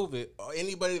 since COVID,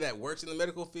 anybody that works in the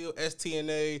medical field,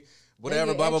 STNA,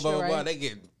 whatever, get blah blah extra, blah blah, right? they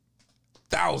get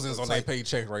thousands on their like-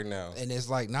 paycheck right now. And it's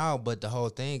like now, but the whole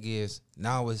thing is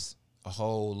now it's a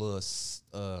whole little,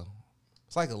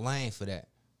 it's like a lane for that.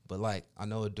 But like I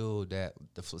know a dude that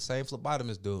same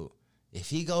phlebotomist dude. If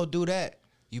he go do that,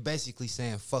 you basically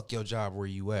saying fuck your job where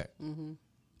you at.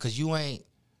 Cause you ain't.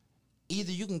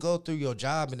 Either you can go through your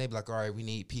job and they be like, all right, we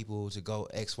need people to go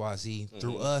XYZ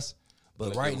through us. But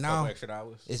Let's right give 'em a couple now, extra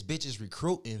hours. it's bitches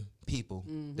recruiting people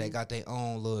that got their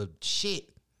own little shit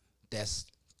that's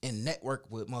in network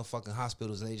with motherfucking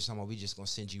hospitals, and they just talking about we just gonna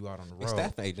send you out on the road. It's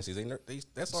staffing agencies.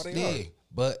 That's all they Yeah, are.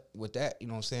 but with that, you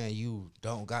know what I'm saying, you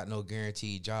don't got no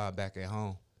guaranteed job back at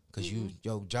home because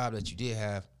your job that you did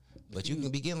have, but you can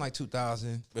be getting like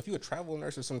 2,000. If you a travel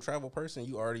nurse or some travel person,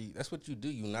 that's what you do.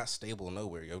 You're not stable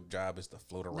nowhere. Your job is to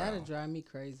float That'll around. drive me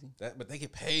crazy. But they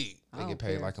get paid. I They don't get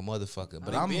paid care. like a motherfucker.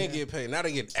 But They I'm been get paid. Now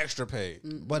they get extra paid.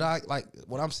 But I like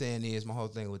what I'm saying is my whole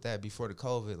thing with that before the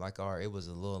COVID, like, all right, it was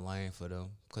a little lame for them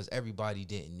because everybody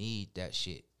didn't need that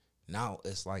shit. Now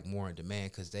it's like more in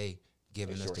demand because they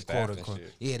giving They us the short-staffed quote and unquote.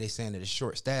 shit. Yeah, they saying that it's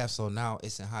short staff, so now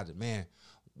it's in high demand.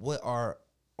 What are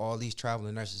all these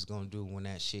traveling nurses gonna do when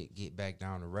that shit get back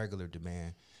down to regular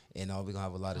demand? and we're gonna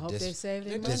have a lot I of hope they save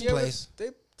their They money. just- displaced.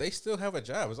 They still have a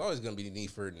job. It's always going to be the need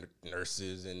for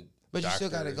nurses and. But you still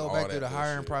got to doctors go and back all through that the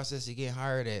hiring bullshit. process to get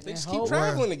hired at. They just And keep hope-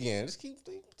 traveling again. Just keep.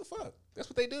 What the fuck? That's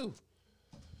what they do.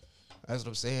 That's what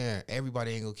I'm saying.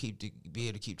 Everybody ain't gonna be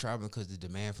able to keep traveling because the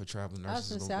demand for traveling I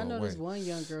was nurses is gonna say, I gonna know go this away. one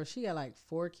young girl. She got like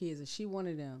 4 kids, and she one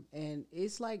of them. And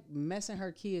it's like messing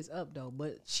her kids up though.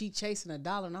 But she chasing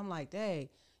 $1, and I'm like, dang,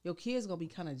 your kids gonna be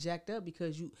kind of jacked up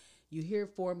because you here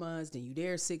 4 months, then you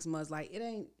there 6 months. Like it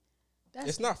ain't. That's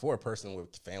It's not for a person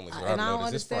with families. And I've I don't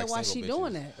noticed. It's for, understand why single she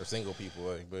doing bitches that. or single people.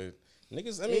 Like, but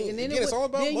niggas, I mean, and then again, it's all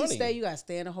about then money. you gotta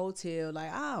stay in a hotel. Like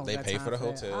I don't. They got pay time for the that.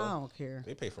 hotel. I don't care.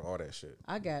 They pay for all that shit.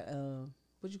 I got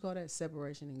what you call that?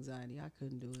 Separation anxiety. I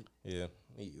couldn't do it. Yeah,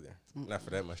 me either. Not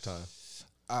for that much time.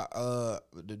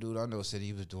 The dude I know said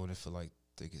he was doing it for like,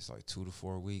 I think it's like 2 to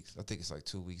 4 weeks. I think it's like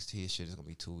 2 weeks. His shit is gonna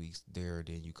be 2 weeks there.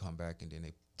 Then you come back and then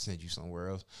they send you somewhere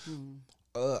else.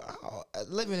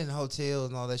 Living in hotels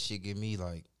and all that shit get me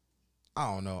like,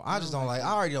 I don't know. I just don't like.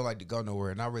 I already don't like to go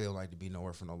nowhere, and I really don't like to be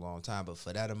nowhere for no long time. But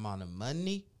for that amount of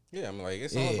money, Yeah, I'm like,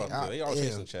 it's Yeah, all about. They all yeah.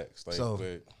 chasing checks. Like, So, but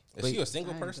if but you a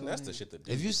single I ain't person, doing that's the it. shit to do.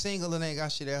 if you single and ain't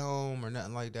got shit at home or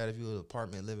nothing like that, if you an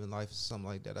apartment living life or something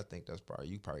like that, I think that's probably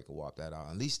you probably could whop that out.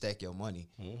 At least stack your money.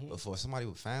 But for somebody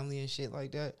with family and shit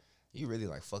like that, you really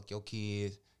like fuck your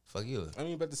kids, fuck you. I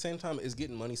mean, but at the same time, is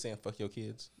getting money saying fuck your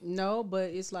kids? No, but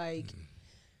it's like,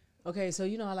 okay, so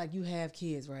you know how like you have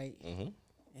kids, right? Mm-hmm.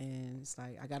 And it's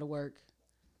like I gotta work,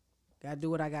 gotta do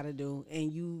what I gotta do,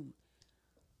 and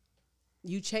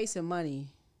you chasing money,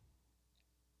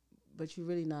 but you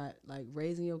really not like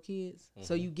raising your kids.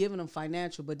 So you giving them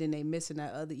financial, but then they missing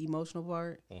that other emotional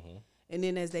part. And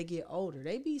then as they get older,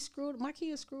 they be screwed. My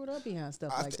kids screwed up behind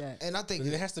stuff like that. And I think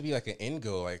There has to be like an end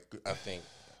goal. Like I think.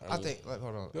 I think like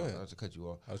hold on, Go ahead. I have to cut you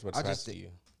off. I was about to pass it to think-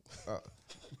 you.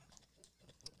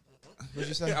 What'd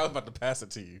you say? I was about to pass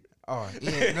it to you. Oh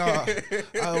yeah,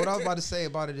 no. What I was about to say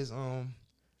about it is,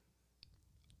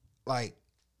 like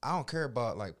I don't care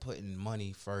about like putting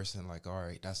money first and like, all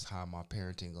right, that's how my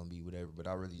parenting gonna be, whatever. But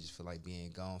I really just feel like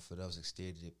being gone for those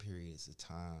extended periods of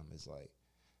time is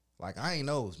like I ain't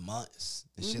know it was months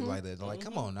and shit like that. Like,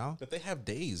 come on now. But they have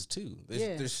days too.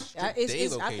 Yeah, There's it's, day I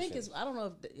think locations. it's. I don't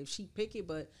know if she pick it,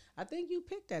 but I think you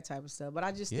pick that type of stuff. But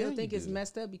I just Yeah, still you think it's do.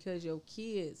 messed up because your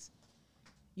kids,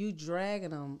 you dragging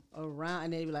them around,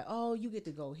 and they be like, "Oh, you get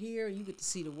to go here, you get to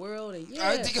see the world," and yeah,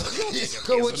 I think Kids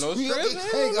with no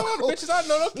stress? Hell no, the bitches I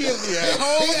know, those kids be at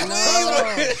home.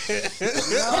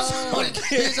 no,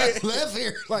 Kids I left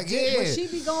here, like but yeah. she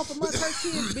be gone for months. Her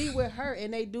kids be with her,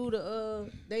 and they do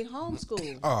they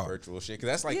homeschool. Oh, Virtual shit, because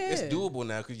that's like it's Yeah. doable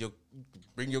now. Because you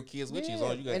bring your kids with you as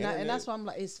long as you got and internet. that's why I'm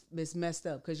like, it's messed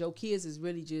up because your kids is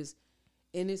really just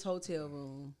in this hotel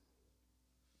room.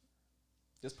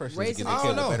 This person Raising- needs to I get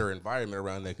don't a know. better environment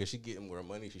around there because she getting more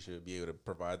money. She should be able to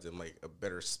provide them like a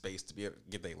better space to be able to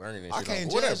get their learning and I shit. can't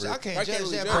on. judge. Whatever. I can't judge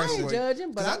really that I person. ain't judging,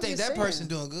 but Because I I'm think just that saying. person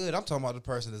doing good. I'm talking about the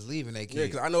person that's leaving their kids. Yeah,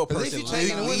 because I know a At least person you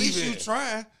taking them. At least you leaving.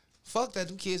 trying. Fuck that.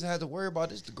 Them kids had to worry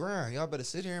about this. The grind. Y'all better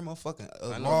sit here and motherfucking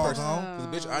I know a log person. home.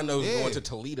 'Cause the bitch I know is Yeah. going to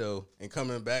Toledo and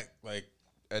coming back like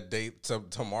a day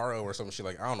tomorrow or some shit.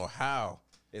 Like I don't know how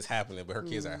it's happening, but her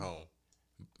kids at home.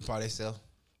 By themselves.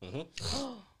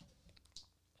 Mm-hmm.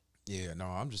 Yeah, no,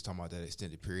 I'm just talking about that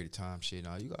extended period of time shit.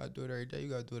 No, you gotta do it every day. You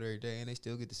gotta do it every day, and they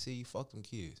still get to see you. Fuck them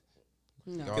kids.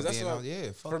 No. Y'all Because that's being what out-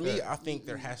 yeah. Fuck for me. that. I think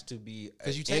there has to be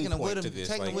Because you an taking them endpoint with to them, this.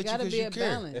 taking them Like, with you gotta because be you a care.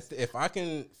 balance. if I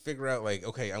can figure out like,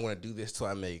 okay, I'm gonna do this till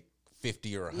I make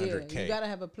 50 or 100K. Yeah, you gotta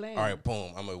have a plan. All right,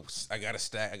 boom. I gotta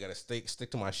stack. I gotta stick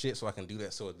to my shit so I can do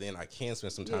that. So then I can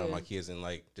spend some time with Yeah. my kids and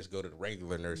like just go to the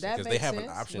regular nursing That because they makes have an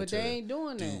sense, option but to they ain't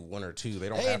doing do that. one or two. They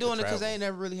don't. They have ain't doing to it because travel. they ain't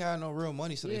never really had no real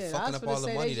money, so they I fucking was up all finna the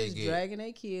say money they they just get. dragging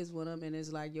their kids with them, and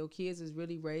it's like your kids is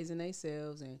really raising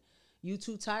themselves, and you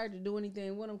too tired to do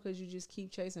anything with them because you just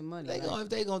keep chasing money. They Like, gonna, if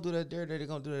they gonna do that there, they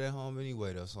gonna do that at home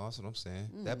anyway though. So that's what I'm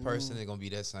saying. That person is gonna be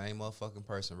that same motherfucking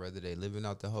person, whether they living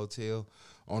out the hotel,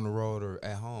 on the road, or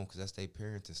at home, because that's their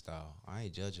parenting style. I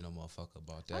ain't judging no motherfucker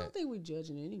about I that. don't think we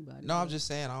judging anybody. No, I'm just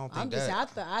saying I don't think I'm that.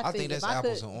 just saying, I think that's if I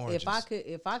apples could, and oranges.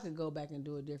 if I could go back and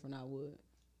do it different, I would.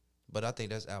 But I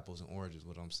think that's apples and oranges.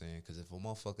 What I'm saying, because if a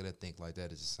motherfucker that think like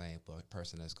that is the same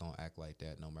person that's gonna act like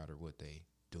that, no matter what they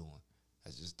doing,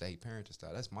 that's just their parenting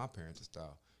style. That's my parenting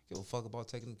style. Give a fuck about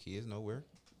taking them kids nowhere.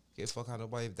 Give a fuck how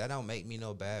nobody. That don't make me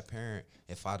no bad parent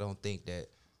if I don't think that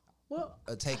Well,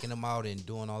 taking them out and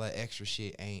doing all that extra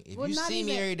shit ain't. If Well, you not see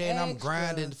me even every day and I'm extra.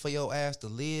 grinding for your ass to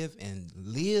live and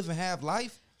have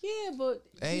life, yeah, but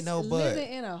Ain't just no but. living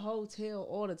in a hotel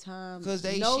all the time because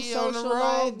no she on the social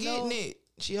road life, getting it.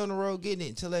 She on the road getting it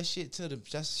until that shit to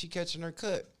the. She catching her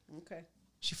cut. Okay.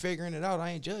 She figuring it out. I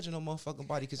ain't judging no motherfucking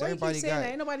body because Why you keep everybody saying got. that?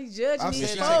 Ain't nobody judging I'm these saying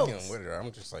She's that. taking folks. them with her.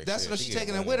 I'm just like, That's shit, what she she's getting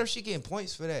taking it money. with her. She getting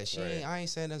points for that. Right. I ain't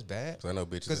saying that's bad. So I know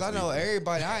bitches. Because I know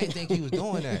everybody. I ain't think he was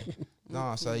doing that.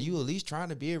 No, so you at least trying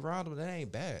to be around them. That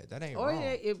ain't bad. That ain't Or wrong.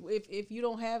 if you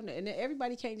don't have, and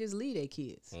everybody can't just leave their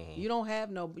kids. You don't have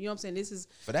no, you know what I'm saying? This is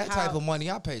For that how- type of money,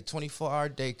 I pay 24-hour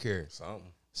daycare.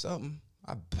 Something.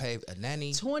 I pay a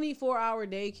nanny. 24-hour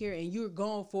daycare, and you're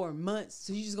gone for months.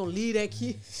 So you just gonna leave that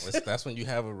kid? That's when you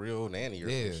have a real nanny or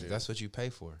Yeah, some shit. that's what you pay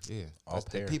for. Yeah, All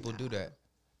pair. people do that.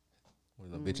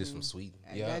 One of the bitches from Sweden.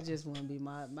 Yeah. That just wouldn't be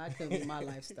my couldn't be my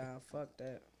lifestyle. Fuck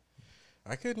that.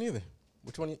 I couldn't either.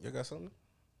 Which one? You got something?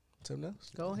 Something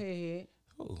else? Go ahead.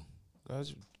 Oh,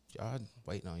 guys, y'all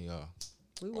waiting on y'all.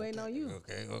 We waiting on you.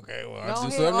 Okay. Well, Go I'll do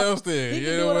ahead, something off- else then. He can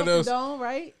You do know it what off the else? dome,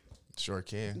 right? Sure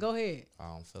can. Go ahead. I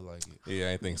don't feel like it.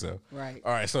 Yeah, I think so. Right.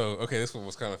 All right, so okay, this one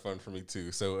was kind of fun for me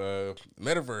too. So,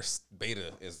 Metaverse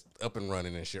beta is up and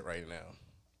running and shit right now.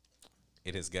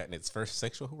 It has gotten its first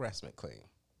sexual harassment claim.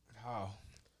 How?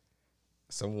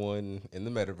 Someone in the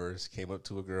metaverse came up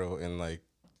to a girl and like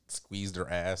squeezed her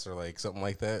ass or like something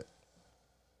like that,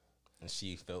 and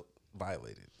she felt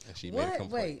violated and she made a What?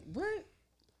 complaint. Wait, what?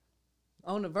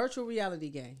 On the virtual reality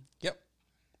game. Yep.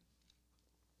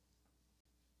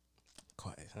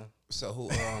 Quiet, huh? So who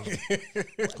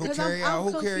 'Cause carry I'm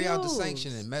out the confused.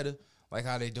 sanction in Meta? Like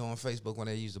how they do on Facebook when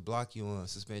they used to block you and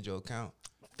suspend your account.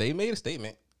 They made a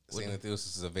statement saying that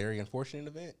this is a very unfortunate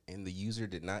event, and the user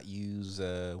did not use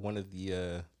one of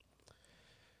the.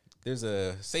 There's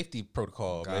a safety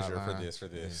protocol measure for Guideline.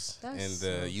 this, Yeah. and That's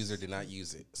the so user did not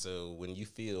use it. So when you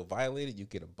feel violated, you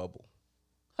get a bubble,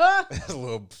 Huh? a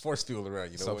little force field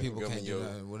around you. So Nobody can people come can't in do your-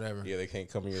 nothing, whatever. Yeah, they can't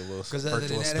come in your little Because other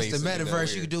virtual than that, space. it's the and do that metaverse.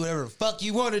 You weird. can do whatever the fuck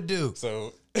you want to do.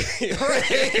 So I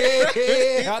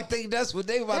think that's what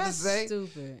they about That's to say.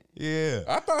 stupid. Yeah.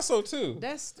 I thought so too.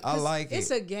 That's I like It's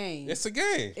it. a game. It's a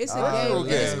game. It's a Virtual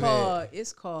game.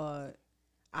 It's game. called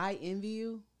I Envy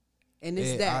You, and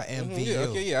it's Yeah, that. I envy Yeah, you.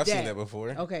 okay, yeah, I've seen That. that before.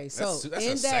 Okay, so that's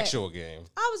in a that- sexual game.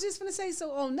 I was just gonna say,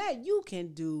 so on that you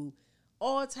can do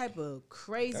all type of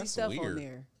crazy That's stuff weird. on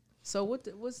there. So what's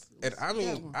And I that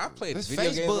mean, one? I played It's video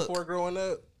games Facebook. before growing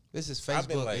up. This is I've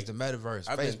been Facebook. like- It's the metaverse.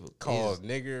 I've been Facebook called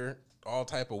nigger, all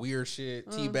type of weird shit,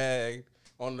 teabag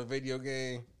on the video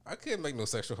game. I couldn't make no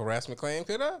sexual harassment claim,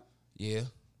 could I? Yeah.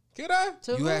 Could I?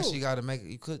 To You who? actually got to make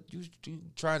it.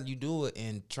 You do it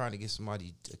and trying to get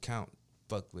somebody account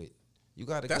fucked with. You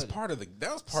got to. That was part of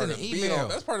Send an being email. on.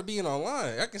 That's part of being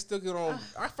online. I can still get on.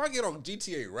 If I get on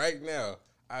GTA right now,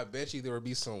 I bet you there would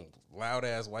be some loud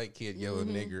ass white kid yelling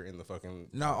nigger in the fucking.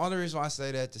 No, only reason why I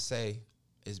say that to say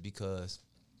is because,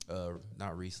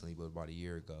 not recently, but about a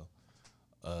year ago,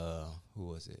 who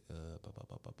was it?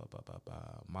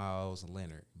 Miles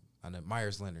Leonard. I know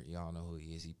Myers Leonard. Y'all know who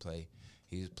he is.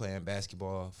 He was playing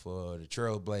basketball for the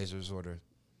Trailblazers or the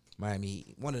Miami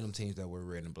Heat, one of them teams that were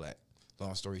red and black.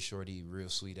 Long story short, he real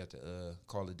sweet at the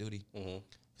Call of Duty.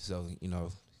 So he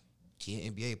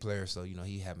an NBA player. So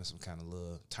he having some kind of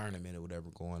little tournament or whatever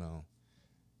going on.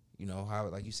 You know how,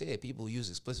 like you said, people use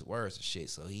explicit words and shit.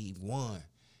 So he won,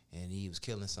 and he was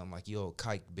killing something like "yo,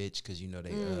 kike bitch," because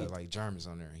they like Germans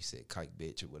on there. He said "kike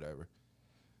bitch" or whatever.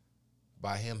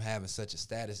 By him having such a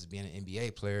status as being an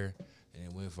NBA player, and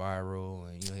it went viral,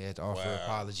 and he had to offer an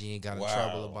apology and got in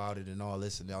trouble about it and all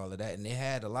this and all of that, and they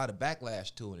had a lot of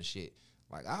backlash to it and shit.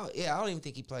 Like I don't even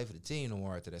think he played for the team no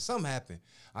more after that. Something happened.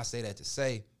 I say that to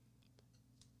say.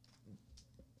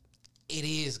 It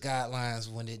is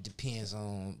guidelines when it depends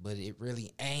on, but it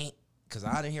really ain't. Because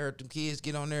I didn't hear them kids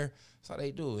get on there. That's how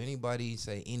they do. Anybody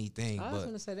say anything. I was But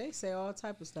gonna say they say all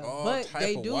type of stuff, All but type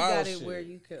they of do wild got it shit. where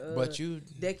you could. But you-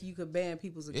 you could ban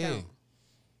people's Yeah. account.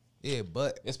 yeah,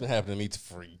 but It's been happening to me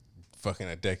for fucking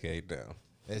a decade now.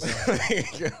 it's,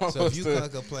 so if you can't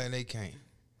complain, they can't.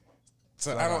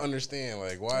 So I don't understand.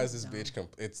 Like, why is this bitch?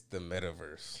 It's the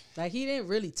metaverse. Like he didn't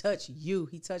really touch you;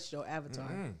 he touched your avatar.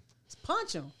 Just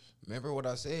punch him. Remember what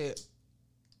I said?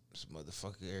 This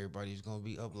motherfucker, everybody's gonna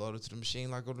be uploaded to the machine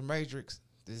like on the Matrix.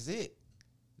 This is it.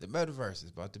 The metaverse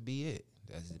is about to be it.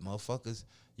 That's it, motherfuckers.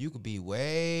 You could be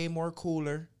way more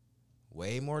cooler,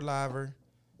 way more liver,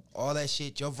 all that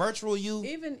shit. Your virtual you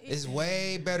is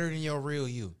way better than your real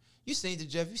you. You seen the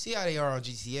Jeff? You see how they are on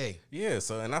GTA? Yeah.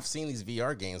 So, and I've seen these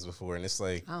VR games before, and it's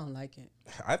like I don't like it.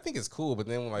 I think it's cool, but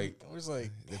then like it was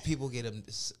like The people get them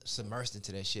submersed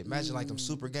into that shit. Imagine like them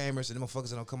super gamers and them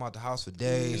motherfuckers that don't come out the house for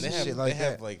days and, shit like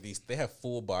that. They have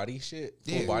full body shit,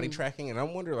 full Yeah. body tracking, and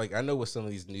I'm wondering like I know with some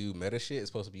of these new meta shit, it's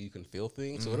supposed to be you can feel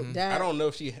things. So That- I don't know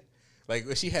if she Like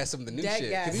she has some of the new That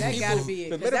shit. guy- 'Cause these that gotta people- be it,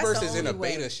 The 'cause that's metaverse the is in a only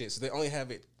way. beta shit, so they only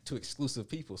have it to exclusive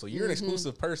people. So you're an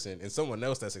exclusive person, and someone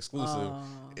else that's exclusive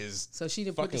is. So she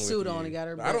didn't put the fucking suit with on you. and got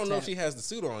her. I don't know if butt she has the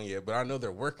suit on yet, but I know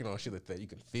they're working on shit like that you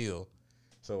can feel.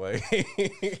 So like,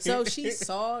 tapped. So she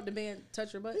saw the man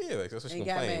touch her butt. yeah, like that's what she and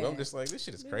got complaining. But I'm mad. just like, this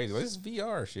shit is crazy. Like, this is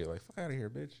VR shit. Like, fuck out of here,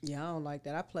 bitch. Yeah, I don't like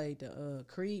that. I played the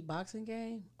Creed boxing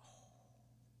game.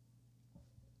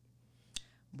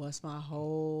 Bust my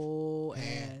whole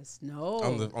ass. No.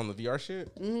 On the VR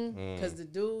shit. Because the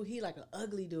dude, he like an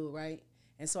ugly dude, right?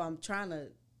 And so I'm trying to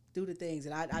do the things,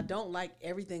 and I don't like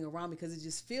everything around me because it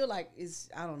just feel like it's,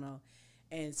 I don't know.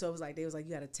 And so it was like, they was like,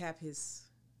 you got to tap his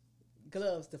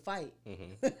gloves to fight.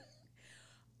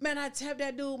 Man, I tapped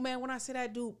that dude, man. When I said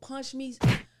that dude punched me,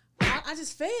 I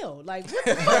just failed. Like, what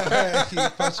the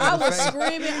fuck? I was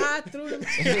screaming. I threw them.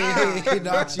 He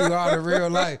knocked you out in real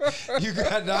life. You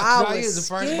got knocked out. I You was was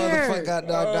the first scared. motherfucker got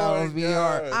knocked out on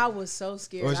VR. I was so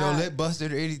scared. Was your lip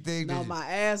busted or anything? No, Did my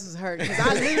ass was hurting because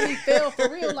I literally fell for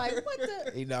real. Like, what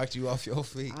the? he knocked you off your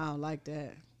feet. I don't like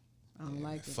that. I don't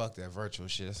like it. Fuck that virtual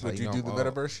shit. That's Would how you know do the I'm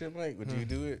old. metaverse shit, Mike? Would you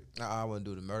do it? Nah, I wouldn't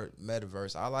do the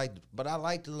metaverse. I like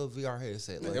the little VR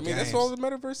headset. Like I mean, that's all the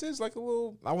metaverse is. Like a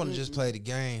little. I want to just play the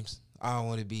games. I don't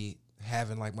want to be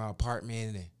having like my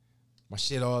apartment and my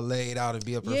shit all laid out and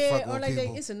be up there Yeah, fucking or with like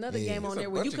people. it's another Yeah. game on There's a there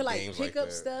where you bunch could of like games pick like up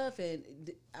that. stuff and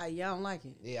I don't like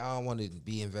it. Yeah, I don't want to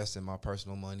be investing my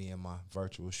personal money in my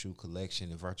virtual shoe collection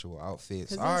and virtual outfits.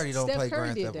 'Cause I already don't Steph play Curry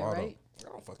Grand did Theft that, Auto. right? I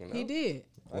don't fucking know. He did.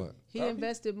 What? He Probably.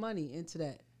 invested money into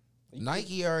that.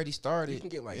 Nike already started. You can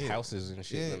get like Yeah. houses and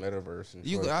shit in the metaverse. And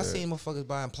You, shit like I that. seen motherfuckers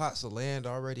buying plots of land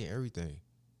already and everything.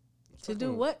 To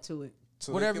do what to it?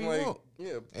 So whatever they you can, want.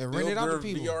 Yeah, And build rent it out to their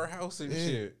people. VR house and Yeah.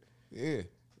 shit. Yeah,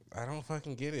 I don't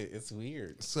fucking get it. It's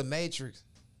weird. it's a matrix.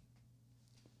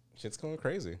 Shit's going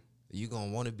crazy. You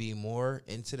gonna want to be more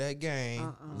into that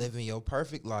game, living your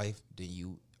perfect life than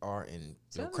you are in your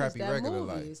Tell me, crappy it's that regular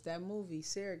movie. life. It's that movie,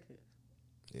 Surrogate.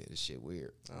 Yeah, this shit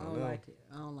weird. I don't like it.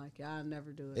 I don't like it. I'll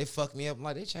never do it. They fucked me up.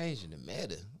 Like, they changing the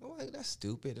meta. I'm like, that's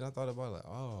stupid. And I thought about it, like,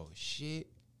 oh shit,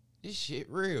 this shit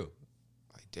real.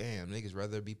 Like, damn, niggas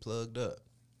rather be plugged up.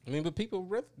 I mean, but people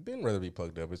rather be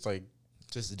plugged up. It's like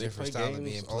Just a They different play style of games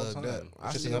being all the plugged up. time. I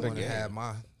It's just still another want to game. have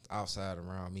my outside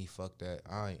around me. Fuck that.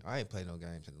 I ain't played no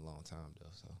games in a long time though.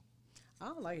 So I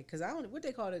don't like it because I don't. What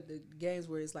they call it? The games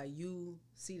where it's like you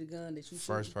see the gun that you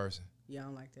first shoot. person. Yeah, I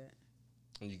don't like that.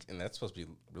 and that's supposed to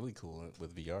be really cool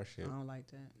with VR shit. I don't like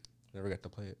that. Never got to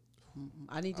play it.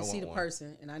 I need to I see want the one.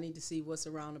 person, and I need to see what's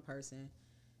around the person,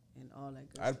 and all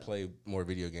that good I'd stuff. play more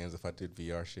video games if I did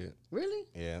VR shit. Really?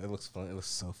 Yeah, it looks fun. It looks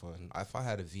so fun. If I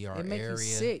had a VR It makes area, you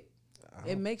sick.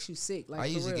 It makes you sick. Like I for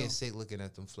usually real. get sick looking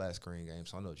at them flat screen games.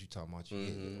 So I know what you're talking about. You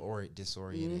get or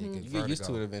disoriented. And You get get used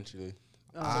to vertigo. it eventually.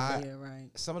 Oh, I- yeah, right.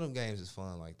 Some of them games is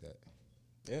fun like that.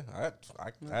 Yeah, I'd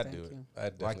thank do it. you. I'd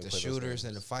Like definitely the play those shooters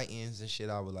and the games. fight-ins and shit.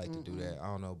 I would like to do that. I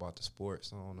don't know about the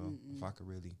sports. I don't know if I could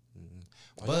really.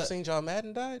 Oh, y'all But seen y'all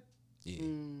Madden died? yeah,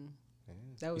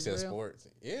 That He was said real. sports.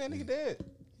 Yeah, nigga dead.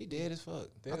 he dead as fuck.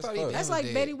 Dead I as thought fuck. he been That's like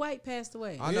dead. Betty White passed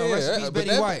away. I know. Rest in peace, but Betty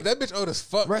that, White. That bitch old as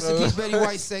fuck. Rest in though. peace, Betty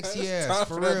White, sexy It's ass. time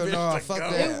For for that real, bitch no, to fuck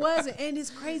go. that. It wasn't, and it's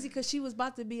crazy because she was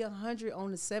about to be 100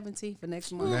 on the 17th for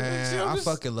next month. Man, I'm I just-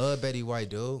 fucking love Betty White,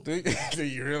 dude. Do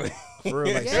you really? For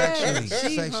real, like Yeah, sexually,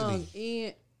 she hung sexually,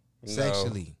 in. No.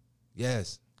 sexually.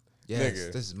 Yes, yes.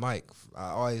 Nigga. This is Mike. I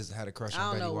always had a crush I on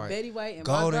don't Betty know. White. Betty White and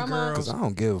Golden my grandma. Girls. I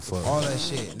don't give a fuck. All that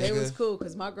shit, They was nigga. cool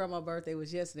because my grandma's birthday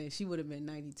was yesterday. She would have been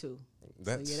 92.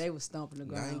 That's So yeah, they was stomping the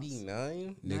ground.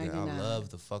 99. Nigga, I 99. love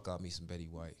the fuck out me some Betty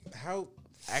White. How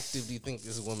active do you think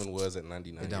this woman was at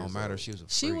 99? It don't years matter. old? She was a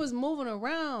freak. She was moving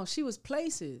around. She was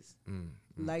places.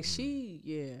 Like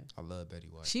yeah. I love Betty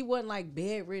White. She wasn't like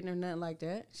bedridden or nothing like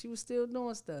that. She was still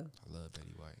doing stuff. I love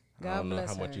Betty White. I God don't know bless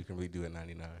how much her. you can really do at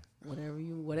 99. Whatever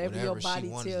your Whatever body she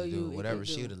wanted tell to you, do, it whatever can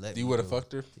she do. would have let You me would have do.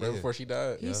 fucked her right Yeah. before she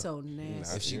died? He's so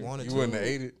nasty. If she wanted you to. wouldn't have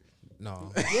ate it.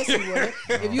 No. Yes, you would have.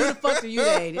 If you'd have fucked her, you'd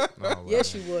have ate it. No,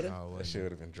 Yes, you wouldn't. would have. No, I That wouldn't. shit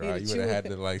would have been dry. It'd You would have had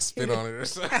chew to like spit on it or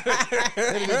something. It'd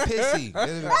have been pissy. It'd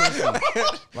have been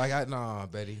pissy. Like, nah,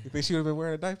 Betty. You think she would have been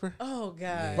wearing a diaper Oh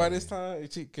God. by this time?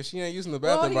 Because she ain't using the All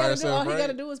bathroom he by gotta do, herself, all he right?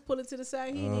 gotta do is pull it to the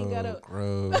side. He ain't gotta.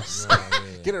 Gross. Yeah.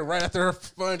 Get her right after her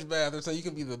sponge bath, so you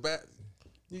can be the bath.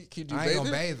 Could you I ain't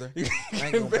gonna bathe bathe her. You I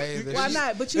ain't gonna bathe her. Why She-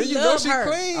 not? But you Then you know love she her.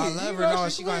 clean. I You love her. know No,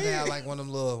 she gonna clean. have like one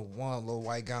little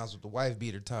white gowns with the wife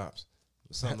beater tops,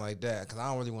 or something like that. Cause I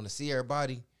don't really want to see her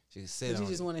body. She can sit But on. you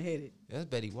just it. want to hit it. That's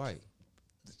Betty White.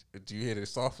 Do you hit it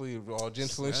softly, all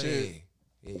gentle and shit?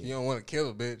 Yeah. Yeah. You don't want to kill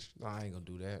a bitch. No, I ain't gonna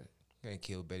do that. Can't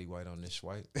kill Betty White on this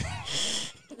swipe.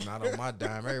 Not on my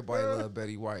dime. Everybody love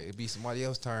Betty White. It be somebody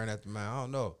else's turn at the man. I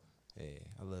don't know. Yeah,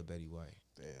 I love Betty White.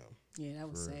 Damn. Yeah, that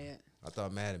was For real. sad. I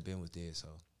thought Madden been with this, so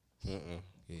Mm-mm.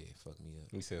 yeah, fuck me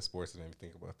up. You said sports and made me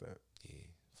think about that. Yeah,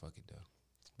 fuck it though.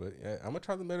 But yeah, I'm gonna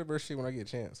try the metaverse shit when I get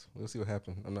a chance. We'll see what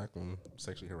happens. I'm not gonna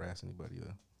sexually harass anybody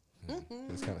though.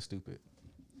 It's kind of stupid.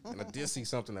 And I did see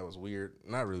something that was weird.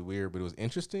 Not really weird, but it was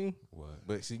interesting. What?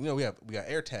 But see, we got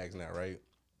air tags now, right?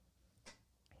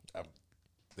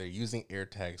 They're using air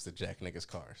tags to jack niggas'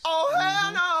 cars. Oh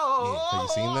hell no! Yeah. Have you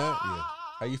seen that? Yeah.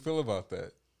 How you feel about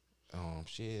that?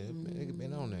 Shit, nigga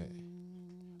been on that.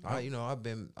 I've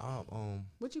been,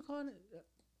 What you call it?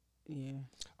 Yeah.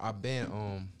 I've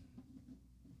been,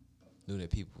 knew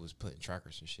that people was putting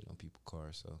trackers and shit on people's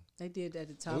cars. So They did that at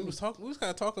the We time. was kind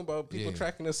of talking about people Yeah.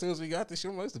 tracking us as soon as we got this shit.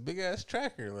 I'm like, it's a big ass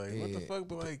tracker. Like, what the Yeah. fuck?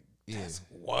 But like, Yeah. that's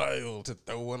wild to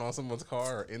throw one on someone's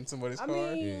car or in somebody's I car.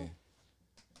 mean, yeah,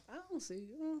 I don't see.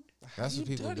 that's what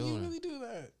people How do you doing. really do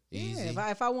that? Easy. Yeah,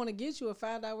 if I want to get you or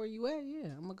find out where you at, yeah,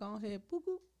 I'm gonna go ahead, boop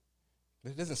boop.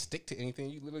 It doesn't stick to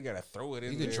anything. You literally gotta throw it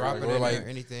in. You can there, drop like, it or in like, there,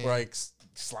 anything. or like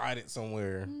slide it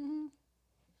somewhere.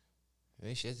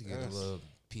 They should to get Yes. a little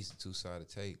piece of two-sided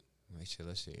tape. Make sure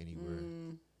that shit anywhere.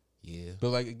 Yeah. But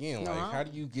like again, No, like I- how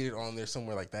do you get it on there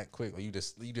somewhere like that quick? Like you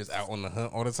just out on the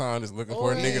hunt all the time, just looking Oh,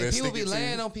 for a yeah, nigga to people stick be it to.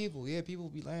 laying on people. Yeah, people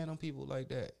be laying on people like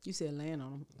that. You said land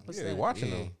on them. What's Yeah, they that? watching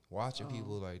Yeah, them. watching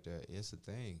people like that. It's a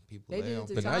thing. People They lay did on it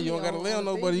to But people. now you don't Tommy gotta lay on on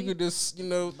nobody. You Baby. could just, throw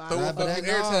Nah, a but that- fucking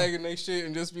air nah. tag in they shit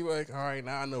and just be like, all right,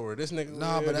 now I know where this nigga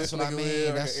Nah, live. but that's this what I nigga mean. live. I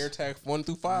got That's- air tag 1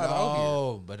 through 5 out here.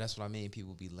 No, but that's what I mean.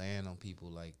 People be laying on people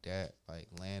like that, like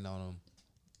laying on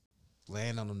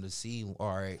them to see.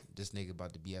 All right, this nigga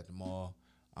about to be at the mall.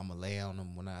 I'ma lay on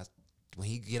him when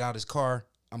he get out his car.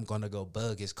 I'm gonna go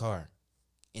bug his car,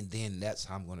 and then that's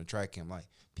how I'm gonna track him. Like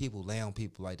people lay on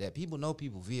people like that. People know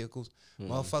people vehicles.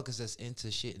 Motherfuckers that's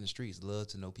into shit in the streets love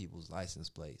to know people's license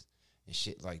plates and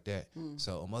shit like that.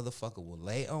 So a motherfucker will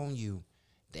lay on you.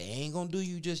 They ain't gonna do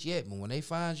you just yet, but when they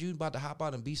find you about to hop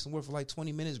out and be somewhere for like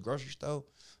 20 minutes, grocery store,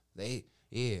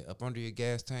 up under your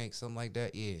gas tank, something like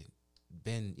that,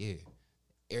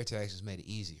 air tags just made it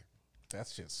easier.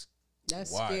 That's just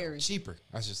That's wild. scary. Cheaper,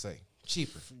 I should say.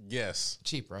 Cheaper, yes.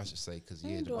 I should say, because They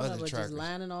yeah, ain't the doing nothing other but just trackers.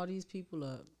 lining all these people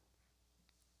up.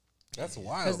 That's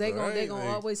wild. Because they bro. gonna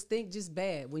Like, always think just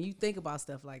bad when you think about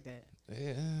stuff like that.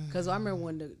 Yeah. Because I remember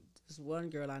when this one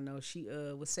girl I know, she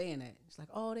was saying that. She's like,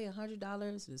 oh, they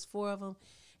 $100. There's 4 of them.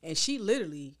 And she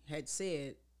literally had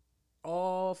said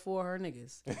all 4 of her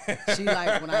niggas. She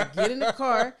like, when I get in the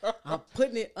car, I'm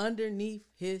putting it underneath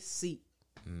his seat.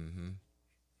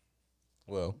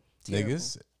 Well, Terrible.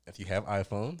 niggas, if you have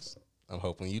iPhones, I'm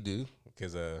hoping you do,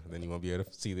 because then you won't be able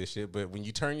to see this shit. But when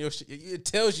you turn your shit, it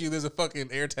tells you there's a fucking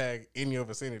air tag in your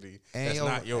vicinity. And That's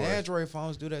not yours. Android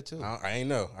phones do that too. I ain't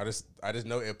know. I just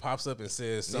know it pops up and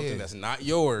says something Yeah. that's not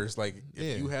yours. Like if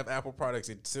Yeah. you have Apple products,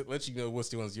 it lets you know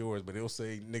which one's yours, but it'll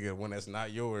say, nigga, one that's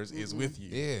not yours is with you.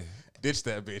 Yeah. Ditch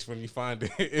that bitch when you find it,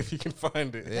 if you can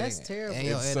find it. That's terrible. And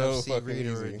your It's so NFC fucking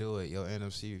reader will easy. do it. Your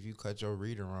NFC, if you cut your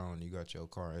reader on, you got your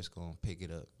car, it's gonna pick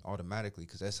it up automatically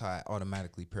because that's how it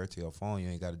automatically pair to your phone. You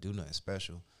ain't got to do nothing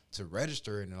special to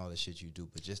register it and all the shit you do,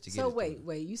 but just to get. So it through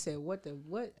wait, you said what?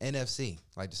 NFC,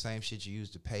 like the same shit you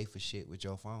use to pay for shit with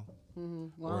your phone.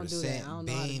 Well, I don't do that. I don't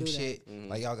know how to Beam do that. shit.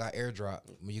 Like y'all got AirDrop.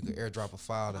 When you can AirDrop a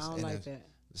file, I that's don't like that.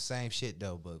 The same shit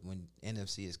though, but when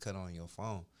NFC is cut on your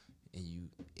phone, and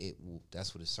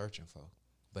that's what it's searching for.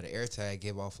 But an AirTag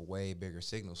give off a way bigger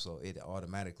signal, so it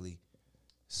automatically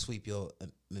sweep your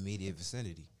immediate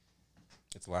vicinity.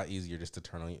 It's a lot easier just to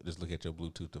turn on, just look at your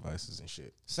Bluetooth devices and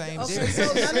shit. Same Okay, difference. so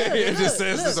now look, It just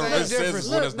says look, it's a- look, it says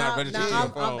when it's not registered to your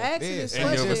I'm phone. asking Yeah, this same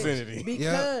in your question vicinity.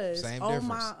 because same on difference.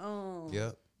 my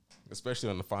Yep. Especially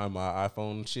on the Find My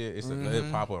iPhone shit,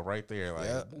 it pop up right there, like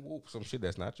Yep. whoop, whoop, some shit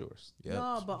that's not yours. Yep.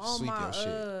 No, but on Sweep my your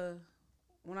shit.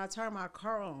 when I turn my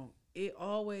car on,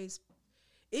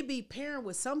 it be pairing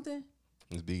with something,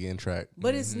 It's begin track.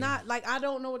 but it's not like I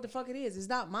don't know what the fuck it is. It's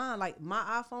not mine. Like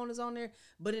my iPhone is on there,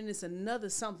 but then it's another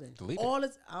something. Delete it. All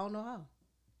it's I don't know how.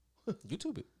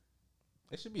 YouTube it.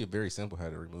 It should be a very simple how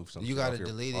to remove something. You gotta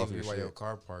delete it off while your shit.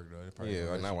 car parked though. They probably Yeah,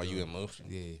 won't like let not while do you it. in motion.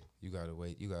 Yeah, you gotta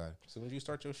wait. You gotta. As soon as you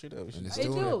start your shit up, you should it's They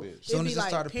doing do. it. It Soon be as it like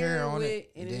start appearing pairing on with,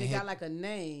 it, and then then it hit- got like a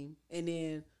name, and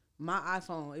then my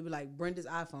iPhone, it be like Brenda's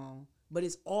iPhone, but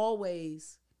it's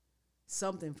always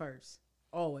something first.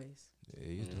 Always. Yeah,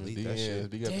 you delete that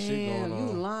shit. You got the shit Damn, going you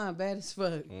on. lying bad as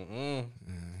fuck.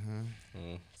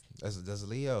 That's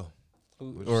Leo.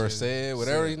 Or Shit. said,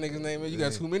 whatever Said. these niggas' name is. You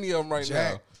got Yeah. too many of them right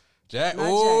Jack. now. Jack. Not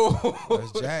Oh,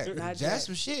 That's Jack. Not Jack Jack.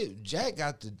 some shit. Jack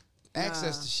got the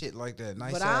access Nah. to shit like that.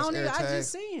 Nice But ass I don't. AirTag. I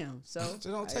just see him. So So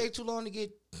it don't take too long to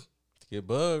get. Get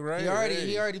bugged, right?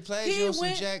 He already played He you on some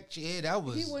went- jack. Yeah, that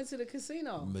was He went to the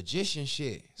casino. magician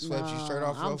shit. Swept you straight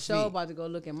off I'm your sure feet. about to go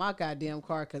look at my goddamn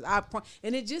car because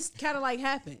and it just kind of like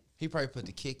happened. He probably put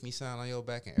the kick me sign on your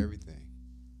back and everything.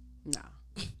 Nah.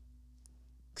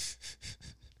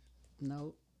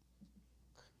 Nope.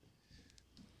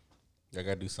 I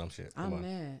gotta do some shit. Come I'm on.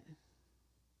 mad.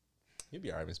 You'll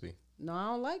be alright, Miss B. No, I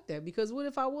don't like that because what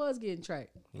if I was getting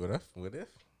tracked? What if? What if?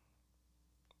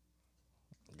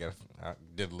 Gotta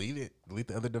delete it. Delete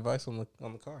the other device on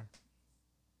the car.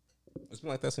 It's been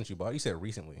like that since you bought it. You said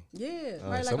recently. Yeah, right,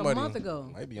 like a somebody month ago.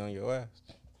 Might be on your ass.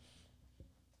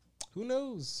 Who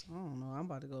knows? I don't know. I'm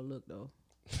about to go look though.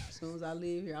 As soon as I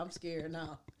leave here, I'm scared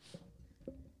now.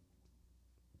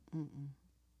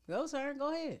 Go, sir.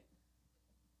 Go ahead.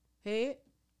 Head.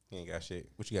 He ain't got shit.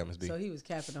 What you got, Miss B? So he was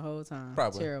capping the whole time.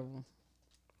 Probably. Terrible.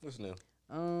 What's new?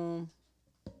 I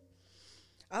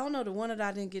don't know. The one that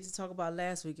I didn't get to talk about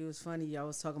last week, it was funny. Y'all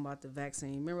was talking about the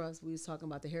vaccine. Remember us? We was talking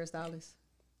about the hairstylist.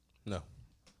 No.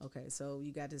 Okay, so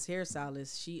you got this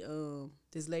hairstylist. She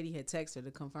this lady had texted her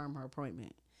to confirm her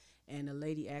appointment. And the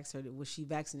lady asked her, was she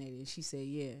vaccinated? And she said,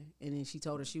 yeah. And then she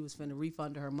told her she was finna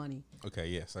refund her money. Okay,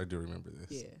 yes, I do remember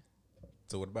this. Yeah.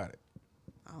 So what about it?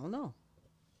 I don't know.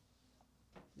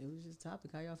 It was just a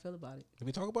topic. How y'all feel about it? Did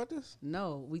we talk about this?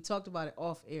 No, we talked about it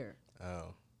off air.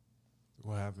 Oh.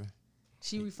 What happened?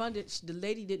 She refunded. The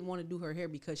lady didn't want to do her hair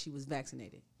because she was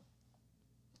vaccinated.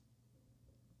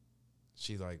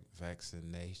 She like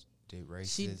vaccinated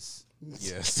racist.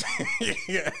 Yes.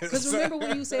 Yes. Because remember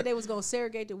when you said they was going to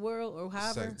segregate the world or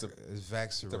however? It's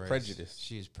vaccinated. The prejudice.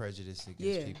 She is prejudiced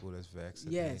against Yeah. people that's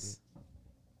vaccinated. Yes.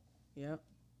 Yep.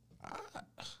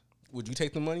 Would you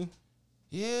take the money?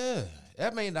 Yeah.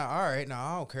 That may not, all right. Now,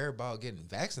 I don't care about getting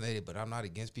vaccinated, but I'm not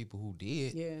against people who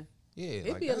did. Yeah. Yeah.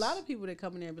 It'd like be a that's- lot of people that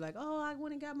come in there and be like, oh, I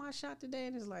went and got my shot today.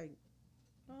 And it's like,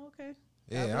 oh, okay.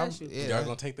 Yeah, God bless you. yeah. Y'all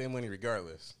gonna take their money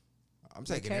regardless. I'm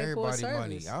taking came for a everybody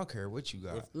money. service. I don't care what you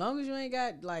got. As long as you ain't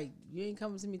got, like, you ain't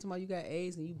coming to me tomorrow, you got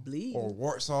AIDS and you bleed. Or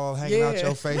warts all hanging out Yeah.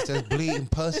 your face that's bleeding,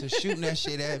 pus, and shooting that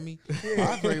shit at me.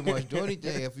 I pretty much do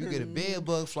anything. If you get a bed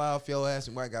bug fly off your ass,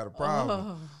 you might got a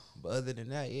problem. But other than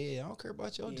that, yeah, I don't care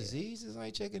about your diseases. I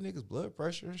ain't checking niggas' blood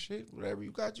pressure and shit. Whatever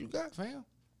you got, fam.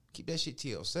 Keep that shit to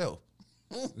yourself.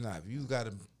 Nah, if you got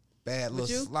a bad little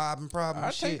you? slobbing problem I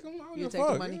and shit. take them. I don't You give a take the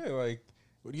fuck. money? Yeah, like,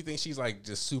 what do you think? She's like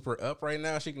just super up right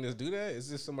now. She can just do that. Is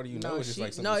this somebody you know? No, It's just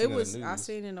like something no, seen it in the was. I news?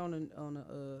 seen it on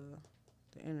the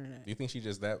internet. Do you think she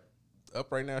just that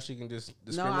up right now? She can just No,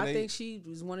 discriminate. I think she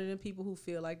was one of them people who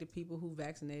feel like the people who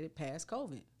vaccinated passed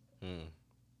COVID.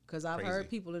 Because I've Crazy. heard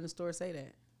people in the store say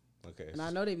that. Okay, And I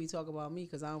know they be talking about me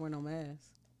because I don't wear no mask.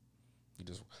 you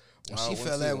just. She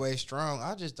felt that way strong.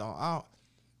 I just don't.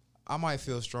 I might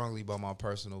feel strongly about my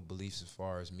personal beliefs as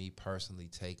far as me personally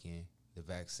taking the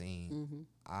vaccine.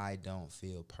 I don't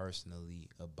feel personally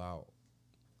about.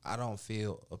 I don't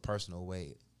feel a personal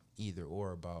way either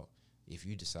or about if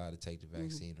you decide to take the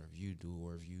vaccine or if you do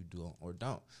or if you do or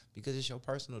don't, because it's your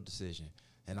personal decision.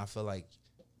 And I feel like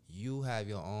you have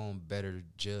your own better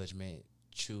judgment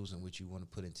choosing what you want to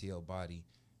put into your body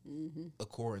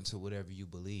according to whatever you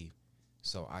believe.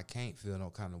 So I can't feel no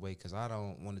kind of way because I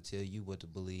don't want to tell you what to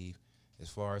believe as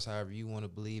far as however you want to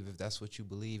believe, if that's what you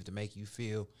believe to make you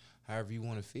feel however you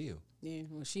want to feel. Yeah,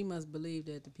 well, she must believe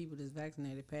that the people that's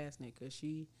vaccinated passing it because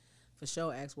she, for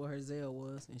sure, asked what her Zelle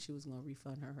was and she was going to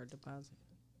refund her deposit.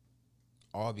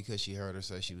 All because she heard her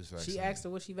say she was vaccinated. She asked her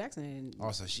what she vaccinated.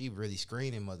 Also, she really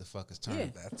screening motherfuckers' turn. Yeah.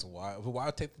 That's why. But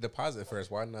why take the deposit first?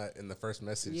 Why not in the first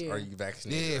message? Yeah. Are you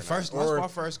vaccinated? Yeah, or first, not? Or that's my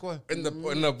first question. in the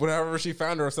whatever she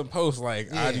found her some post like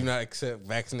I Yeah. do not accept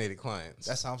vaccinated clients.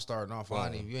 That's how I'm starting off. Boom.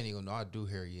 You ain't even gonna know I do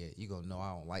hair yet. You gonna know I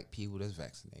don't like people that's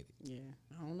vaccinated. Yeah,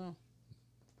 I don't know.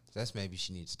 That's maybe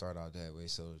she needs to start out that way,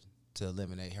 so to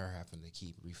eliminate her having to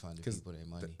keep refunding people their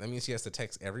money. That means she has to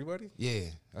text everybody. Yeah,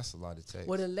 that's a lot of text.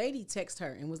 Well, the lady texted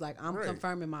her and was like, I'm Right.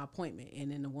 confirming my appointment.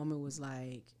 And then the woman was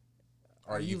like,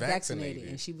 Are you vaccinated?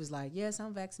 And she was like, yes,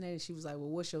 I'm vaccinated. She was like, well,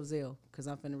 what's your Zelle? Because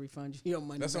I'm finna refund you your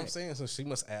money That's what I'm back. saying. So she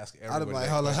must ask I'd everybody. be like,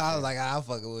 that hold on. question. I was like, I'll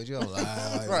fucking with you. I'm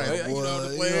like, Right, boy, you know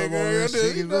the you plan, know, I'm on girl,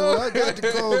 this you shit, know. I got the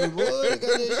COVID, boy. I got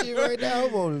that shit right now.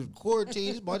 I'm on quarantine.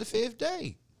 It's about the 5th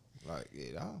day. Like,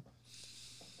 you know.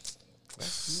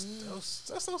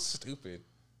 That's so stupid.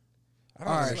 I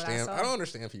don't All right. understand. What I I saw. don't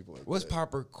understand people. Like What's that.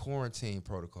 proper quarantine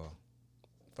protocol?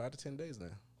 5 to 10 days now.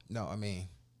 No, I mean,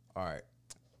 all right.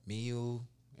 Me, you,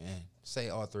 and say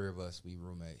all three of us, we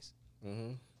roommates.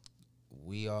 Mm-hmm.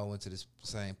 We all went to the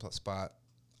same spot.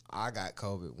 I got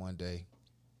COVID one day.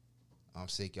 I'm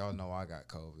sick. Y'all know I got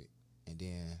COVID. And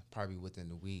then probably within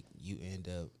the week, you end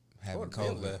up having Ben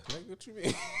COVID. left. Nigga, what you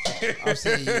mean? I'm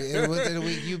saying within a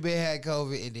week you been had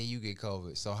COVID and then you get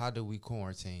COVID. So how do we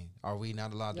quarantine? Are we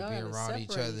not allowed to Y'all be gotta around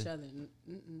each separate other?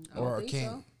 I don't Or think can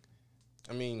so.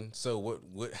 I mean, so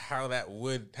how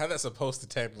that's supposed to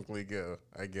technically go,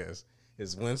 I guess,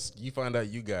 is once you find out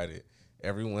you got it,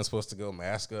 everyone's supposed to go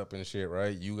mask up and shit,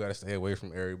 right? You got to stay away from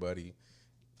everybody.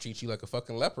 Treat you like a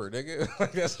fucking leopard, nigga.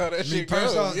 Like, that's how that shit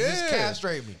goes. Just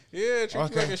castrate me. Yeah, treat you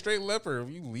like a straight leopard.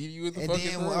 If you leave you with the And fucking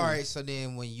then, room. all right, so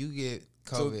then when you get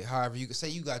COVID, however, you could say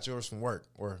you got yours from work,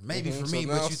 or maybe for So me,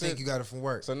 now but I'm you think you got it from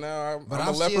work. So now I'm But a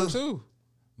I'm leopard still- too.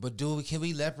 But can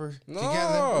we leper No,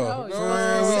 together? No, no, For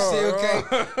real, we still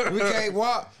can't. We can't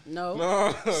walk. No.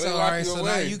 No, they So all lock right, you so now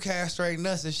away. you castrating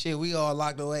us and shit. We all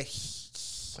locked away.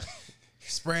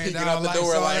 Spraying He down get out the lights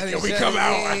door all like, at can each we other. come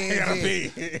out? Yeah, I gotta yeah.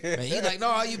 pee. And he like,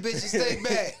 no, you bitches stay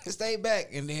back, stay back.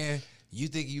 And then you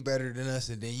think you better than us,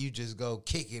 and then you just go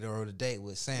kick it or on a date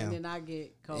with Sam, And then I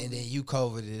get COVID. and then you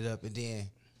COVID it up, and then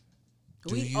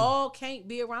we all can't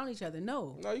be around each other.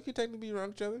 No. No, you can technically be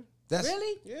around each other. that's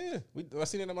Really? Yeah, I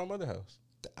seen it at my mother's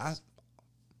house.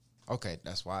 Okay,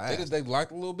 that's why I asked. They locked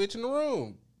the little bitch in the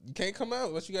room. You can't come out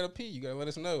unless you gotta pee. You gotta let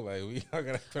us know. Like we all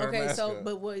gotta put our Okay, mask so up.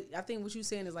 but what I think what you're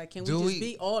saying is like, can Do we we- just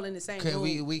be all in the same can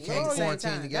room? we can't at the same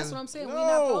quarantine time? together? That's what I'm saying. No. We're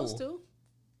not supposed to. You're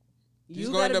You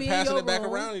just gonna gotta end be up in passing your it back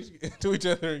room. around to each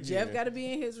other again. Jeff got to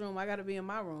be in his room. I got to be in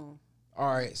my room. All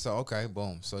right, so okay,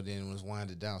 boom. So then it was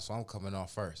winded down. So I'm coming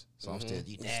off first. So I'm still,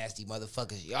 you nasty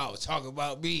motherfuckers. Y'all talking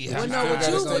about me. Well, no,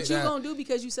 still gotta what say you that. gonna do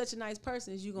because you such a nice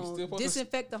person is you still gonna supposed to-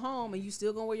 disinfect the home and you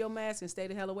still gonna wear your mask and stay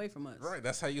the hell away from us. Right,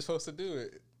 that's how you're supposed to do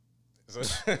it.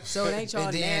 So it ain't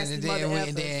y'all nasty mother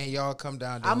and then y'all come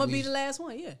down. I'm gonna be the last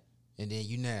one. Yeah. And then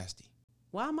you nasty.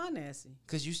 Why am I nasty?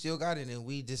 Cause you still got it, and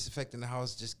we disinfecting the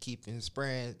house, just keeping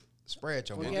spread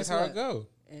your Well, mouth. guess That's how what? it go.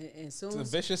 And soon It's a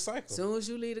as vicious cycle. soon as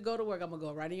you leave to go to work, I'm gonna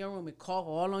go right in your room and cough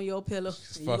all on your pillow.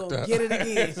 And you fucked gonna up. get it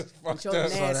again. It's with fucked your up.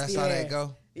 nasty So that's how that ass.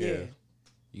 go. Yeah. Yeah.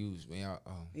 Use me.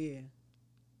 Yeah.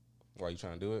 Why you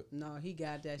trying to do it? No, he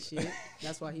got that shit.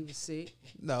 That's why he was sick.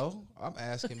 No, I'm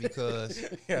asking because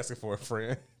He asking for a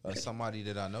friend. somebody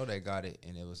that I know that got it,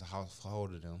 and it was a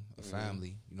household of them, a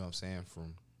family. You know what I'm saying?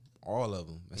 From all of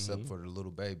them, except for the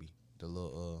little baby, the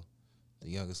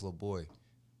youngest little boy,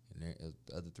 and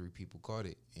the other 3 people caught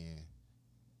it, and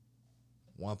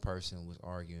one person was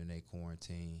arguing they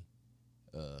quarantine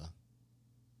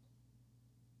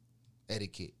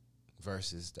etiquette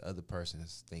versus the other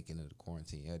person's thinking of the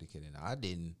quarantine etiquette, and I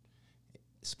didn't.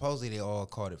 Supposedly they all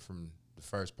caught it from the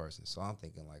first person, so I'm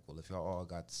thinking like, well, if y'all all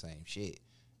got the same shit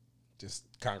Just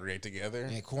congregate together.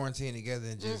 and quarantine together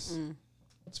and just,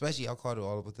 especially y'all caught it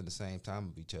all within the same time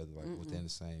of each other, like within the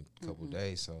same couple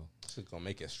days. So It's gonna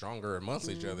make it stronger amongst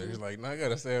each other. He's like, no, I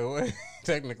gotta stay away.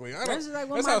 Technically, I don't. That's just like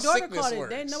when that's my how daughter sickness caught it.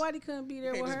 works. Nobody couldn't be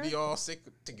there You with can't her. just be all sick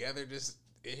together, just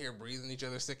in here breathing each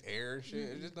other's sick air and shit.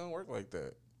 It just don't work like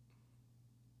that.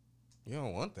 You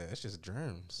don't want that. It's just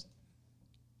germs.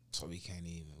 so we can't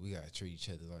even. We gotta treat each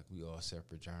other like we all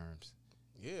separate germs.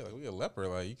 Yeah, like we a leper.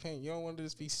 Like you don't want to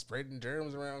just be spreading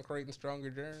germs around, creating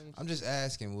stronger germs. I'm just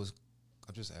asking. It was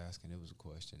a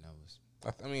question.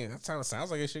 I mean, that's how it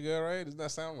sounds like it should go, right? Does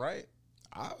that sound right?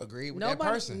 I agree with that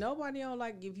person. Nobody don't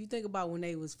like. If you think about when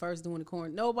they was first doing the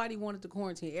quarantine, nobody wanted to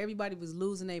quarantine. Everybody was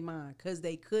losing their mind because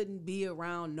they couldn't be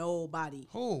around nobody.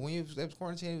 Who? When they was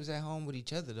quarantining, was at home with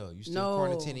each other though. You still No.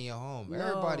 quarantining your home. No.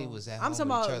 Everybody was at home. I'm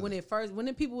talking with each about other. when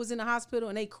the people was in the hospital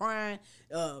and they crying,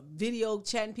 video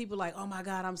chatting people like, "Oh my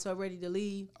God, I'm so ready to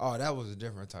leave." Oh, that was a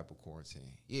different type of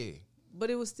quarantine. Yeah. But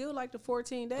it was still like the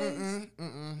 14 days.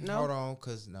 No? Hold on,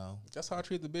 cause no. That's how I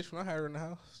treat the bitch when I had her in the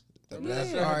house.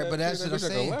 That's, Yeah. all right, but that's That what I'm bitch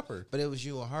like a saying. leopard. But it was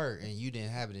you and her, and you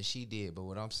didn't have it, and she did. But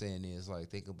what I'm saying is, like,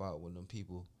 think about when them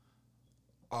people.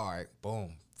 All right,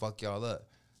 boom, fuck y'all up.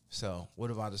 So what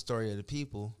about the story of the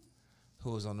people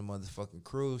who was on the motherfucking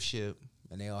cruise ship,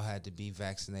 and they all had to be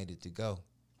vaccinated to go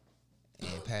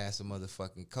and pass a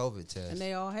motherfucking COVID test. And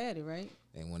they all had it, right?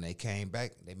 And when they came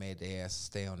back, they made their ass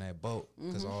stay on that boat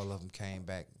because all of them came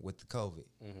back with the COVID.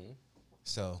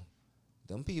 So,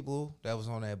 them people that was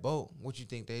on that boat, what you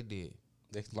think they did?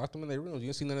 They locked them in their rooms. You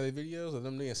didn't see none of their videos of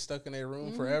them being stuck in their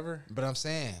room forever. But I'm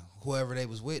saying, whoever they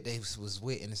was with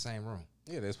in the same room.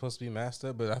 Yeah, they're supposed to be masked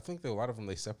up, but I think that a lot of them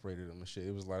they separated them and shit.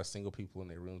 It was a lot of single people in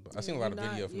their rooms. But I seen a lot of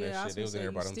video from that shit. They was in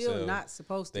there by Still themselves. not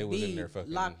supposed to They was be in there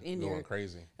fucking locked in going there.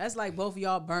 crazy. That's like both of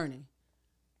y'all burning.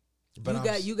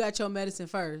 But You got your medicine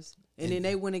first, and then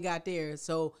they went and got theirs.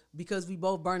 So because we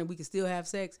both burning, we can still have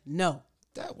sex? No.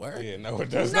 that worked. Yeah, no, it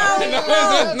does No, not. it No, it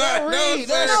does not. No,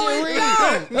 That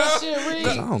shit read. That shit read.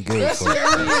 I don't give a fuck.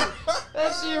 That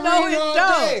That shit No, read it all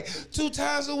don't. day. 2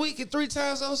 times a week and 3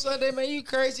 times on Sunday, man. You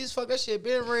crazy as fuck. That shit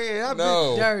been read. I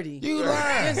No. Dirty. You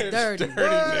lying. It's dirty. Dirty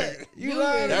nigga. You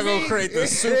lying to Y'all me. gonna create the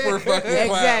super fucking Exactly.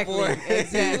 clap, boy. You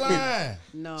Exactly. lying.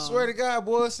 No. Swear to God,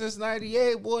 boy, since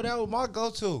 98, boy, that was my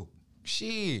go-to.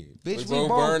 Shit. Bitch, We both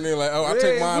burning like, oh, I Yeah,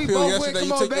 took my we pill both yesterday. went, You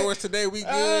come took on, back. yours today. We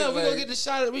good. We like, gonna get the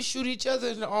shot. We shoot each other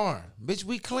in the arm. Bitch,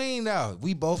 we clean now.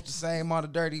 We both the same amount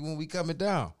of dirty when we coming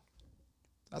down.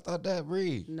 I thought that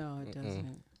read. No, it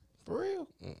doesn't. For real?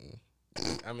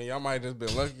 I mean, y'all might have just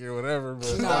been lucky or whatever,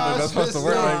 but Nah, I don't think that's supposed to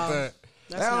work nah. like that.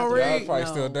 That's That not don't the- read. Y'all probably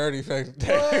no. still dirty.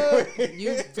 Fact.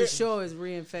 You for sure is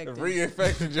reinfected.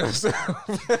 Reinfected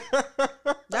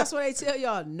yourself. That's why they tell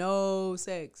y'all no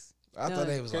sex. I thought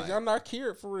they was Because like, y'all not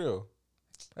cured for real.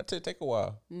 That take a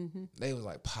while. they was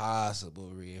like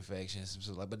possible reinfections, some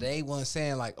shit like, but they wasn't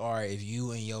saying like, all right, if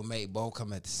you and your mate both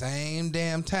come at the same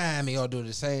damn time and y'all do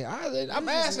the same. I'm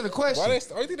asking a question. Why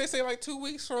you think they say like 2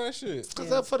 weeks for that shit?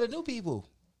 It's up for the new people.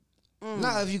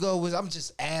 Not if you go with. I'm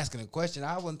just asking a question.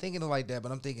 I wasn't thinking it like that,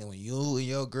 but I'm thinking when you and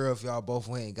your girl, if y'all both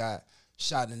went and got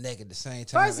shot in the neck at the same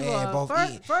time, First of and all, both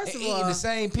eating the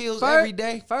same pills every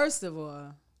day. First of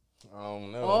all, I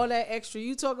don't know. all that extra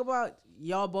you talk about,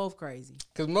 y'all both crazy.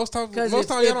 Because most times Because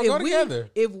y'all don't go together.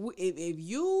 If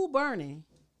you burning,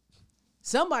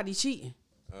 somebody cheating.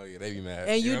 Oh yeah, they be mad.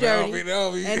 And you Yeah, dirty, they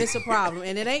don't be- and it's a problem,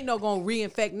 and it ain't no gonna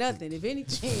reinfect nothing. If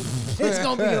anything, it's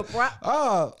gonna be a problem.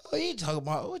 Oh, what you talking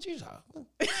about? What you talking?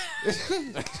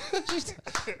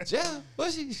 Yeah,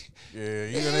 what she? Yeah,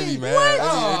 you know they be mad.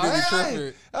 Oh, They be hey,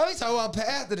 tripping. I be talking about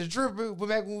after the trip, but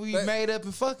back when we made up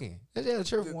and fucking. They had a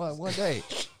trip one day.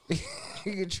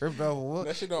 You get tripped over what?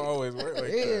 That shit don't always work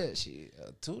like Yeah, that. shit.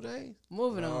 2 days.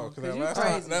 Moving No, on, because because that, you last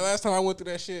crazy. time I went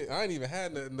through that shit, I ain't even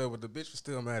had nothing though, but the bitch was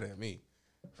still mad at me.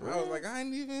 I was like, I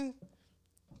ain't even.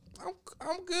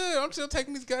 I'm good. I'm still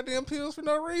taking these goddamn pills for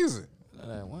no reason.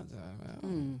 That one time,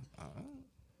 man.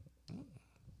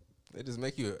 They just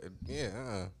make you.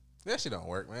 That shit don't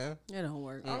work, man. It don't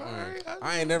work.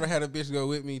 I ain't never had a bitch go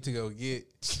with me to go get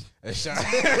a shot.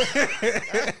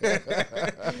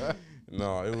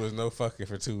 No, it was no fucking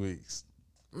for 2 weeks.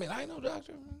 I mean, I ain't no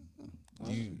doctor.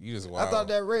 You just wild. I thought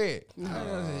that read.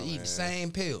 I eat man. the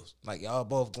same pills. Like y'all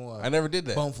both going. I never did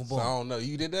that. Boom for boom. So I don't know.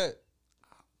 You did that,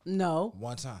 No,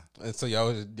 one time. and so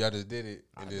y'all just did it.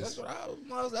 And That's just, what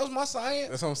that was my science.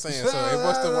 that's what I'm saying. So it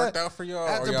must have worked out for y'all.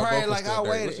 After or y'all probably both like still I dirty.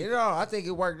 waited. What You know, I think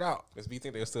it worked out. Miss B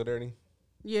think they were still dirty?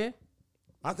 yeah,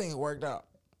 I think it worked out.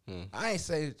 I ain't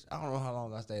say. I don't know how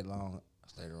long I stayed long. I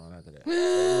stayed around after that.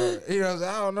 You know what I'm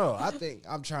saying? I don't know. I think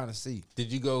I'm trying to see.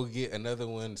 Did you go get another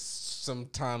one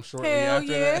sometime shortly hell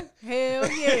after yeah, that?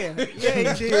 hell yeah,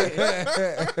 yeah, you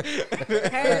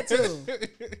did.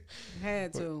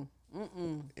 Had to.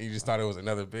 And you just thought it was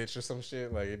another bitch or some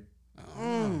shit? Like,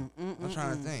 I'm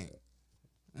trying to think.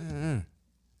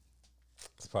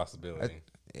 it's a possibility.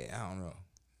 Yeah, I don't know.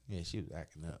 Yeah, she was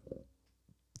acting up.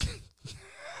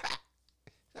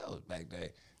 That was back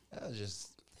day. That was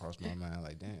just crossed my mind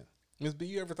like, damn. Miss B,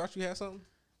 you ever thought you had something?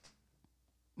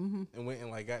 And went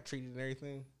and like got treated and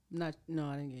everything? No,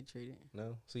 I didn't get treated.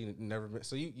 No. So you never.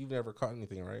 So you've never caught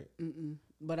anything, right?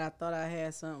 But I thought I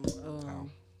had something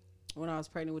when I was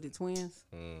pregnant with the twins,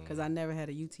 because I never had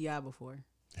a UTI before.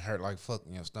 It hurt like fuck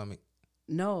in your stomach.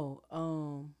 No,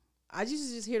 I used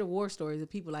to just hear the war stories of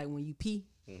people like when you pee,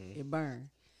 it burn,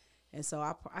 and so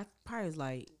I probably was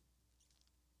like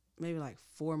maybe like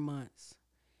 4 months,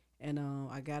 and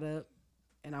I got up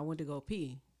and I went to go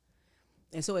pee,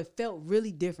 and so it felt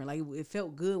really different. Like it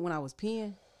felt good when I was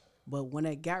peeing, but when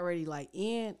it got ready like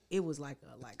in, it was like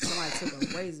somebody took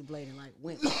a razor blade and like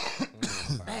went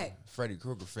back. Freddy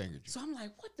Krueger fingered you. So I'm like,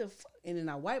 what the fuck? And then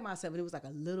I wiped myself, and it was like a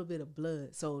little bit of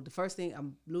blood. So the first thing,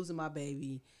 I'm losing my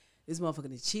baby. This motherfucker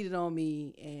that cheated on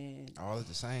me, and All at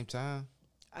the same time?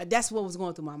 that's what was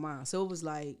going through my mind. So it was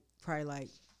like probably like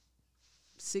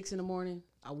 6 a.m.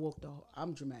 I woke up.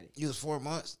 I'm dramatic. You was 4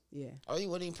 months? Yeah, Oh, you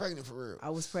wasn't even pregnant for real? I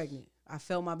was pregnant. I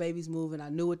felt my babies moving. I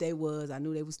knew what they was. I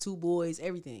knew they was 2 boys.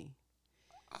 Everything.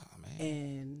 Oh, man.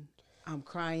 And I'm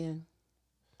crying.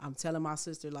 I'm telling my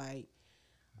sister like,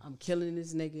 I'm killing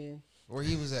this nigga. Where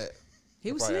he was at?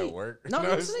 He was Probably at asleep. work. No, No,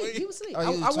 he was he's asleep. asleep. He was asleep. Oh, you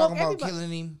was I talking woke about everybody.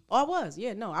 killing him? Oh, I was.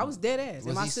 Yeah, no, I was dead ass. Was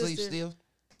and my he sister, asleep still?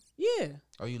 Yeah.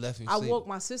 Oh, you left him I sleep? woke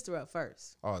my sister up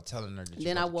first. Oh, telling her that you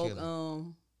Then I about to woke kill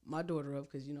him. my daughter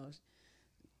up because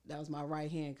that was my right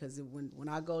hand. Because when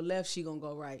I go left, she gonna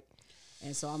go right.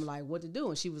 And so I'm like, what to do?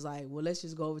 And she was like, well, let's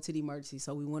just go over to the emergency.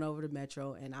 So we went over to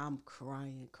Metro, and I'm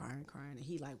crying. And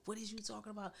he like, what is you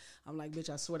talking about? I'm like, bitch,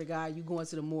 I swear to God, you going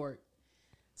to the morgue.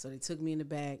 So they took me in the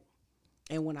back.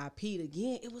 And when I peed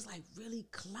again, it was like really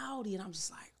cloudy. And I'm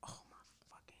just like, oh my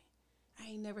fucking, I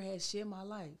ain't never had shit in my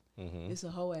life. Mm-hmm. It's a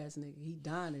hoe ass nigga. He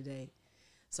dying today.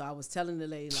 So I was telling the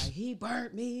lady, like, he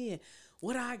burnt me and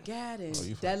what I got. And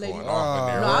that lady, going off in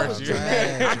there, no, I weren't was you?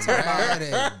 dramatic. I'm talking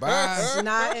about Bye.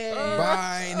 snotting.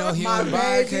 Bye. Ain't no My human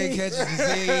body baby. can't catch a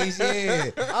disease.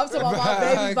 Yeah. I'm talking about my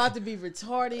Bye. baby about to be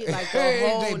retarded. Like the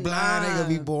whole They blind. They gonna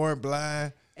be nine. born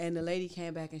blind. And the lady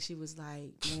came back and she was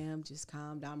like, ma'am, just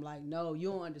calm down. I'm like, no, you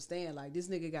don't understand. Like, this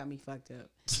nigga got me fucked up.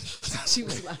 She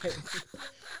was like,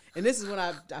 and this is when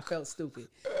I felt stupid.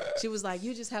 She was like,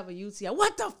 you just have a UTI.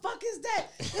 What the fuck is that?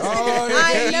 This nigga,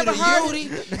 I ain't never heard it.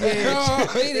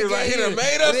 He like, he done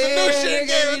made up some new shit and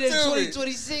gave it to me.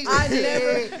 2026.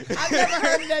 I never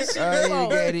heard of that shit Oh, before. you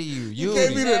got it, you. Gave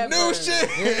me the Never. new shit.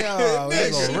 Yeah, we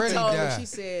And gonna she really told me, die. she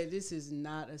said, this is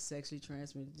not a sexually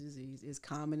transmitted disease. It's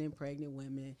common in pregnant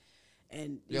women.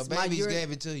 And Your it's my babies urine-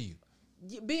 gave it to you.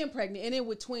 being pregnant, and then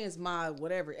with twins, my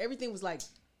whatever, everything was like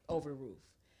over the roof.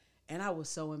 And I was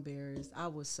so embarrassed. I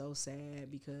was so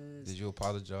sad because Did you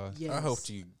apologize? yes, I hoped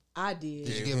you. I did.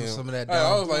 Did you give him some of that I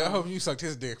down? was like, I hope you sucked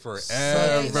his dick Suck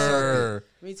forever.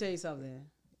 Let me tell you something.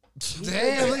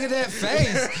 Damn, look at that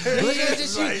face.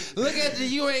 Look at the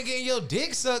you ain't getting your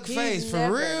dick sucked face. For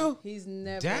never- real? He's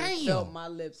never Damn. felt my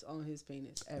lips on his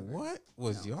penis ever. What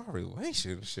was your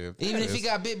relationship? Even That if he is-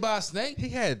 got bit by a snake? he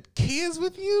had kids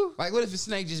with you. Like, what if a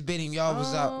snake just bit him? Y'all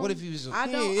was out. What if he was... I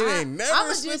don't. it ain't never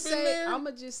I'ma slip just in say. there?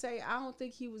 I'ma just say. I don't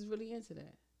think he was really into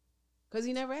that, cause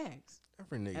he never asked.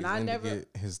 Every nigga And I into never- get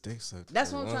his dick sucked.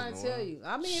 That's every what I'm trying once to in a tell while. you.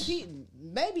 I mean, if he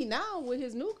maybe now with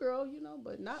his new girl,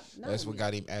 but not. That's what with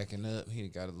got him acting up. He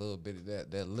got a little bit of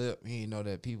that lip. He didn't know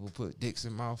that people put dicks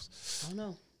in mouths. I don't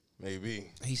know.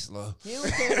 Maybe. He slow. He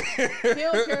don't care. He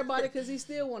don't care about it because he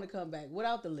still want to come back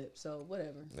without the lip. So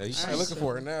whatever. Yeah, you I probably ain't looking sure.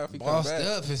 for it now if he come Bossed back.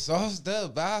 up. It's sauced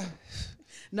up. Bye.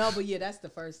 No, but yeah, that's the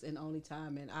first and only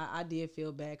time, and I did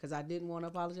feel bad because I didn't want to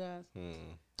apologize. I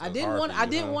That's didn't hard want. for I you,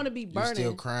 didn't huh? want to be You burning.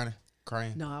 still crying?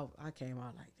 No, I came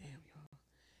out like, damn, y'all.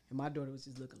 And my daughter was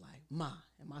just looking like, Ma.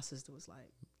 And my sister was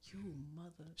like, you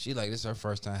mother. She like, this is her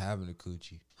first time having a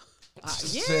coochie.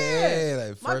 Yeah.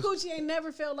 like My first, coochie ain't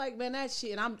never felt like, man, that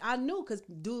shit. And I knew because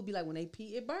dude be like, when they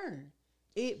pee, it burn.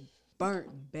 It burnt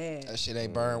bad. that shit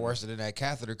ain't burn worse than that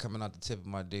catheter coming out the tip of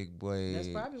my dick, boy. That's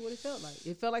probably what it felt like.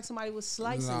 It felt like somebody was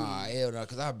slicing Nah, you. hell no,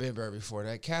 because I've been burned before.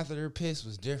 That catheter piss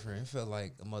was different. It felt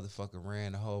like a motherfucker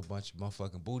ran a whole bunch of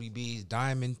motherfucking booty beads,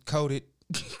 diamond coated,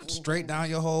 straight down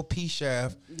your whole pee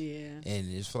shaft. Yeah.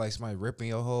 And it felt like somebody ripping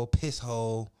your whole piss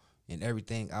hole and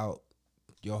everything out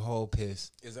your whole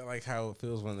piss. Is that like how it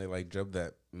feels when they like drop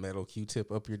that metal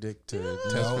Q-tip up your dick to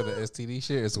test for the STD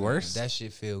shit? It's worse. That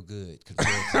shit feel good compared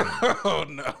to Oh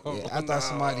no! yeah, I thought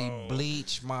somebody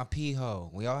bleached my pee hole.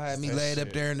 When y'all had me That laid up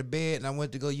shit. there in the bed and I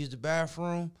went to go use the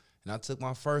bathroom and I took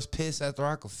my first piss after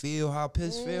I could feel how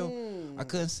piss feel, I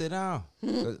couldn't sit down.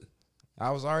 'Cause I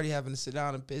was already having to sit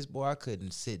down and piss, boy. I couldn't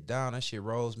sit down. That shit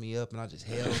rose me up and I just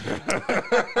held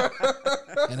it.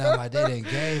 And I'm like, they done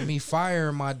gave me fire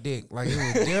in my dick. Like it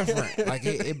was different. Like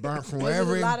it burnt from Was it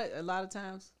wherever. a lot of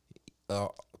times?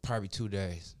 Probably 2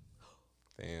 days.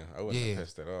 Damn, I wouldn't Yeah. have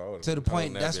pissed at all. To the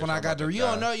point, that's when I got the. You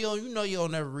don't know, you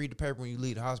don't never read the paper when you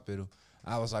leave the hospital.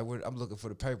 I was like, I'm looking for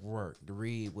the paperwork to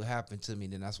read what happened to me.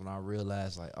 Then that's when I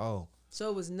realized, like, oh, So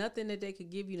it was nothing that they could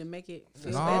give you to make it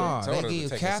feel Nah. better? They give you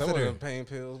a catheter. pain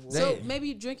pills. So They-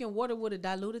 maybe drinking water would have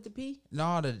diluted the pee?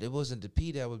 no, it wasn't the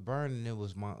pee that was burning. It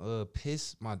was my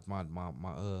piss, my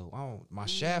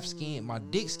shaft skin, my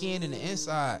dick skin in the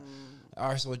inside. All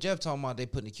right, so what Jeff talking about, they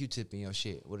putting a Q-tip in your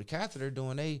shit. What the catheter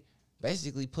doing, they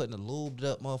basically putting a lubed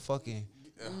up motherfucking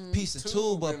piece of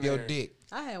tube up in your there. dick.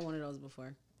 I had one of those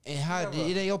before. And how Never-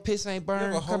 it ain't your piss ain't burning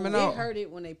never coming hold- out. It hurt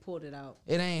it when they pulled it out.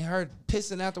 It ain't hurt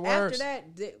pissing afterwards. After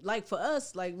that, like for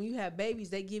us, like when you have babies,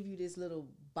 they give you this little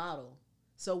bottle.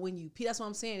 So when you pee, that's what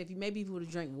I'm saying. If you would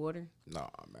have drank water, Nah,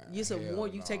 man. you hell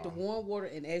you take the warm water,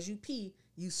 and as you pee,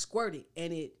 you squirt it,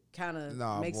 and it kind of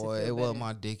Nah, makes boy, it it feel wasn't better.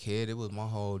 my dick head. It was my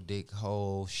whole dick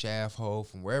hole, shaft hole,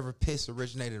 from wherever piss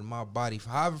originated in my body.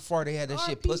 However far they had that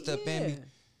shit RP, pushed up in me, yeah.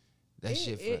 that It-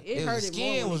 shit. it The hurted more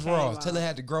skin when was it came raw till out. it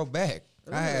had to grow back.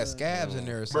 I had Ugh. scabs in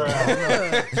there or something.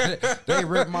 They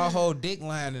ripped my whole dick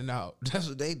lining out. That's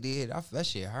what they did. That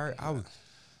shit hurt. I was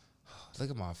look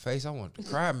at my face. I wanted to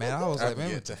cry, man. I was I like, man,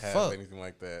 forget what to the have fuck? anything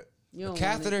like that. You A don't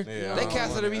catheter? want it. Yeah, They I don't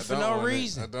catheter want me it. for I don't no want it.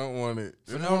 reason. I don't want it.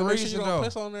 For no reason, You though. don't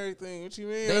piss on everything. What you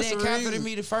mean? They That's didn't the catheter reason.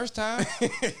 me the first time. You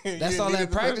That's didn't all need that it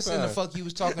the first practicing the time. fuck you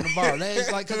was talking about.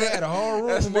 It's like, because they had a whole room.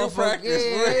 That's of new motherfuckers. practice.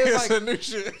 Yeah, boy. it's It's like, a new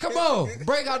shit. come on,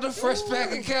 break out the fresh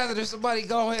pack of catheter. Somebody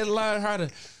go ahead and learn how to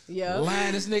Yeah.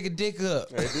 line this nigga dick up.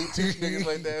 They do teach niggas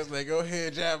like that. It's like, go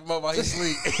ahead, jab him up while he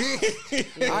sleep.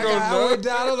 I went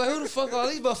down. I was like, who the fuck all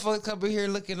these motherfuckers come in here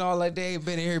looking all like they ain't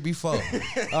been in here before?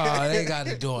 Oh, they got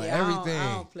to doing Yeah, everything.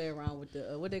 I don't play around with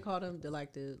the what they call them, the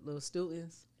little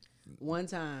students. One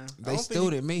time, They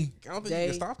studed me. I don't think you They-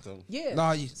 can stop them. yeah.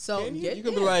 No, you- so Can you? yeah, You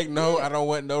can be yeah, like, no, yeah. I don't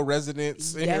want no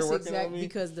residents in here That's working on exactly me.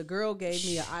 because the girl gave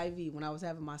me an IV when I was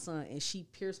having my son, and she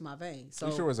pierced my vein. So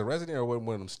You sure it was a resident or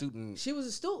one of them students? she was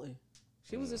a student.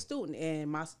 She was a student, and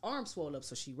my arm swelled up,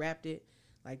 so she wrapped it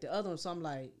like the other one. So I'm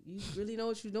like, "You really know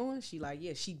what you're doing?" She like,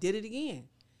 "Yeah." She did it again.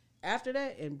 After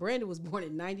that, and Brandon was born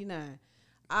in '99.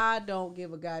 I don't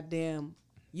give a goddamn.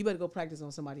 You better go practice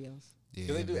on somebody else.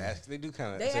 Because they do ask, they do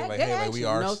kind of They say ask- like, they hey, like ask we you.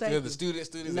 are No, thank the you. students.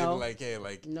 They No. be like, hey,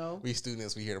 like No. we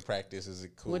students, we here to practice. Is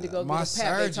it cool? Went to go My get a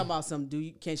pap. They surgeon- talking about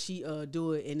something. Can she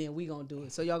do it, and then we gonna do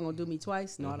it. So y'all gonna do me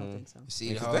twice? No, I don't think so.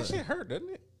 See, Because that shit hurt, doesn't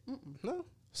it? No.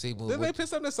 see, but Didn't they what-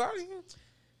 piss up the side of you?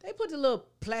 They put the little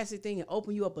plastic thing and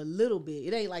open you up a little bit.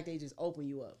 It ain't like they just open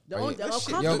you up. The Are only you- the that shit-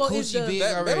 uncomfortable Yo, is coochie the big.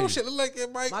 That already. don't shit look like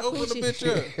it might My open the coochie-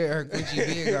 bitch up. her Gucci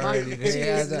big already.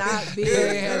 coochie is not big.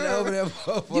 They had to open that You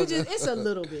motherfucker. just it's a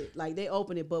little bit like they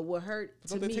open it, but what hurt to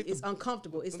Don't they me take is the-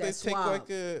 uncomfortable. It's Don't that they take swab. like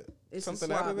a It's something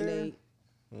a swab, out of and there? they.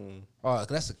 Oh,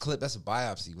 that's a clip. That's a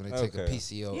biopsy when they take a Okay.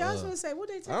 PCO. Yeah, I was gonna say what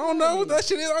they take. I don't know what that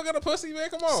shit is. I got a pussy, man.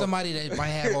 Come on. Somebody that might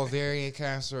have ovarian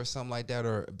cancer or something like that,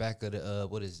 or back of the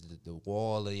what is the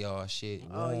wall of y'all shit.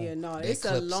 Oh wall. yeah, no, They it's a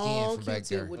clip skin long from back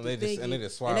there. Q-tip with And the they just- thing, and they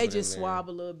just swab and it they in just there. swab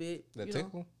a little bit. That you know?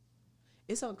 tickle?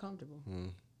 It's uncomfortable.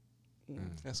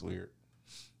 That's weird.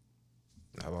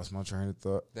 I lost my train of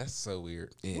thought. That's so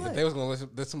weird. Yeah. If they was gonna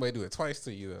let somebody do it twice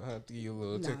to you, though, huh? To give you a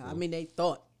little tickle. Nah, I mean they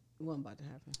thought it wasn't about to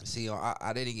happen. See,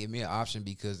 I didn't give me an option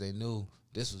because they knew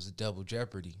this was a double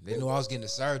jeopardy. They knew I was getting the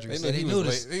surgery, they so knew they he knew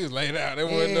was this. he was laid out. They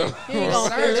Yeah, wouldn't know. He ain't gonna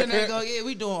surgeon, they go, yeah,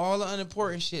 we doing all the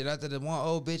unimportant shit. After the one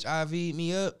old bitch IV'd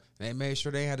me up, they made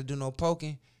sure they ain't had to do no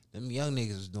poking. Them young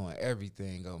niggas was doing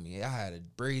everything on me. I had a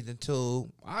breathing tube.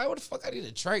 What the fuck I need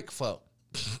a trach for?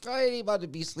 I ain't about to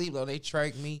be sleeping on they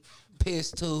trach me,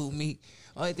 piss tube me.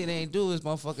 Only thing they ain't do is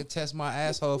motherfucking test my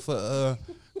asshole for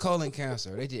colon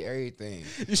cancer. They did everything.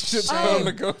 You should tell them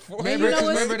to go for it. Remember, you know what's-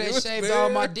 remember they You was shaved there. all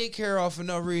my dick hair off for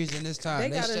no reason this time. They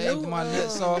They got a shaved new, my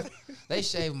nuts off. They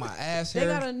shaved my ass They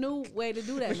got hair. a new way to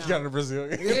do that You got now. a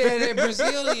Brazilian. Yeah, they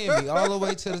Brazilian me all the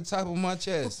way to the top of my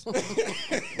chest.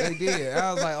 They did.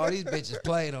 I was like, oh, these bitches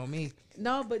played on me.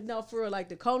 No, but no, for real, like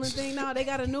the colon thing now, they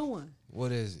got a new one.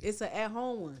 What is it? It's an at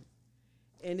home one.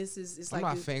 And it's I'm like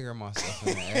not this, fingering myself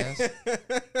in the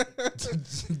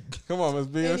ass. Come on, Miss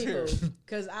B. Let's hear it. anywho,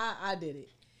 because I did it.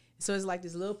 So it's like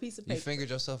this little piece of You paper. fingered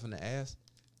yourself in the ass?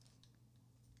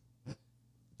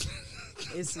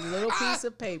 It's a little piece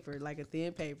of paper, like a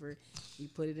thin paper. You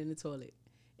put it in the toilet,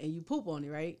 and you poop on it,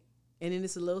 right? And then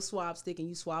it's a little swab stick, and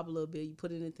you swab a little bit. You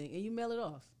put it in the thing, and you mail it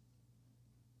off.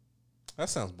 That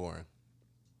sounds boring.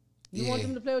 You want Yeah.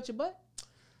 them to play with your butt?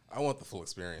 I want the full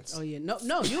experience. Oh yeah,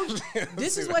 no. You.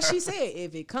 This is what she said.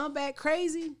 If it come back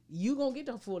crazy, you gonna get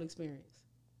the full experience.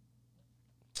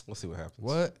 We'll see what happens.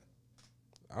 What?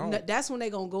 I don't, No, that's when they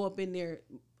gonna go up in there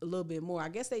a little bit more. I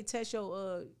guess they test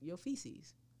your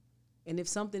feces, and if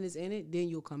something is in it, then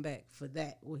you'll come back for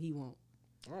that. What he want?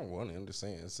 I don't want it. I'm just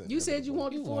saying. It's You said you inevitable.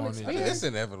 want the full want it. I think experience. it's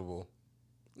inevitable.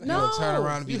 No, You'll turn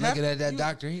around and be You looking have- at that you-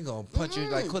 doctor. He gonna punch you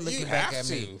like, quit You looking back have at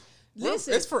me.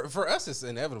 Listen. It's for us. It's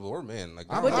inevitable. We're men. Like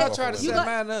I'm But not that- trying to you set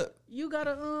got- mine up. You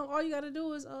gotta all you gotta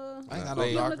do is I ain't got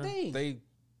They- no give them the doctor. thing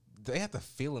They have to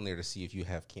feel in there to see if you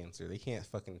have cancer. They can't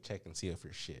fucking check and see off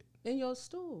your shit. in your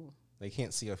stool. They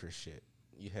can't see off your shit.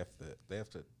 You have to. They have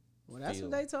to. Well, that's feel.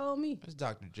 what they told me. It's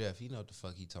Dr. Jeff. He know what the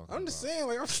fuck he talking I'm about. just saying.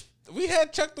 Like we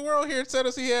had Chuck the World here tell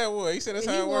us he had what. He said that's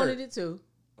And he how it wanted worked. it too.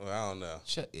 Well, I don't know.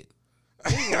 Shut it. I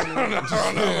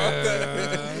don't know about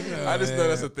that. I just know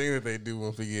that's a thing that they do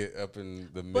when we get up in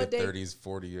the mid But they- 30s,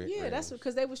 40. Yeah, that's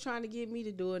because they was trying to get me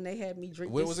to do it, and they had me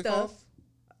drink What this was it stuff. called?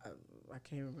 I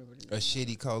can't remember the A name.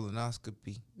 shitty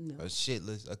colonoscopy. No. A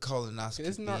shitless. A colonoscopy.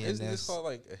 Isn't and this that's called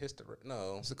like a hysterectomy?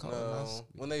 No, It's a no. colonoscopy.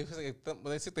 When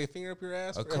they stick their finger up your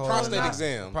ass, a a prostate colonoscopy.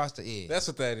 exam. Prostate. Yeah. That's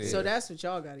what that is. So that's what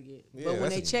y'all got to get. Yeah, but when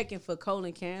that's they a- checking for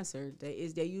colon cancer,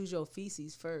 they use your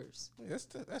feces first. that's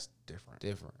different.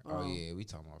 different. Oh, Oh. yeah, we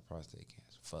talking about prostate cancer.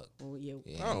 Fuck. Well, yeah.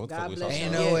 Yeah. I don't know what the fuck God we bless talking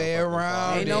Ain't you. about. no Yeah. way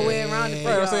around Ain't no way around it it. for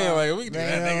Right, I'm saying like we can do They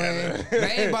that ain't, together.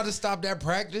 they ain't about to stop that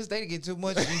practice. They get too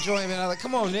much enjoyment. I'm like,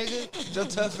 come on, nigga. Your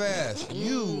tough ass.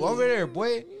 You over there,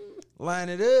 boy. Line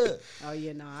it up. Oh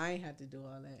yeah, no, I ain't had to do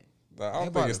all that. But I They don't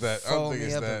about think it's to that. I don't fold think me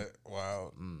it's up that.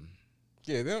 Wow.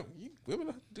 Yeah, women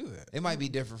don't do that. It might be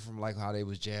different from like how they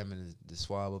was jamming the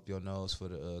swab up your nose for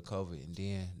the COVID and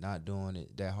then not doing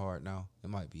it that hard now. It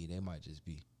might be. They might just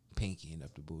be pinky and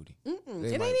up the booty. It They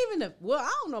ain't might- even a. Well,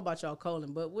 I don't know about y'all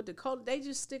colon, but with the colon, they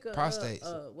just stick a Prostate.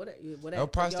 What? No,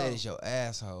 prostate is your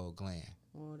asshole gland.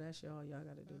 Well, that's y'all. Y'all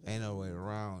gotta do that. Ain't no way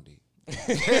around it.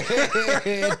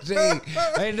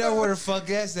 Ain't know where the fuck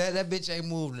that's at. That bitch ain't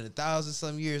moved in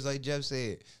 1,000 years, like Jeff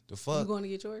said. The You fuck? going to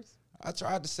get yours? I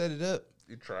tried to set it up.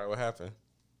 You try. What happened?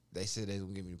 They said they was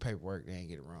gonna give me the paperwork. They ain't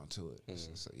get around to it.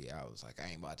 So yeah, I was like, I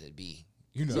ain't about to be.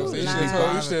 You know, You So you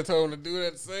lying. should have told him to do it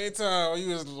at the same time. Or you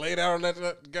was laid out on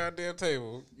that goddamn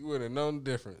table. You would have known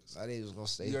the difference. I they was gonna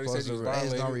stay. You already Supposed said to, you they was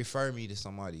was gonna violated. refer me to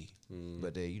somebody,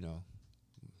 but they,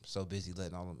 so busy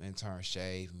letting all them interns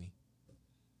shave me.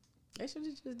 They should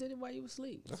have just did it while you was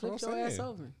asleep. That's Flipped what I'm your ass saying.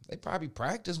 over. They probably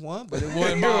practiced one, but it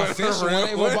wasn't my official one.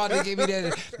 They were about to give me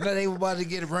that. No, they were about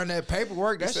to run that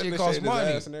paperwork. That shit cost shaved his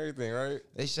money. ass and everything, right?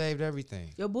 They shaved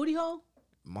everything. Your booty hole?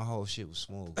 My whole shit was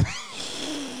smooth.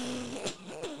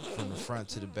 From the front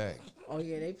to the back. Oh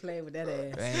yeah, they played with that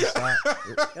ass. They ain't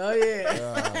stopped. Oh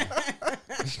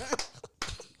yeah.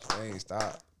 They ain't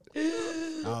stopped.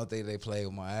 I don't think they played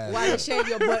with my ass. Why they shave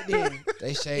your butt then?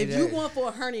 They shaved If you that. going for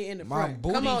a hernia in the My front,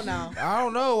 booty. come on now. I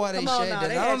don't know why they Come on shaved now. that.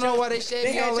 They I had don't know your- why they shaved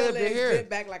They me had all your up in legs here. bent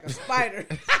back like a spider.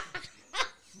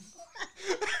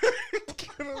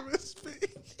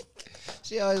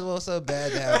 She always wants so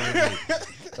bad to have with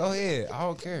me. Go ahead. I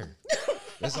don't care.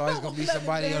 There's always going to be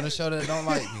somebody on the show that don't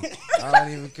like me. I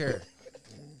don't even care.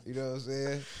 You know what I'm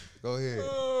saying? Go ahead.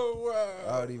 Oh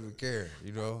wow! I don't even care.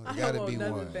 You know, I it got to don't be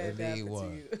want one. nothing bad It to need happen to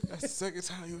one. you. That's the second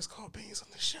time you was called beans on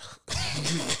the show.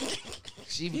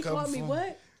 She He come called me from-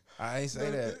 what? I ain't say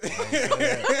that. I ain't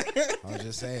say that. I'm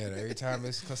just saying, every time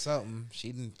it's something,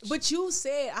 she didn't. But you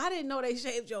said I didn't know they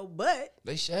shaved your butt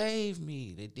They shaved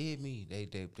me. They did me. They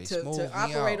smoothed to me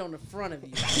operate out. on the front of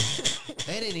you.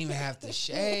 They didn't even have to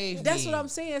shave That's me. what I'm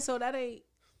saying. So that ain't.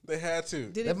 They had to.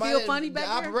 Did That it might feel have- funny back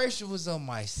The there? operation was on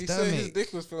my He said his stomach.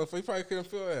 dick was feeling. He probably couldn't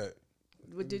feel that.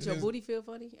 But did your booty feel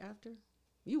funny after?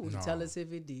 You wouldn't No. tell us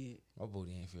if it did. My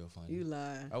booty ain't feel funny. You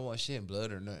lying. I wasn't shitting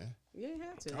blood or nothing. You ain't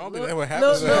have to. I don't think that what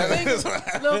happens.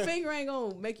 Little finger ain't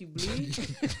gonna make you bleed.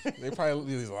 They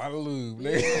probably use a lot of lube. Nah,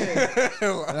 In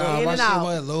my and shit out.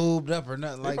 wasn't lubed up or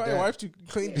nothing They like probably that. wiped you,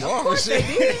 cleaned you off and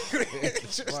shit.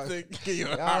 Just to give you a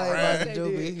Y'all hot ain't about rag. to They do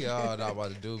me. did. Y'all not about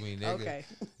to do me, nigga. Okay.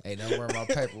 Ain't nowhere my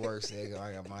paperwork said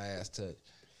I got my ass touched.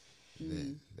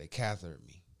 They cathetered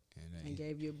me. And And they,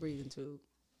 gave you a breathing tube.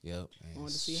 yep. I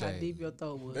wanted to see how shaved deep me. your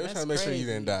throat was. They were That's trying to make sure you crazy.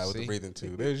 didn't die with See? the breathing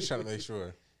tube. They were just trying to make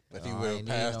sure. If you No, I would ain't have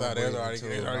need passed no out, they was breathing already, tube.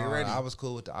 they was already No, ready. I was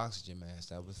cool with the oxygen mask.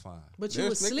 That was fine. But you They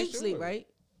was was making sleep, sure. right?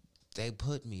 They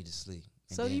put me to sleep.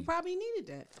 And So you then- probably needed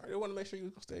that. They want to make sure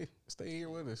you stay here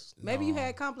with us. Maybe you No.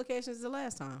 had complications the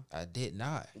last time. I did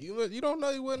not. You don't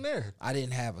know you wasn't there. I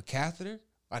didn't have a catheter.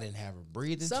 I didn't have a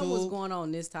breathing Something tube. was going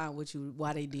on this time with you.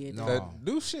 Why they did No. that? That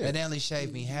do shit. And they only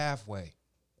shaved me halfway.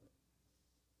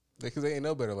 Because they ain't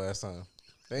know better last time.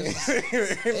 They ain't-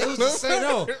 It was the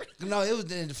same. No, it was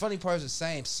the funny part was the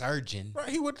same surgeon. Right,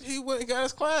 he went and got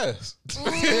his class. he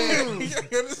got his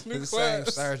It was new the same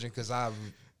class. surgeon because I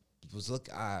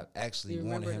actually You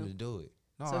wanted remember him him? to do it.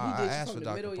 No, So he I did you asked from for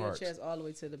the middle Dr. of your Parks. chest all the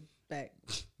way to the back,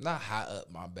 Not high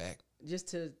up my back. just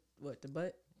to what the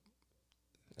butt.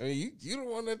 I mean, you the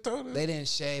one that told us. They didn't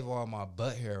shave all my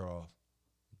butt hair off,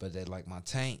 but they like my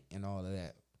tank and all of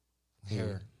that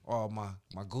hair, all my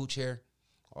gooch hair,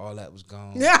 all that was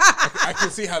gone. I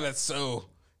can see how that's so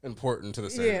important to the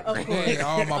surgery. Yeah, of course. Yeah,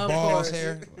 all my Of balls course.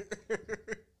 hair.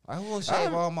 I won't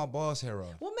shave all my balls hair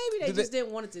off. Well, maybe they Did just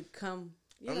didn't want it to come.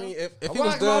 You I know? mean, if it Why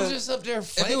was come I'm done, just up there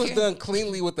if it was faking? done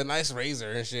cleanly with a nice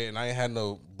razor and shit, and I ain't had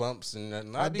no bumps and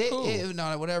nothing, I I'd be did, cool.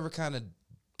 no, whatever kind of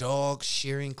dog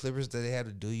shearing clippers that they have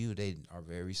to do you, they are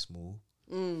very smooth.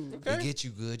 Mm. They get you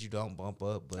good, you don't bump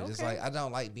up, but it's Okay. like I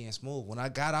don't like being smooth. When I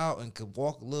got out and could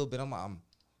walk a little bit, I'm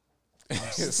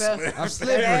So- I'm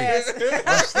slippery.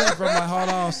 I'm slippery. I'm like, hold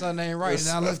on, something ain't right. Just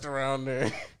And I look, left around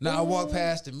there. now I walk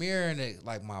past the mirror and it,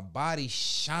 like my body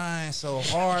shines so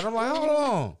hard. I'm like, hold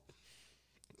on.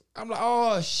 I'm like,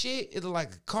 oh shit! It looked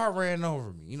like a car ran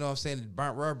over me. You know what I'm saying? It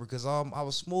burnt rubber because I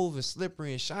was smooth and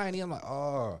slippery and shiny. I'm like,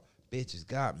 oh, bitches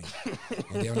got me.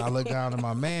 And then when I look down at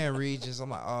my man regions, I'm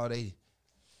like, oh, they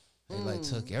like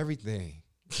took everything.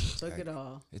 Took it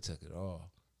all. It took it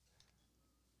all.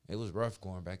 It was rough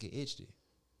going back. It itched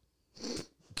it.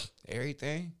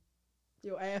 Everything.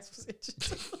 Your ass was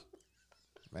itching.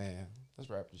 Man, let's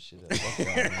wrap this shit up. Fuck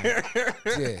y'all, man.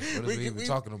 Yeah, what is we even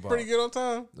talking about? Pretty good on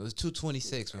time. It was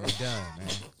 2:26 when we done, man.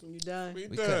 You done? We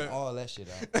We done. cut all that shit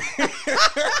out.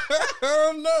 I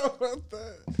don't know about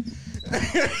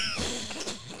that.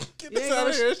 Get It's out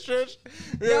of here, stretch.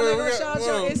 Y'all we ain't gonna got- shout out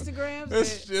whoa. your Instagrams.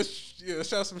 Let's just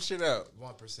shout some shit out.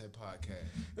 1%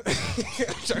 podcast.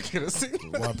 I'm trying to get a seat.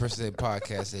 1%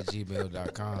 podcast at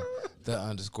gmail.com. The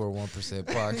 _1%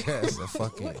 podcast at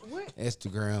fucking What?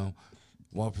 Instagram.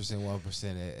 1%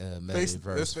 at That's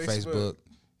Metaverse, Facebook. Facebook,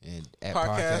 and at Podcast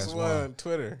Podcast One, One.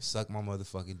 Twitter. Suck my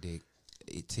motherfucking dick.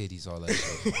 Eat titties, all that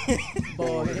shit.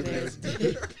 Boy, it is.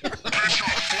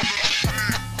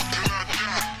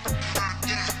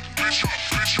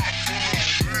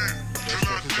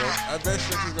 I bet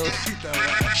you go keep that one.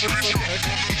 I bet you do.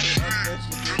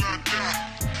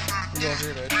 You gonna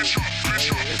hear that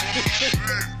shit.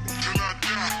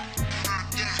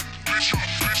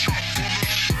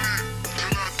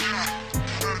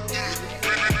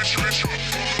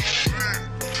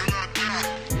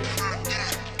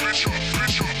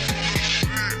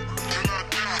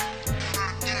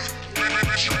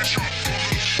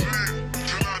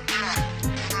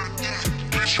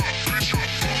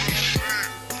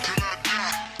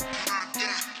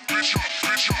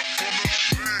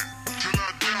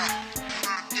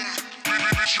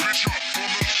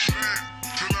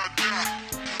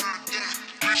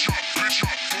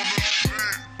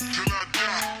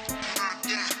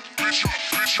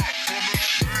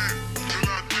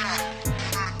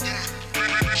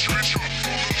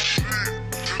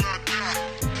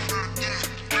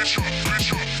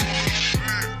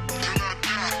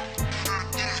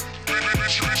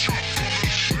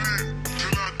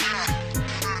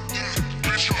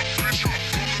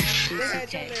 They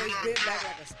had your legs bent back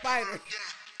like a spider.